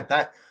something like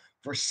that,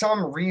 for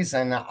some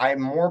reason, I'm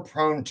more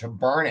prone to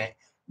burn it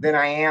than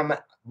I am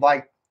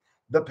like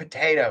the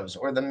potatoes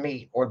or the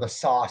meat or the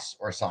sauce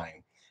or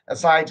something. And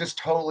so I just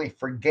totally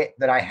forget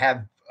that I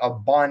have a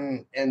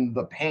bun in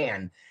the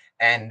pan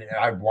and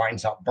I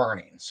winds up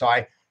burning. So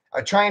I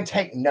try and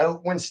take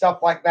note when stuff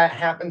like that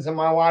happens in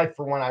my life,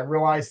 for when I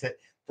realize that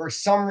for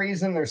some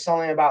reason there's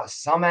something about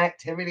some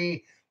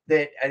activity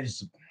that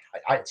is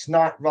it's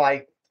not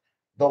like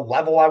the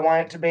level I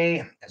want it to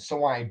be. So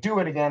when I do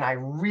it again, I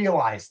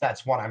realize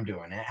that's what I'm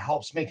doing. And it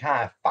helps me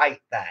kind of fight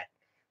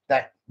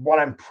that what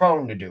I'm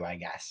prone to do, I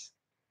guess.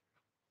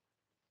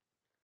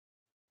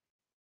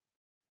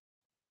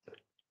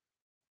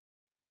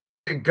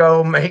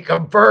 Go make a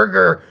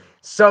burger.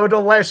 So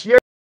delicious.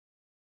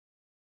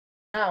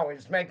 Now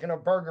is making a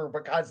burger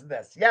because of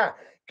this. Yeah,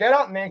 get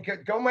up, man.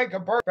 Go make a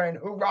burger and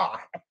hoorah.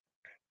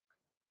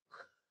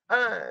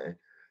 Uh,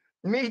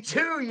 Me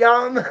too,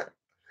 Yum.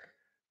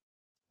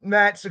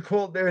 Matt's a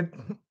cool dude.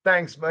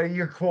 Thanks, buddy.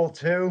 You're cool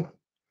too.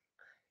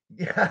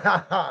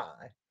 Yeah.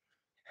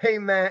 Hey,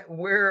 Matt,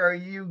 where are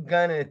you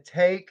gonna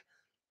take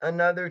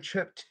another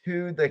trip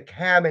to the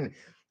cabin?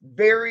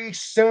 Very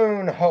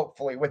soon,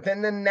 hopefully,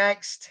 within the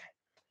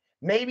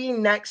maybe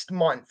next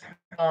month.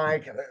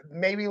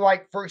 Maybe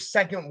like first,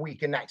 second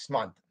week of next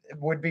month. It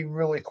would be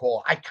really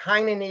cool. I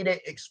kind of need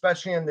it,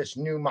 especially in this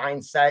new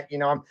mindset.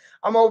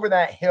 I'm over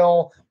that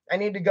hill. I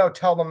need to go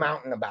tell the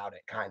mountain about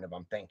it, kind of,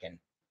 I'm thinking.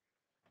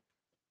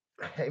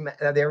 Hey,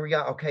 there we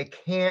go. Okay,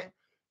 can't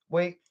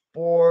wait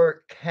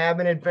for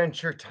cabin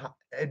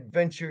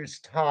adventures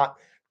top.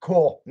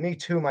 Cool. Me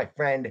too, my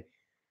friend.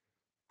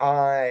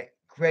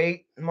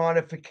 Great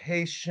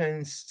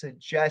modifications,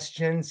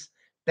 suggestions.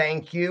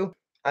 Thank you.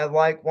 I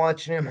like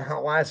watching them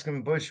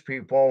Alaskan bush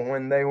people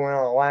when they went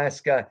to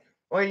Alaska.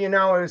 Well,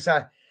 it was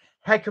a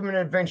heck of an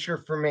adventure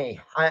for me.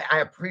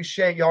 I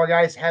appreciate y'all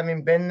guys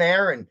having been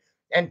there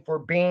and for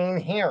being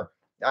here.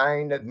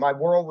 My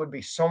world would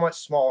be so much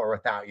smaller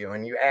without you,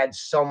 and you add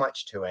so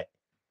much to it.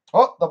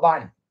 Oh, the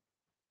bun.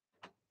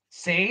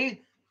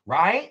 See,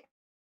 right?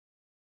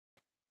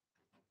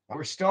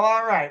 We're still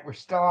all right. We're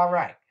still all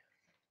right.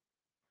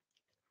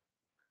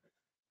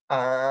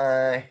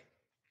 Uh,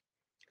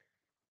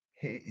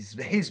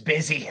 he's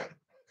busy.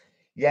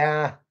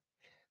 Yeah,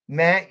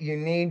 Matt, you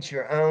need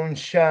your own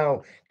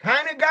show.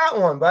 Kind of got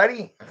one,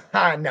 buddy.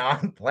 No,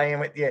 I'm playing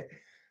with you.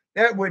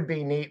 That would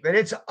be neat, but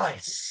it's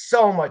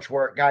so much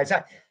work, guys.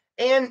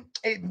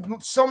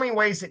 So many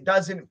ways it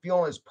doesn't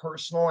feel as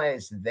personal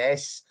as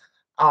this.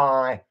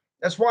 Uh,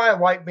 that's why I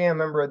like being a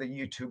member of the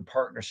YouTube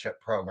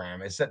partnership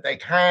program. Is that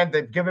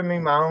they've given me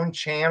my own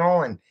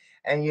channel, and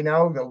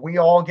that we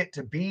all get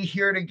to be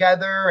here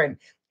together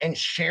and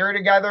share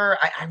together.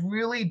 I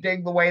really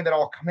dig the way that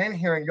I'll come in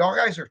here and y'all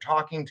guys are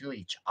talking to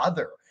each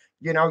other.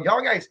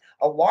 Y'all guys,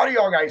 a lot of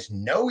y'all guys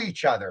know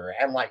each other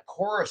and like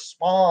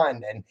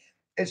correspond, and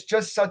it's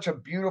just such a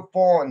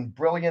beautiful and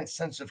brilliant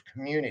sense of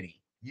community.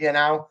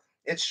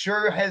 It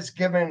sure has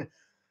given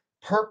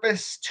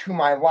purpose to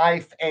my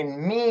life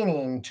and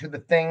meaning to the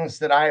things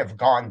that I have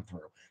gone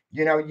through.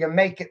 You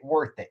make it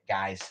worth it,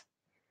 guys.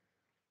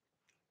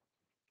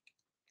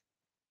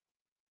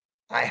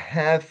 I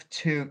have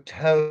to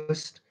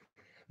toast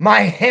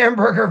my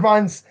hamburger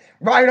buns.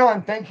 Right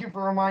on. Thank you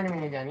for reminding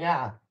me again.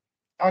 Yeah.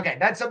 Okay,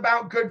 that's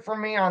about good for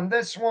me on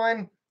this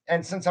one.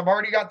 And since I've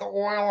already got the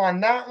oil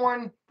on that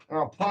one,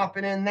 I'll plop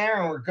it in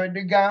there and we're good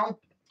to go.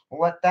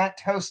 We'll let that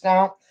toast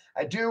out.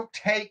 I do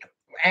take,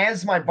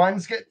 as my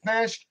buns get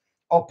finished,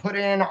 I'll put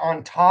in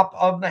on top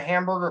of the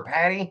hamburger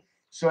patty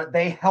so that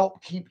they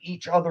help keep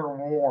each other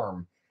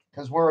warm.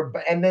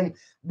 And then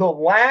the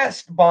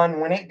last bun,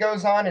 when it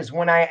goes on, is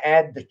when I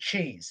add the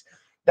cheese.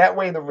 That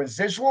way, the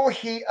residual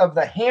heat of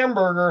the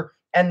hamburger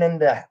and then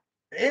the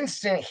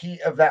instant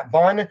heat of that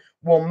bun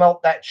will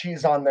melt that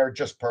cheese on there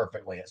just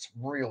perfectly. It's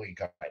really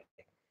good.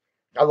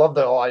 I love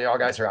that all y'all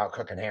guys are out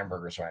cooking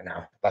hamburgers right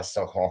now. That's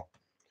so cool.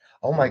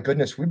 Oh my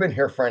goodness, we've been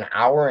here for an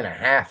hour and a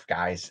half,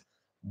 guys.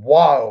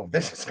 Whoa,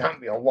 this is gonna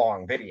be a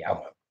long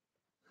video.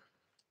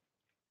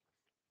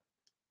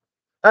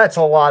 That's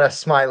a lot of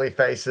smiley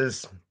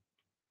faces.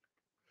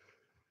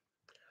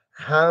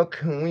 How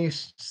can we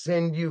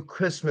send you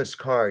Christmas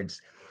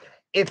cards?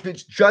 If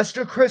it's just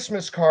a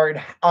Christmas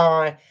card,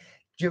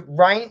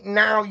 right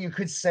now you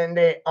could send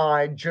it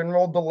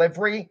general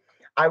delivery.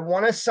 I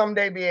want to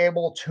someday be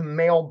able to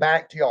mail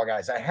back to y'all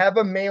guys. I have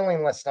a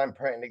mailing list I'm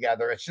putting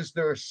together. It's just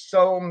there are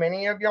so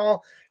many of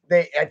y'all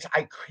that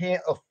I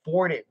can't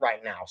afford it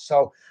right now.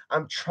 So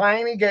I'm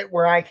trying to get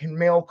where I can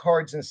mail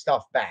cards and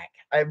stuff back.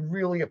 I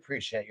really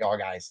appreciate y'all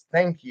guys.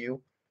 Thank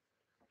you.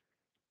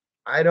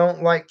 I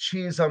don't like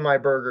cheese on my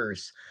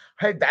burgers.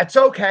 Hey, that's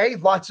okay.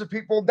 Lots of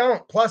people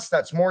don't. Plus,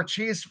 that's more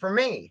cheese for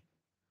me.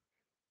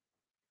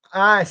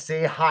 I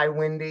see. Hi,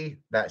 Wendy.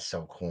 That's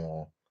so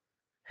cool.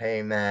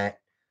 Hey, Matt.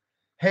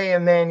 Hey,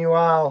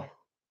 Emmanuel.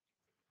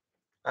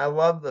 I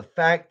love the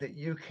fact that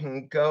you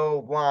can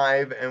go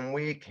live and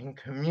we can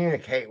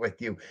communicate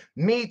with you.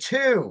 Me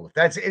too.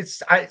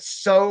 It's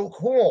so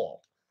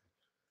cool.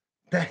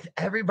 That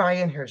everybody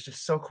in here is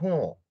just so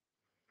cool.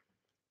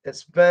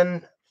 It's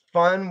been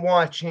fun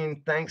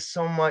watching. Thanks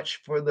so much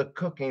for the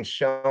cooking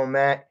show,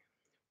 Matt.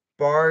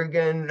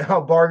 Bargain,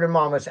 oh, Bargain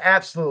Mamas,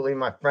 absolutely,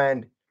 my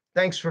friend.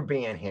 Thanks for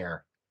being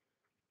here.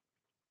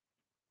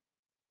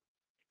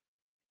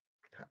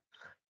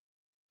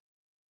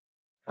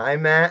 Hi,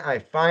 Matt. I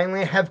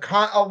finally have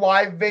caught a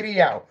live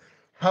video.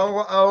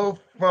 Hello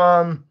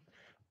from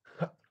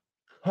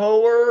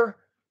Hoer,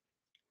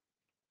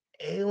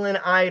 Allen,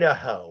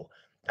 Idaho.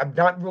 I'm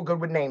not real good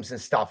with names and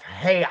stuff.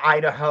 Hey,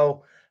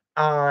 Idaho.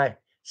 Uh,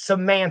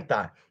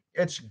 Samantha.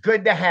 It's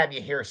good to have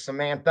you here,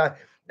 Samantha.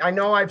 I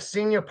know I've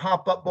seen you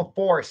pop up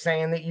before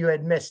saying that you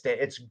had missed it.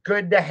 It's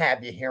good to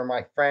have you here,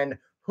 my friend.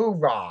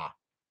 Hoorah.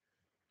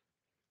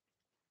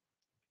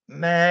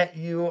 Matt,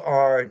 you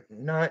are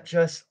not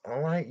just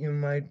like you,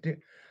 my dear.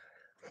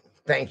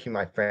 Thank you,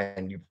 my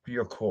friend.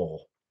 You're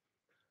cool.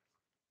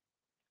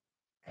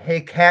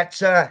 Hey,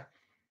 Katza.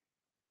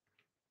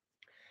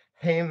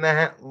 Hey,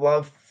 Matt.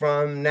 Love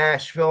from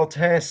Nashville,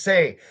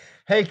 Tennessee.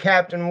 Hey,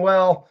 Captain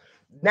Will.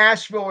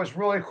 Nashville is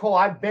really cool.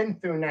 I've been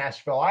through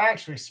Nashville. I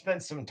actually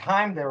spent some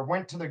time there.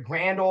 Went to the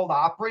Grand Old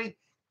Opry.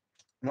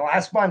 The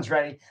last one's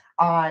ready.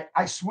 I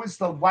was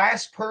the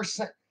last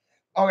person.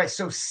 Okay,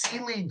 so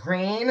Celie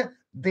Green,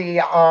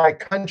 the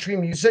country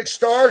music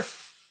star,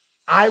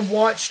 I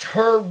watched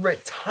her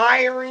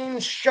retiring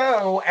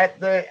show at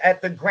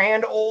the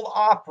Grand Old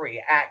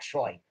Opry,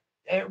 actually.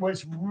 It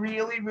was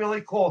really,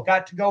 really cool.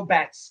 Got to go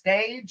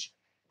backstage.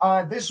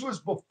 This was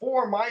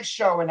before my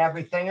show and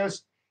everything. It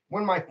was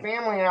when my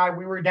family and I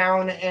we were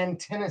down in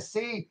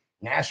Tennessee,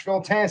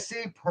 Nashville,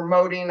 Tennessee,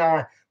 promoting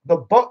the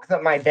book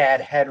that my dad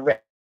had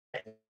written.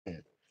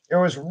 It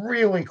was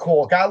really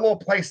cool. Got a little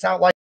place out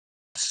like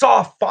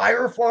saw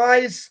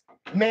fireflies.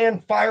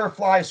 Man,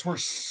 fireflies were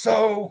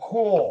so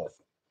cool.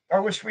 I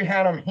wish we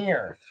had them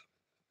here.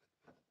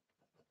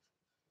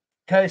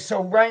 Okay,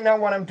 so right now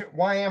what I'm doing,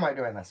 why am I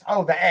doing this?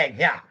 Oh, the egg,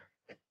 yeah.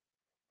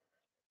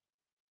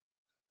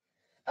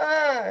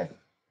 Uh,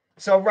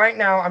 so right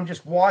now I'm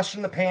just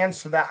washing the pan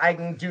so that I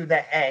can do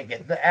the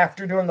egg.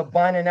 After doing the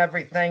bun and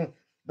everything,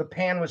 the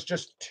pan was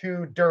just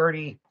too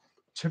dirty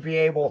to be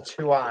able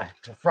to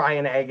fry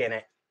an egg in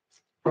it.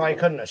 Probably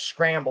couldn't have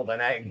scrambled an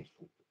egg.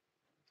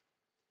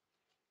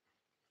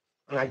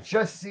 And I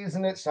just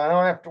seasoned it so I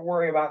don't have to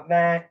worry about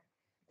that.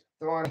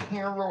 Throw in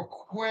here real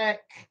quick.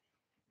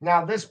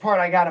 Now, this part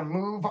I got to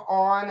move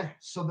on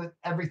so that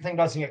everything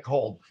doesn't get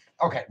cold.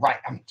 Okay, right.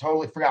 I'm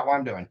totally forgot what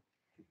I'm doing.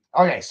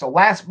 Okay, so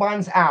last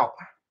bun's out.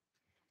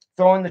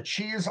 Throwing the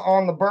cheese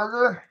on the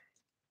burger.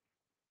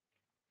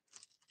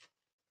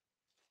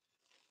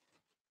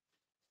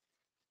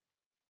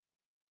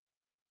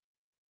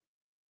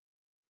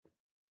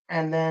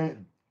 And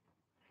then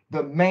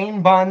the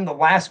main bun, the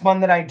last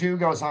bun that I do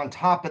goes on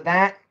top of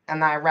that.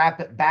 And I wrap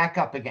it back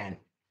up again.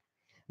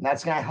 And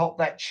that's going to help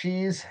that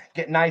cheese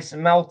get nice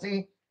and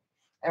melty.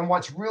 And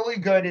what's really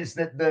good is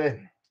that the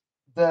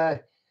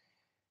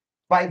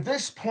by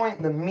this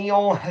point, the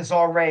meal has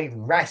already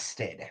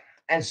rested.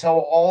 And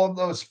so all of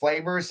those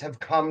flavors have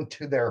come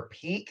to their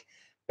peak,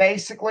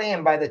 basically.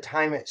 And by the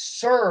time it's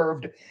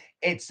served,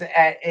 it's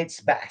at its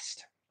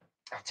best.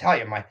 I'll tell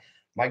you,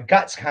 my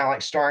gut's kind of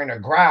like starting to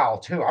growl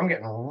too. I'm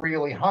getting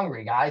really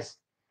hungry, guys.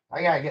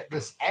 I gotta get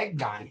this egg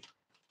done.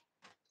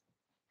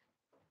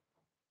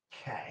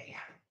 Okay.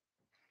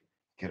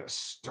 Get a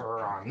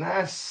stir on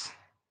this.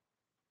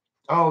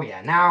 Oh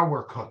yeah, now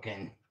we're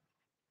cooking.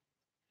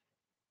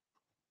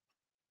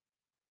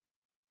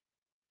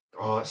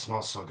 Oh, it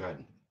smells so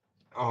good.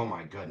 Oh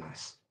my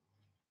goodness.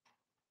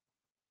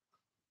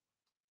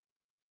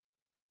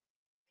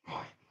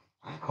 Boy,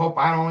 I hope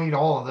I don't eat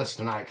all of this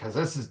tonight because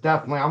this is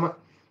definitely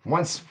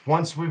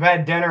once we've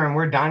had dinner and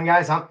we're done,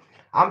 guys.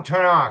 I'm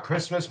turning on a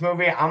Christmas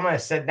movie. I'm gonna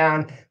sit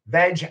down,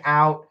 veg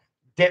out,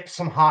 dip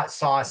some hot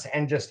sauce,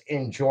 and just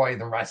enjoy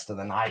the rest of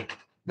the night.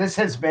 This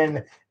has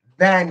been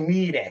the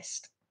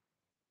neatest.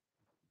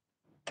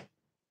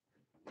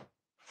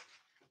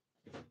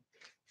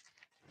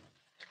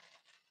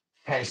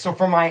 Okay, so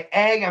for my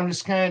egg, I'm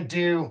just gonna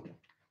do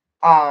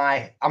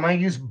I'm gonna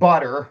use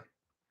butter.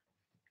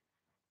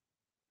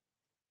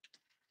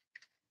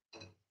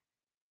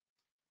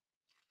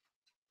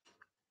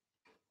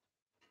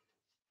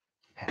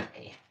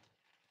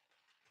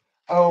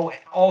 Oh,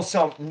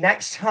 also,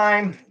 next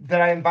time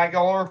that I invite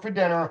y'all over for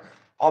dinner,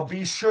 I'll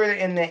be sure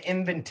that in the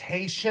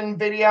invitation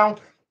video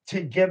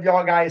to give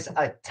y'all guys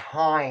a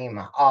time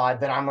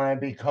that I'm going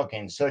to be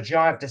cooking, so that you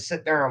don't have to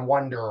sit there and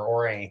wonder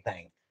or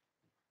anything.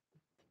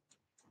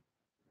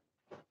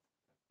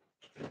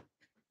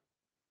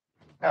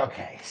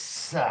 Okay,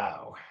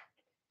 so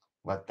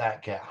let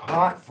that get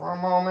hot for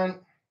a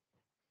moment.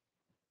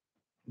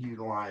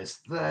 Utilize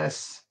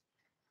this.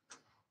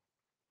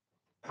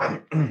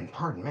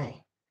 Pardon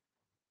me.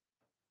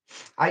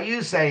 I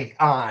use a,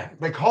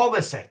 they call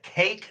this a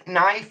cake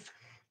knife.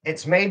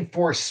 It's made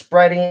for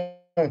spreading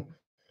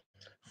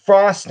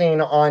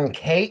frosting on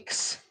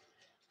cakes.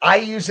 I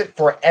use it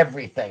for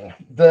everything.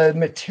 The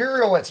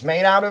material it's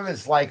made out of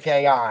is like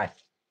a,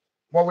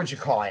 what would you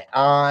call it?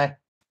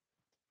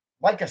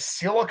 Like a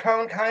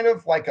silicone, kind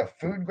of like a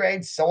food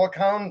grade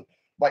silicone,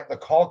 like the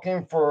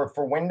caulking for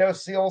window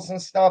seals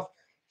and stuff.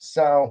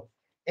 So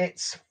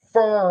it's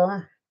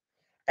firm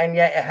and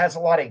yet it has a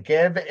lot of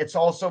give. It's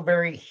also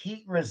very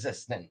heat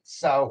resistant.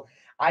 So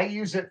I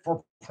use it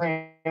for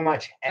pretty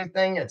much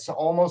everything. It's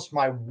almost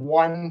my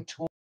one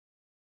tool,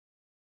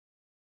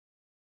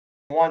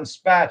 one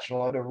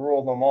spatula to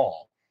rule them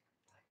all.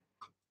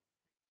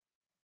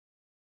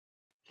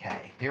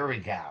 Okay, here we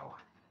go.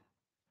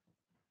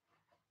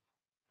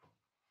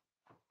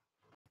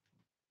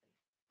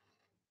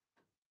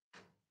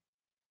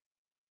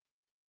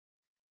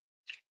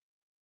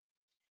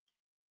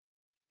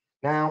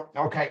 Now,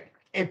 okay,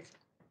 if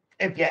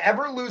you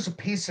ever lose a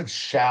piece of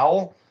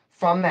shell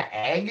from the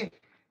egg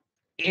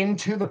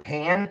into the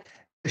pan,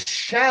 the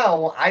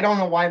shell, I don't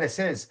know why this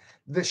is,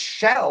 the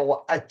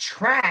shell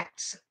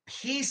attracts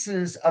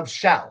pieces of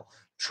shell.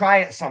 Try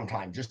it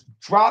sometime. Just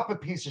drop a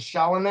piece of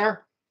shell in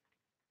there,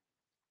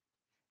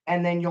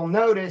 and then you'll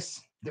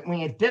notice that when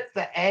you dip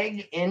the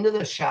egg into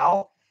the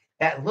shell,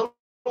 that little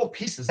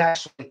piece is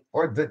actually,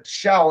 or the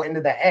shell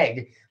into the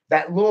egg,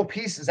 that little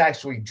piece is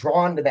actually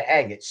drawn to the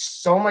egg. It's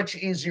so much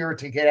easier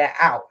to get it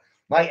out.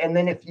 Like, and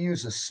then if you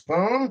use a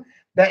spoon,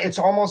 that it's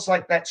almost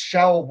like that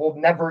shell will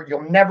never,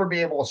 you'll never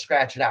be able to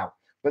scratch it out.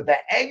 But the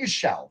egg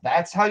shell,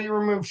 that's how you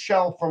remove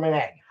shell from an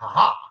egg.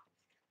 Haha.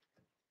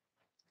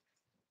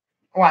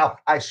 Well,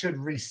 I should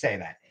re-say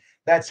that.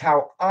 That's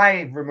how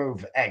I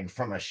remove egg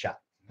from a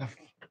shell.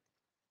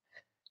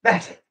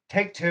 That's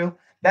take two.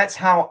 That's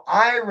how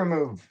I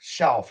remove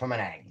shell from an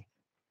egg.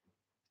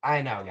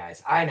 I know,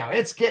 guys. I know.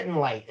 It's getting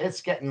late.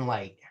 It's getting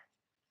late.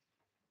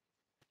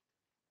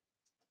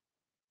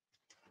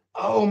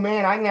 Oh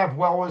man, I can have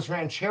Weller's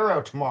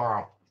Ranchero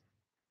tomorrow.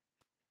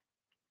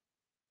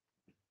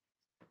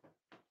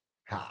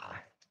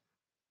 Ah.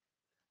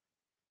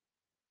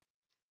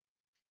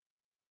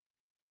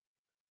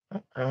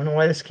 I don't know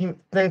why this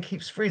thing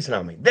keeps freezing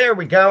on me. There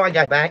we go. I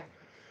got back.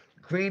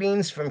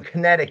 Greetings from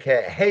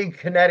Connecticut. Hey,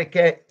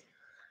 Connecticut.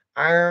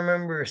 I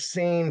remember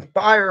seeing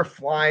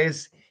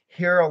fireflies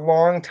here a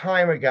long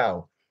time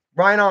ago.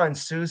 Right on,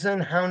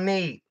 Susan. How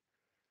neat.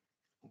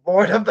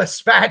 Lord of the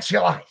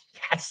Spatula.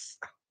 Yes.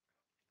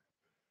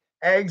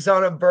 Eggs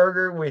on a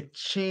burger with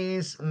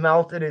cheese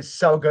melted is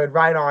so good.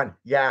 Right on.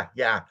 Yeah,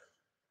 yeah.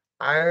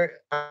 I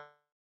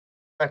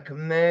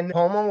recommend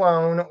Home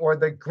Alone or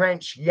The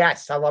Grinch.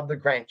 Yes, I love The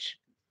Grinch.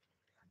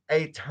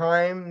 A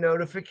time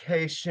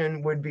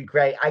notification would be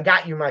great. I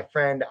got you, my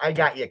friend. I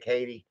got you,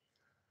 Katie.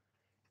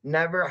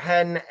 Never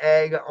had an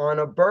egg on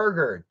a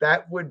burger.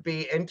 That would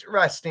be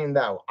interesting,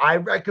 though. I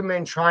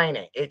recommend trying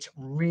it. It's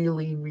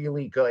really,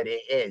 really good.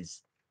 It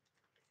is.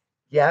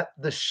 Yep,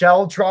 the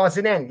shell draws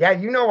it in. Yeah,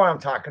 you know what I'm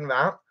talking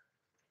about.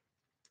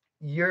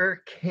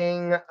 You're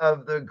king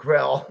of the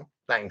grill.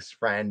 Thanks,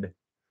 friend.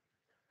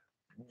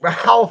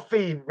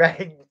 Ralphie,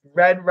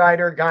 Red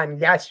Rider gun.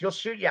 Yes, you'll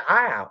shoot your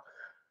eye out.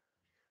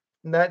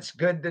 That's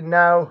good to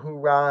know.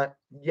 Hoorah.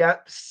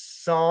 Yep,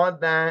 saw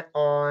that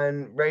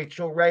on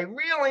Rachel Ray.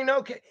 Really?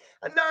 No.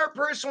 Another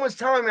person was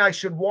telling me I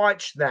should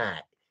watch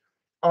that.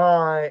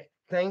 Uh,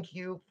 Thank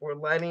you for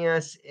letting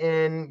us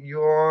in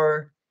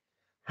your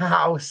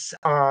house.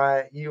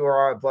 You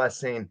are a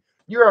blessing.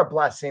 You're a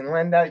blessing,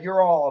 Linda.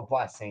 You're all a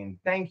blessing.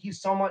 Thank you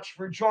so much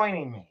for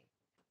joining me.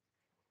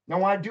 Now,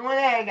 when I do an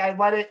egg, I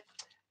let it,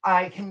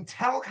 I can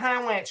tell kind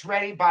of when it's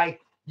ready by,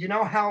 you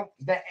know how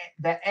the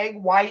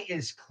egg white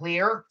is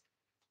clear?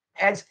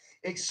 As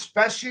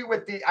especially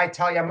with the, I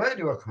tell you, I'm going to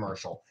do a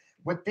commercial.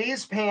 With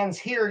these pans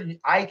here,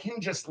 I can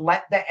just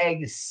let the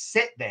egg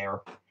sit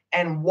there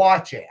and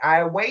watch it.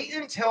 I wait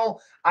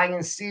until I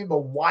can see the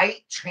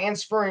white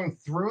transferring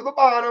through the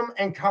bottom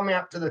and coming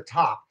up to the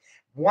top.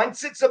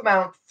 Once it's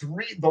about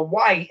the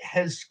white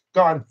has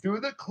gone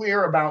through the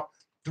clear about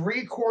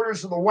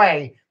 3/4 of the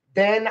way,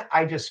 then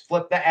I just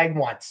flip the egg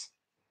once.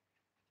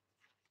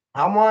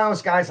 I'm one of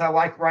those guys, I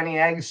like running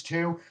eggs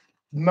too.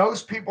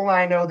 Most people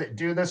I know that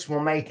do this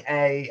will make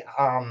a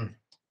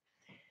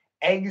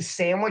egg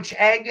sandwich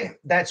egg.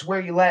 That's where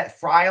you let it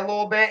fry a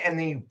little bit and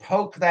then you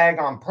poke the egg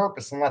on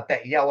purpose and let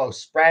that yellow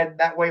spread.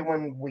 That way,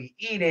 when we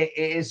eat it,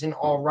 it isn't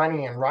all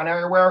runny and run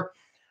everywhere.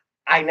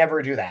 I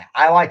never do that.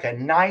 I like a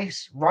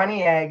nice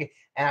runny egg,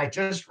 and I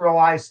just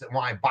realized that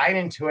when I bite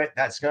into it,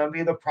 that's going to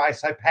be the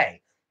price I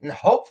pay. And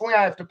hopefully,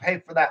 I have to pay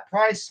for that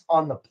price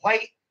on the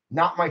plate,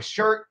 not my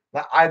shirt.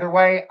 But either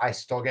way, I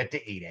still get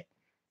to eat it.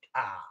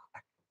 Ah,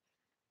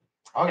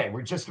 okay,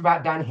 we're just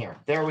about done here.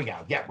 There we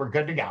go. Yeah, we're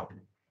good to go.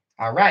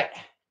 All right.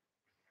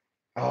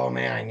 Oh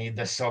man, I need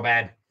this so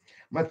bad.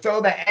 I'm gonna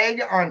throw the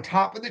egg on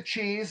top of the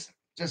cheese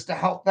just to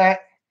help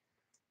that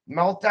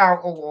melt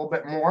out a little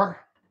bit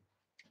more.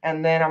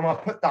 And then I'm gonna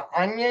put the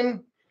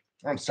onion.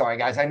 I'm sorry,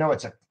 guys. I know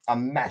it's a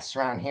mess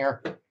around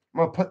here. I'm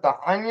gonna put the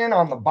onion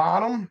on the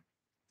bottom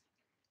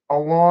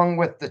along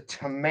with the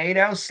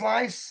tomato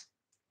slice.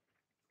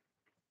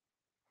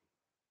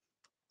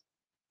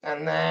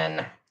 And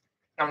then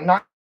I'm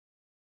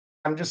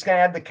just gonna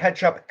add the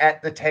ketchup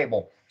at the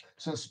table.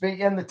 So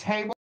speaking of the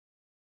table,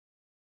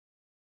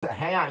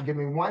 hang on, give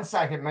me 1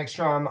 second, make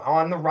sure I'm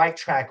on the right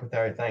track with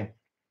everything.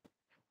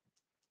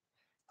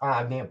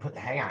 I need to put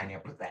hang on, I need to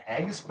put the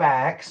eggs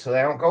back so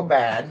they don't go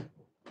bad.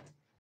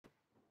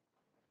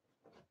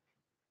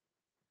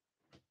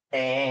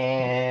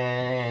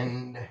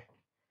 And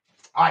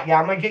all right, yeah,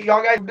 I'm gonna get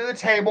y'all guys to the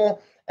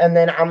table, and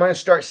then I'm gonna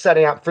start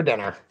setting up for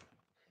dinner.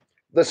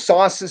 The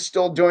sauce is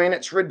still doing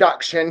its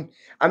reduction.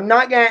 I'm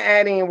not gonna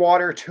add any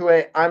water to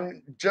it.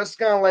 I'm just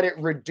gonna let it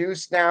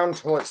reduce down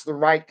till it's the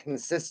right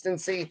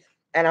consistency,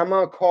 and I'm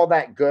gonna call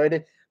that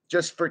good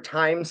just for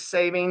time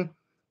saving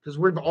because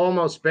we've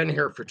almost been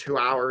here for 2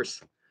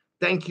 hours.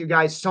 Thank you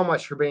guys so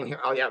much for being here.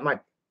 Oh yeah, my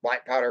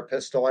black powder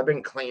pistol. I've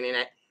been cleaning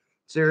it.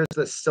 So here's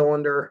the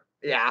cylinder.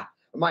 Yeah,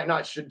 I might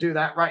not should do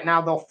that right now.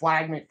 They'll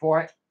flag me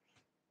for it.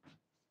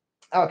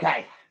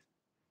 Okay.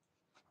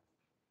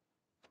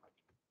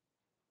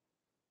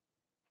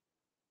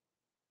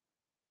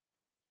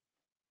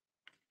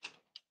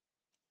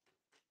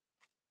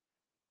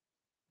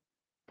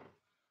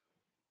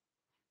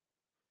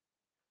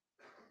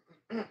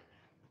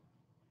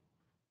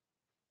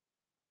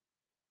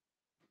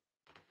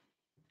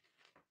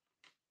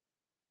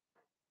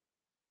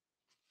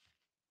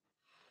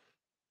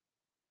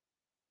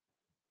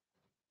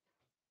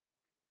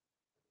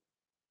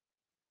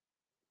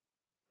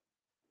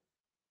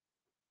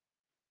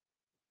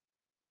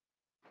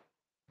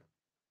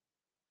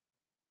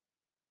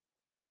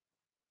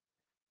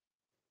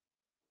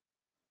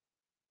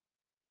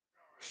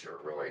 Sure,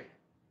 really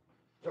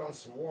throwing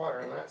some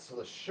water in that so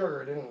the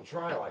sugar didn't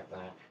dry like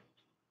that.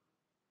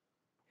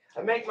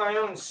 I make my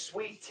own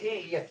sweet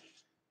tea,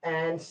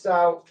 and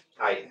so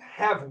I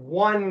have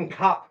 1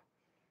 cup.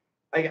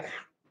 I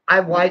I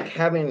like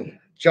having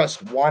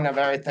just one of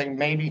everything,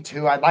 maybe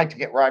two. I'd like to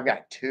get where I've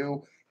got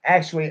two.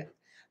 Actually,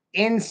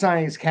 in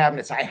Sonny's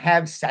cabinets, I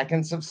have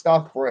seconds of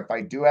stuff for if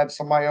I do have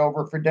somebody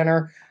over for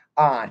dinner.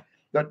 But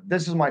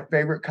this is my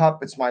favorite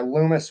cup. It's my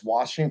Loomis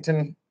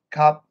Washington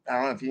cup. I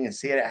don't know if you can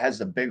see it. It has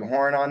the big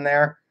horn on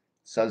there.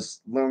 It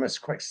says Loomis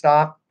Quick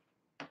Stop.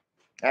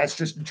 That's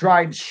just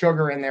dried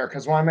sugar in there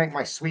because when I make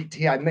my sweet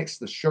tea, I mix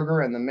the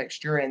sugar and the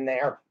mixture in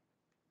there.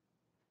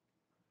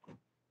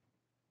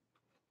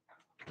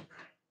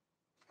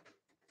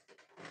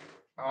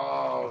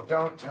 Oh,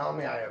 don't tell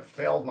me I have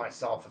failed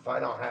myself if I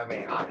don't have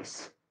any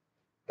ice.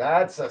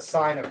 That's a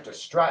sign of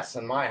distress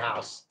in my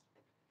house.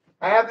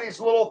 I have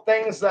these little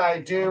things that I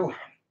do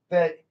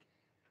that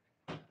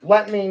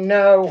let me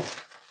know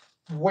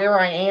where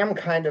I am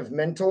kind of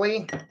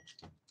mentally.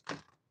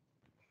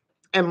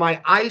 And my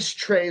ice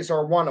trays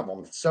are one of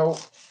them. So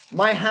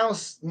my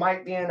house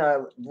might be in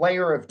a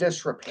layer of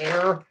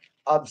disrepair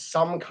of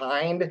some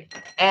kind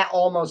at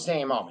almost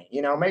any moment.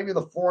 You know, maybe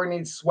the floor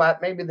needs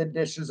swept, maybe the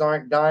dishes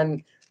aren't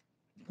done,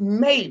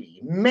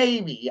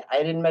 maybe I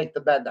didn't make the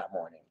bed that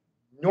morning.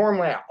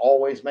 Normally, I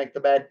always make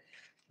the bed,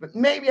 but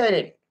maybe I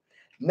didn't.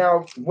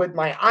 Now, with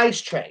my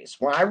ice trays,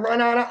 when I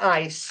run out of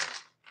ice,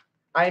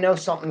 I know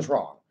something's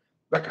wrong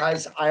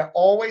because I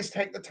always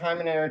take the time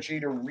and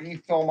energy to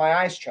refill my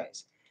ice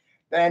trays.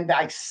 And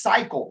I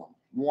cycle them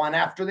one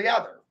after the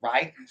other,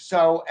 right?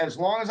 So as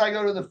long as I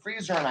go to the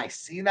freezer and I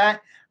see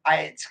that,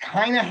 it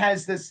kind of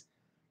has this,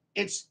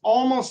 it's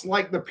almost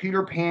like the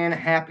Peter Pan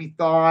Happy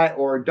Thought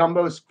or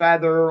Dumbo's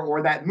Feather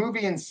or that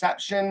movie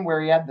Inception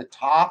where he had the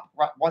top.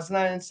 Wasn't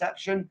that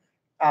Inception?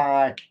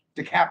 Leonardo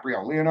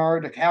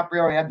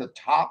DiCaprio, he had the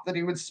top that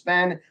he would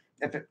spin.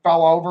 If it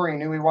fell over, he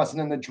knew he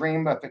wasn't in the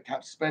dream, but if it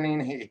kept spinning,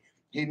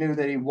 he knew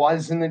that he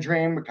was in the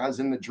dream because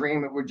in the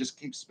dream it would just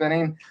keep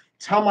spinning.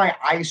 It's how my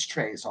ice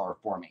trays are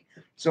for me.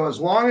 So as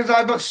long as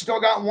I've still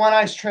got one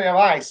ice tray of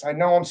ice, I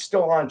know I'm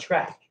still on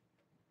track.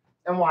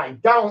 And when I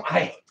don't,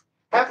 I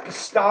have to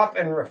stop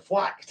and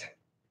reflect.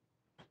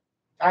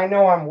 I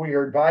know I'm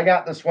weird, but I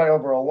got this way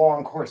over a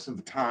long course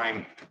of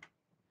time.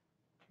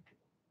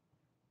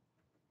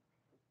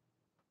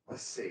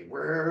 Let's see,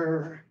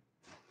 where?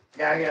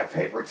 Yeah, I get a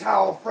paper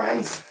towel,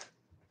 friends.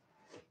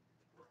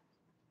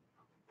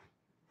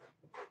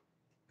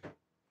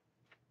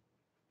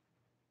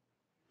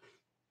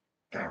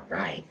 All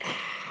right.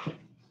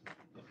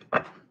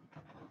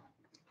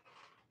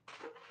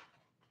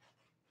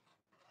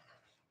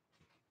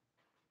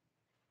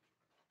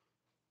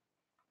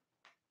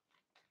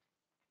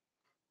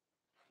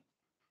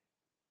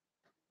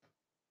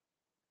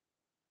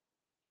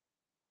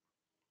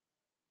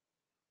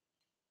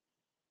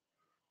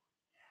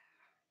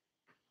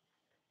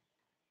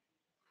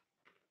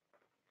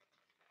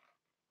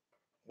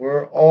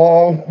 We're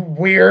all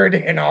weird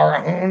in our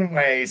own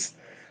ways.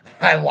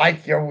 I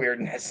like your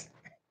weirdness.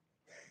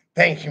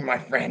 Thank you, my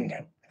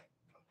friend.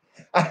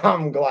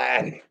 I'm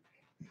glad.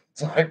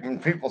 It's like when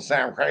people say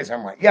I'm crazy,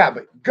 I'm like, yeah,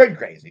 but good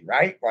crazy,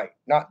 right? Like,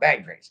 not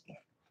bad crazy.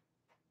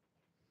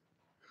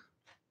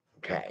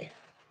 Okay.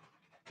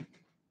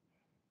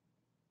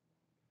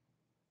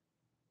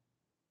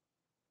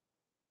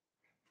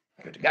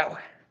 Good to go.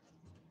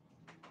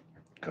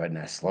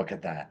 Goodness, look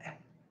at that.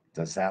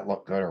 Does that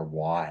look good or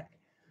what?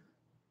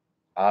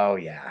 Oh,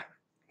 yeah.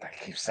 I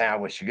keep saying I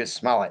wish you could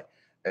smell it.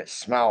 It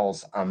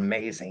smells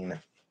amazing.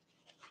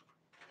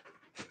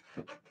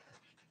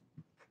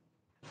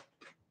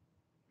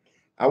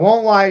 I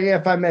won't lie to you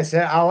if I miss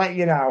it. I'll let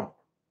you know.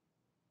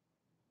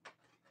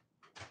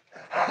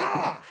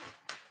 I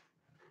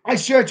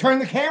should have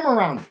turned the camera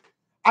around.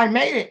 I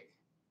made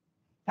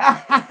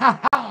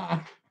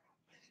it.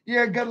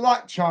 You're good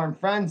luck, charm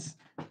friends.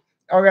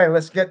 Okay,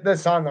 let's get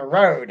this on the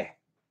road.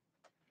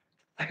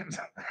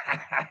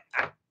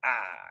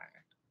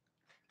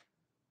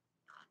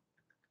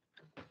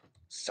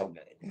 So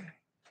good.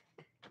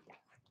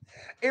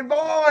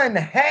 Yvonne,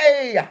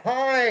 hey,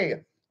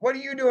 hi. What are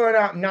you doing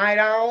up, Night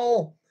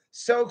Owl?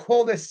 So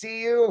cool to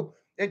see you.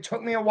 It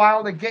took me a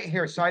while to get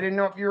here, so I didn't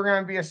know if you were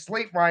going to be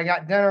asleep when I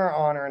got dinner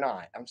on or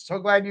not. I'm so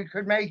glad you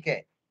could make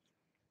it.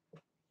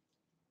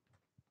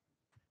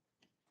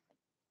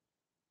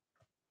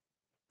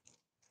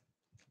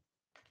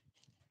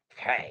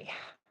 Okay.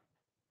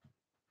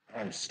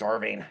 I'm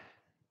starving.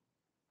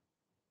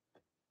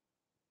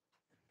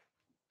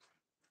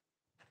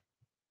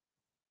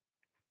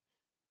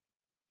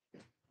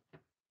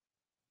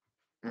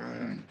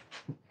 Mm.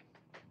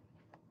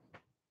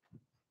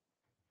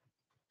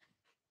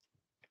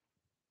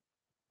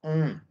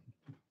 Mm.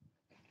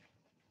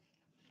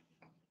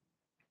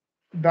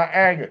 The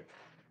egg.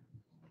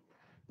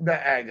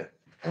 The egg.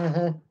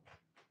 Mm-hmm.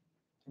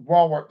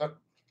 Well worth it.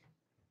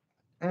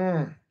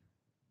 Mm.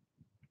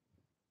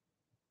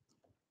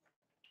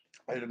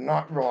 I did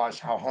not realize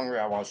how hungry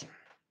I was.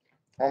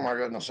 Oh my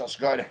goodness, that's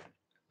good.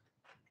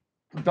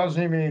 It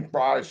doesn't even eat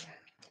fries.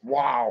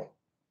 Wow.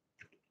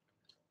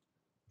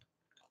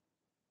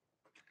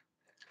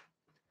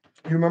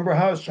 You remember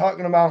how I was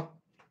talking about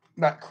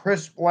that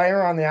crisp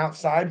layer on the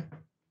outside?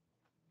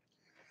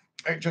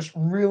 It just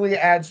really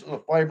adds to the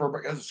flavor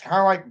because it's kind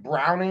of like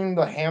browning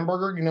the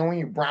hamburger. You know, when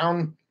you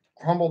brown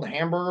crumbled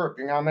hamburger, if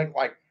you're gonna make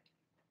like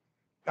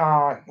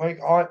what do you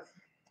call it?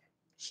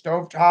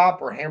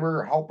 Stovetop or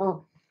hamburger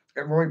helper,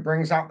 it really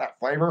brings out that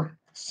flavor.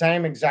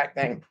 Same exact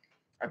thing.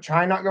 I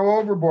try not to go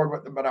overboard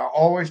with it, but I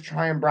always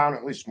try and brown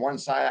at least one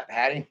side of that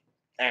patty,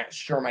 and it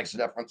sure makes a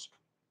difference.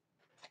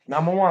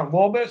 Number one, a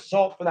little bit of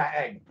salt for that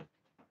egg,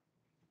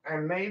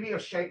 and maybe a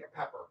shake of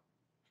pepper.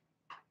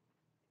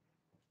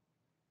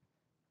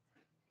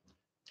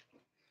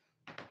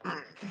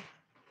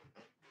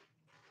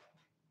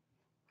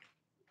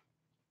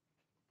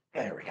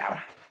 There we go.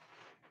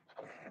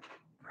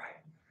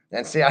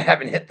 And see, I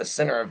haven't hit the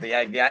center of the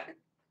egg yet.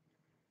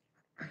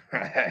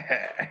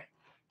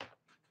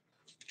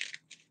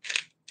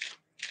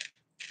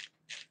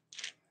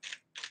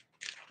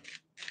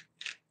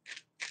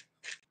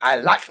 I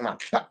like my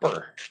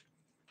pepper.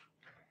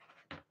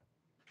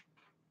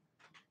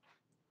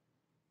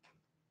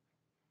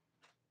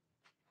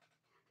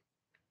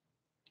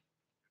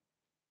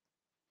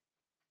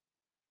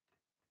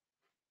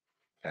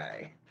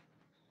 Okay.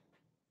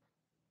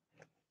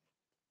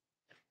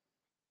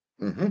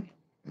 Mm-hmm.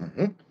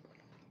 Mm-hmm.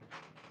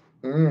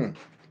 Mm.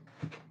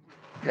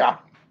 Yeah.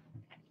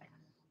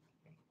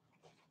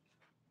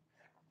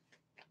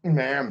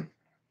 Man.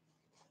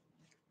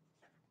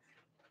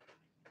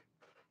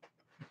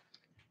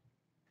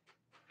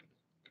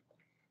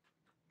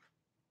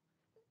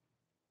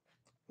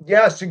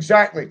 Yes,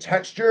 exactly.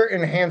 Texture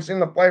enhancing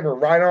the flavor.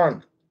 Right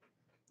on.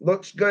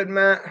 Looks good,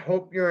 Matt.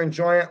 Hope you're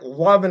enjoying it.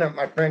 Loving it,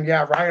 my friend.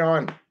 Yeah, right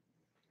on.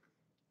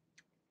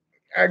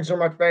 Eggs are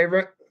my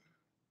favorite.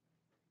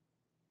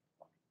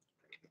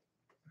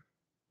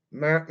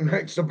 Matt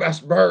makes the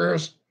best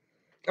burgers.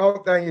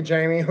 Oh, thank you,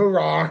 Jamie.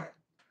 Hoorah.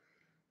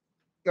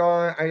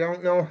 I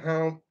don't know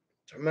how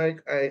to make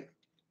a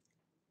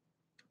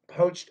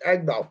poached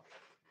egg, though.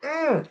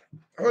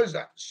 Who is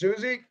that?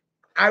 Susie?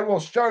 I will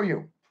show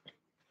you.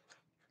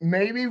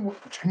 Maybe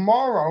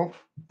tomorrow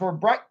for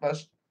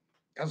breakfast,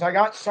 because I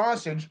got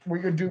sausage, we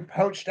could do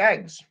poached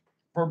eggs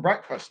for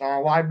breakfast on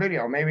a live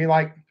video. Maybe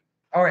like,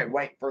 all right,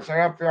 wait, first I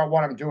gotta figure out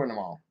what I'm doing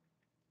tomorrow.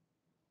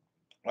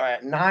 All right,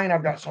 at 9,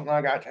 I've got something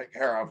I gotta take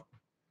care of.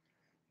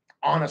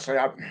 Honestly,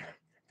 I've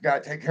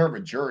got to take care of a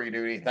jury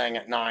duty thing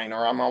at 9,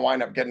 or I'm gonna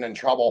wind up getting in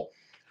trouble.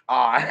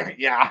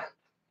 Yeah,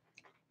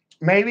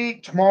 maybe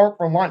tomorrow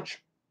for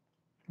lunch,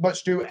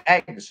 let's do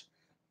eggs,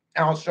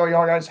 and I'll show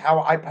y'all guys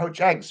how I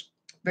poach eggs.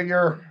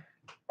 Figure,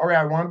 okay,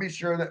 I want to be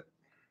sure that,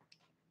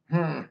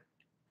 hmm,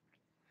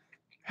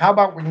 how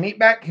about we meet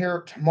back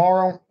here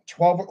tomorrow,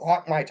 12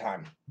 o'clock my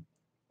time?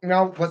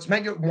 No, let's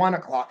make it 1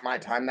 o'clock my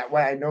time. That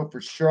way I know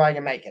for sure I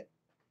can make it.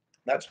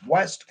 That's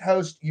West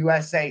Coast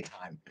USA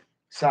time.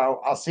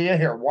 So I'll see you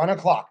here, 1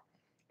 o'clock.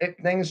 if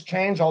things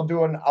change, I'll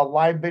do a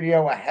live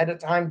video ahead of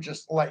time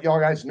just to let y'all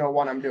guys know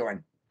what I'm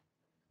doing.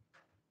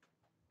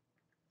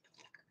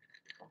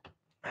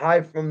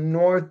 Hi from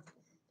North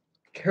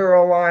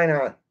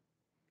Carolina.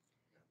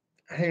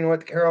 Hey,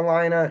 North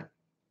Carolina.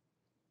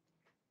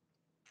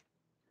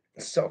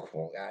 So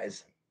cool,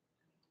 guys.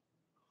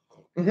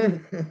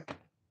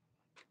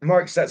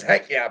 Mark says,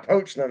 heck yeah,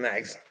 poach them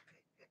eggs.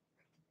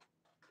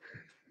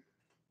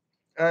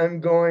 I'm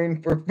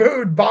going for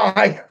food.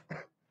 Bye.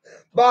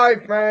 Bye,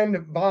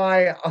 friend.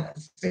 Bye. I'll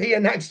see you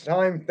next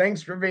time.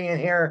 Thanks for being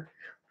here.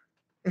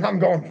 I'm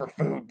going for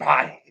food.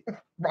 Bye.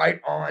 Right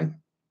on.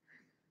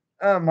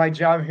 My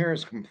job here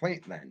is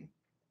complete then.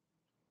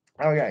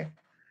 Okay.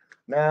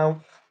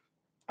 Now,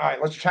 all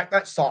right, let's check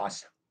that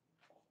sauce.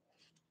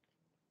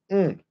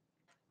 Mmm.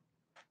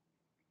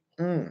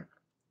 Mmm.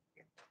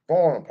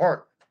 Falling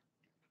apart.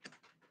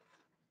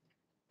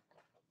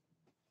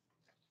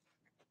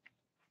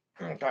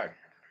 Okay.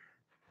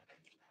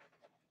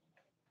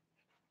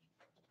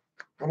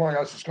 Come on,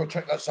 guys. Let's go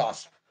check that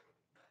sauce.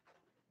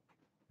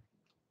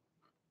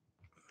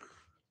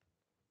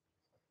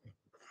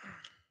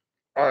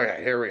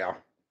 Okay, here we go.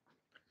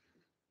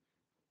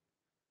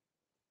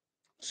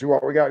 See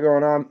what we got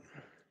going on?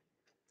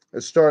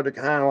 It started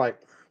to kind of like,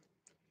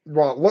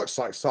 well, it looks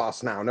like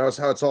sauce now. Notice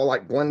how it's all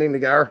like blending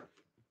together?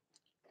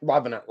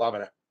 Loving it,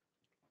 loving it.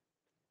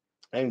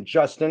 And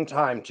just in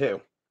time, too.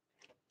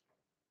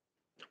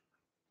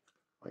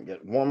 I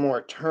get one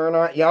more turn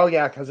on. Yeah, oh,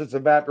 yeah, because it's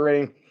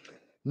evaporating.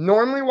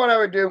 Normally, what I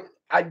would do,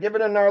 I'd give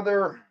it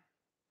another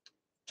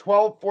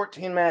 12,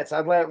 14 minutes.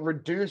 I'd let it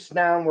reduce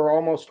down where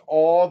almost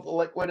all of the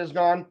liquid is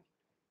gone.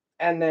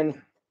 And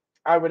then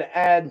I would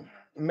add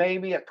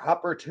maybe a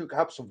cup or 2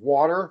 cups of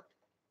water.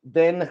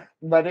 Then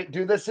let it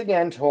do this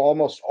again till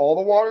almost all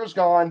the water is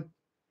gone.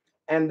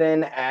 And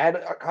then add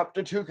a cup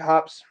to 2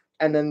 cups.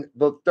 And then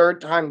the third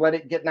time, let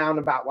it get down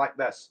about like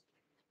this.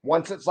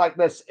 Once it's like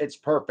this, it's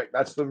perfect.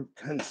 That's the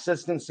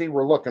consistency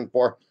we're looking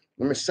for.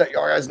 Let me set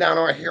y'all guys down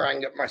over here. I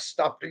can get my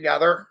stuff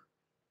together.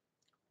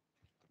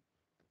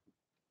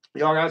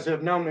 Y'all guys who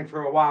have known me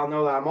for a while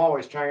know that I'm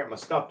always trying to get my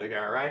stuff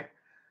together, right?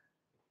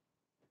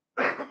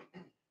 And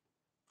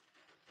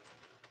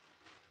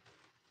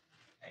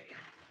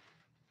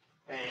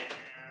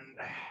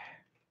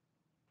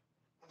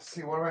let's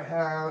see, what do I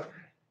have?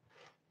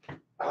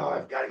 Oh,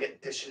 I've got to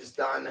get dishes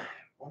done.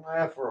 What do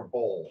I have for a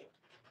bowl?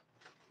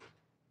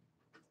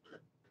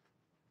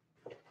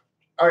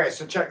 Okay,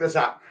 so check this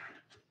out.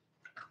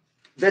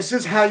 This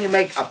is how you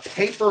make a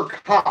paper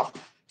cup,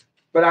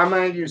 but I'm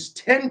going to use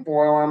tin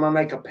foil. I'm going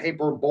to make a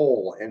paper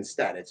bowl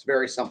instead. It's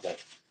very simple.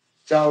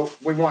 So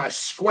we want a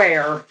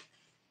square.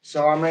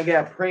 So I'm going to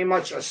get pretty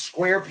much a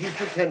square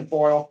piece of tin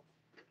foil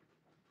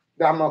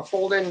that I'm going to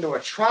fold into a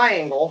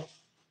triangle,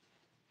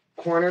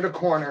 corner to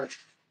corner,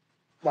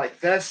 like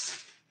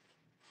this.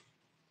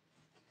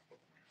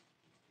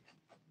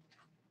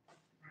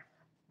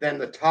 Then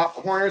the top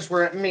corners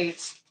where it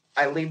meets,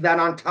 I leave that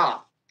on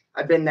top.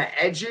 I bend the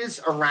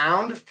edges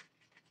around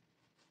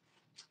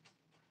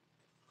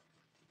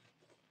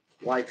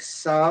like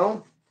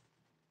so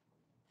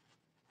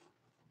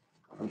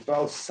on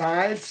both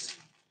sides.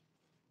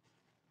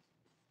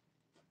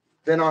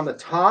 Then on the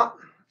top,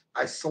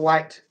 I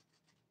select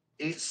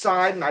each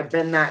side and I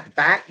bend that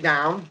back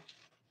down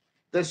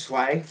this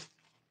way.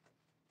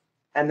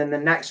 And then the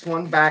next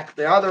one back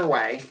the other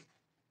way.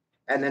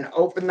 And then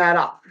open that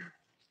up.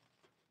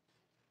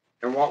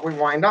 And what we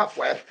wind up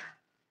with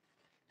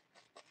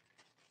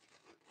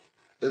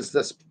is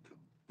this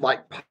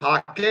like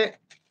pocket.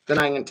 Then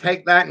I can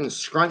take that and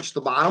scrunch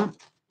the bottom.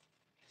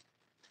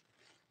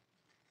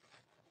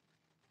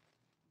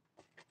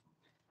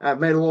 I've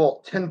made a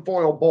little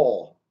tinfoil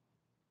bowl.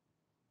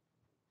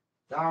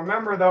 Now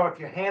remember though, if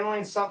you're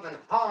handling something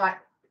hot,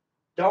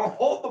 don't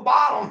hold the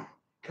bottom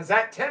because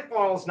that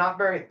tinfoil is not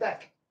very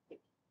thick.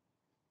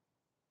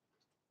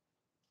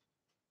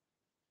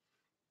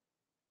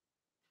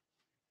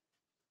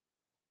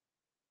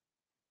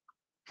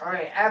 All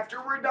right,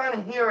 after we're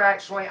done here,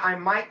 actually, I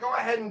might go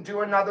ahead and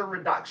do another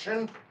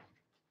reduction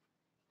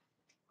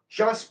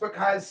just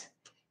because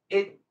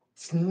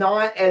it's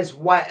not as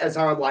wet as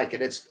I would like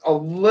it. It's a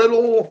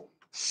little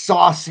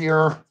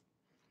saucier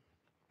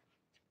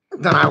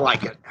than I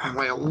like it. I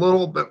like a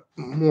little bit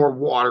more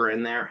water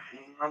in there.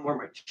 Hang on, where are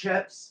my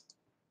chips?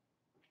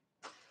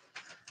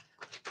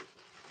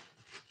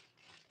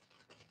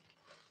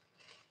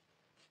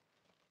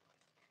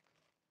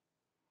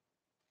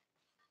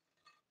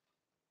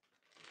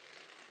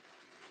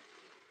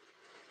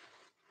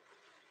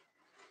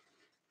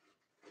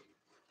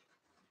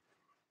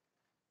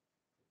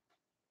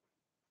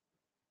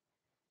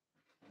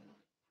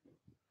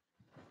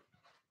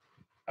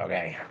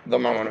 Okay, the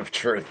moment of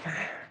truth.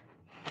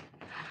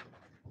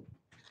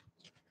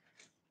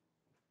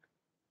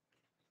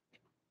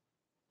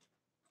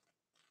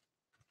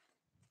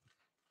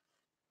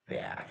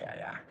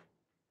 Yeah.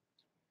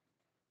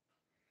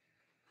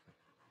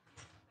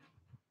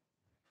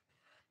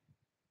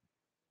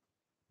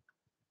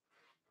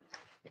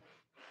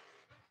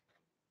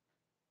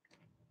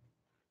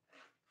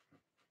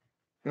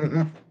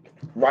 Hmm.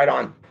 Right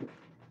on.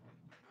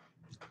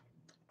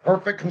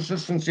 Perfect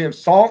consistency of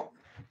salt.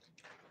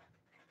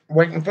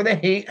 Waiting for the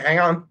heat. Hang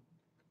on.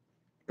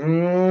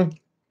 Mm.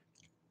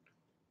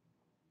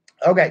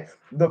 Okay,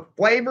 the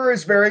flavor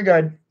is very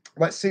good.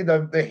 Let's see,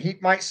 the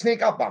heat might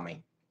sneak up on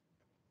me.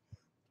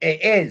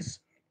 It is.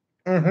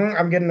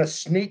 I'm getting a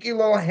sneaky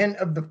little hint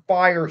of the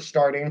fire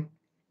starting.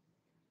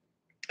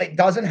 It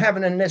doesn't have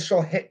an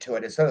initial hit to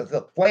it. So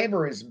the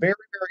flavor is very,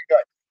 very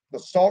good. The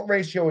salt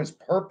ratio is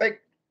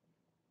perfect,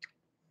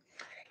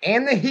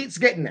 and the heat's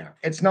getting there.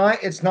 It's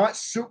not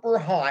super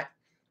hot.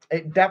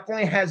 It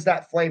definitely has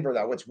that flavor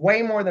though. It's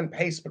way more than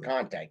paste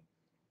picante.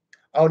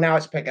 Oh, now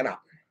it's picking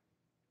up.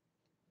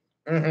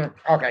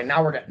 Okay,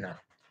 now we're getting there.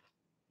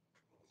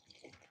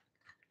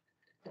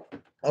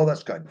 Oh,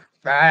 that's good.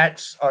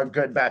 That's a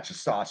good batch of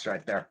sauce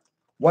right there.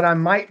 What I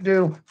might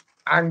do,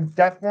 I'm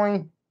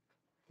definitely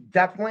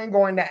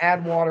going to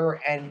add water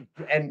and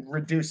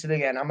reduce it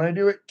again. I'm going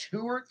to do it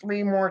 2 or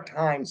 3 more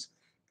times.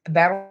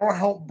 That'll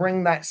help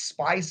bring that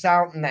spice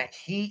out and that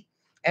heat,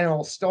 and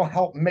it'll still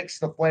help mix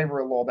the flavor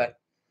a little bit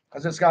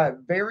because it's got a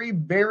very,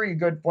 very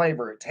good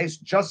flavor. It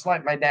tastes just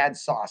like my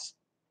dad's sauce.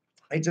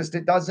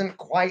 It doesn't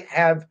quite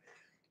have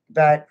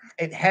that.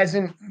 It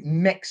hasn't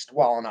mixed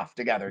well enough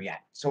together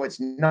yet, so it's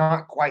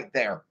not quite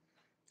there.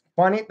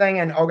 Funny thing,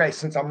 and okay,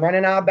 since I'm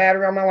running out of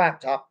battery on my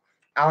laptop,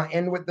 I'll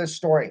end with this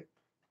story.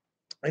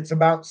 It's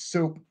about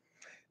soup.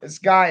 This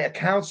guy,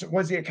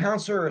 was he a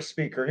counselor or a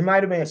speaker? He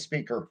might have been a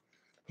speaker.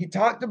 He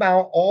talked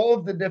about all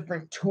of the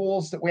different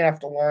tools that we have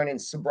to learn in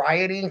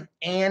sobriety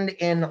and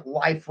in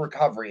life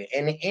recovery.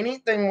 And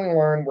anything we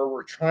learn where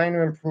we're trying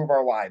to improve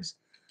our lives,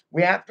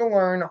 we have to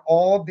learn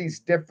all of these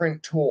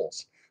different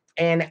tools.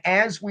 And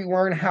as we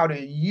learn how to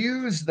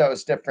use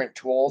those different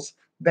tools,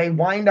 they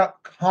wind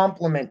up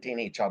complementing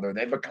each other.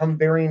 They become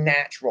very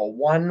natural.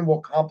 One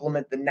will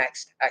complement the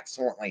next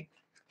excellently.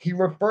 He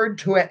referred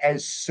to it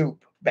as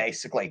soup,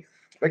 basically,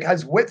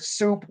 because with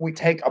soup, we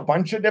take a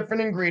bunch of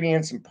different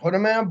ingredients and put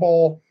them in a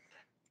bowl,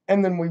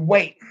 and then we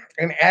wait.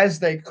 And as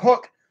they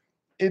cook,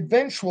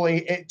 eventually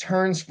it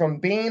turns from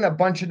being a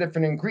bunch of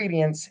different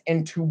ingredients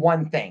into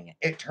one thing.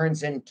 It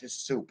turns into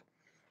soup.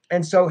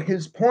 And so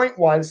his point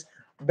was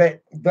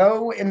that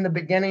though in the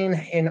beginning,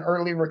 in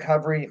early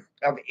recovery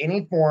of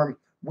any form,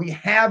 we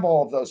have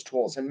all of those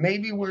tools and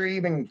maybe we're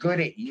even good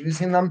at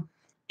using them,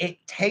 it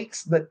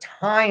takes the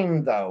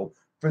time, though,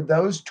 for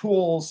those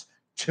tools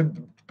to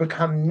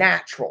become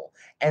natural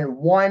and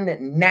one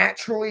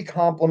naturally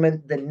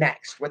complement the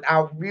next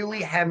without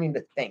really having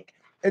to think.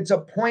 It's a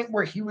point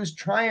where he was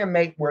trying to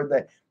make where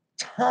the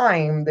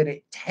time that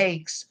it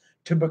takes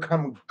to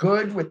become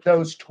good with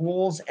those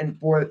tools and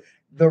for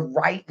the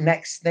right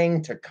next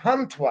thing to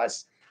come to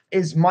us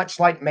is much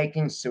like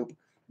making soup.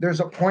 There's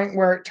a point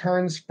where it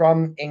turns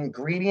from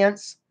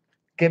ingredients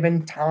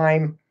given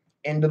time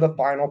into the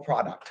final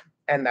product,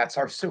 and that's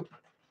our soup.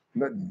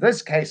 In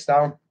this case,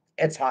 though,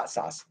 it's hot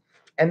sauce.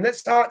 And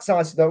this hot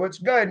sauce, though it's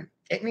good,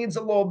 it needs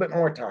a little bit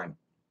more time.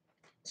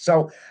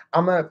 So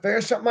I'm gonna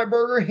finish up my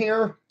burger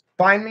here.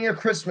 Find me a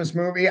Christmas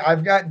movie.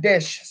 I've got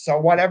Dish, so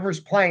whatever's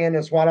playing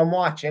is what I'm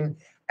watching.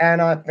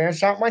 And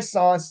finish out my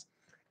sauce.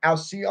 I'll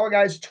see y'all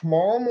guys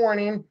tomorrow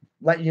morning.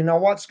 Let you know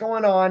what's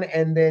going on,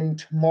 and then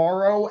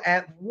tomorrow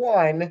at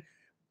 1,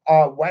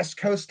 West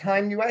Coast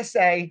time,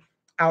 USA.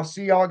 I'll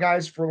see y'all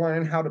guys for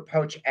learning how to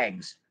poach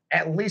eggs.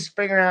 At least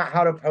figuring out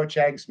how to poach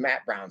eggs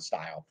Matt Brown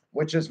style,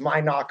 which is my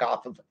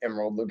knockoff of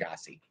Emerald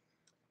Lagasse.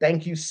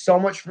 Thank you so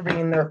much for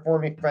being there for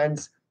me,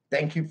 friends.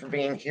 Thank you for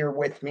being here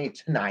with me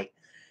tonight.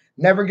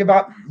 Never give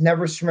up,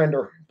 never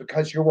surrender,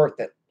 because you're worth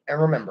it.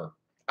 And remember,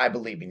 I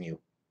believe in you.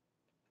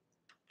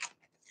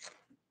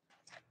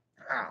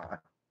 Ah.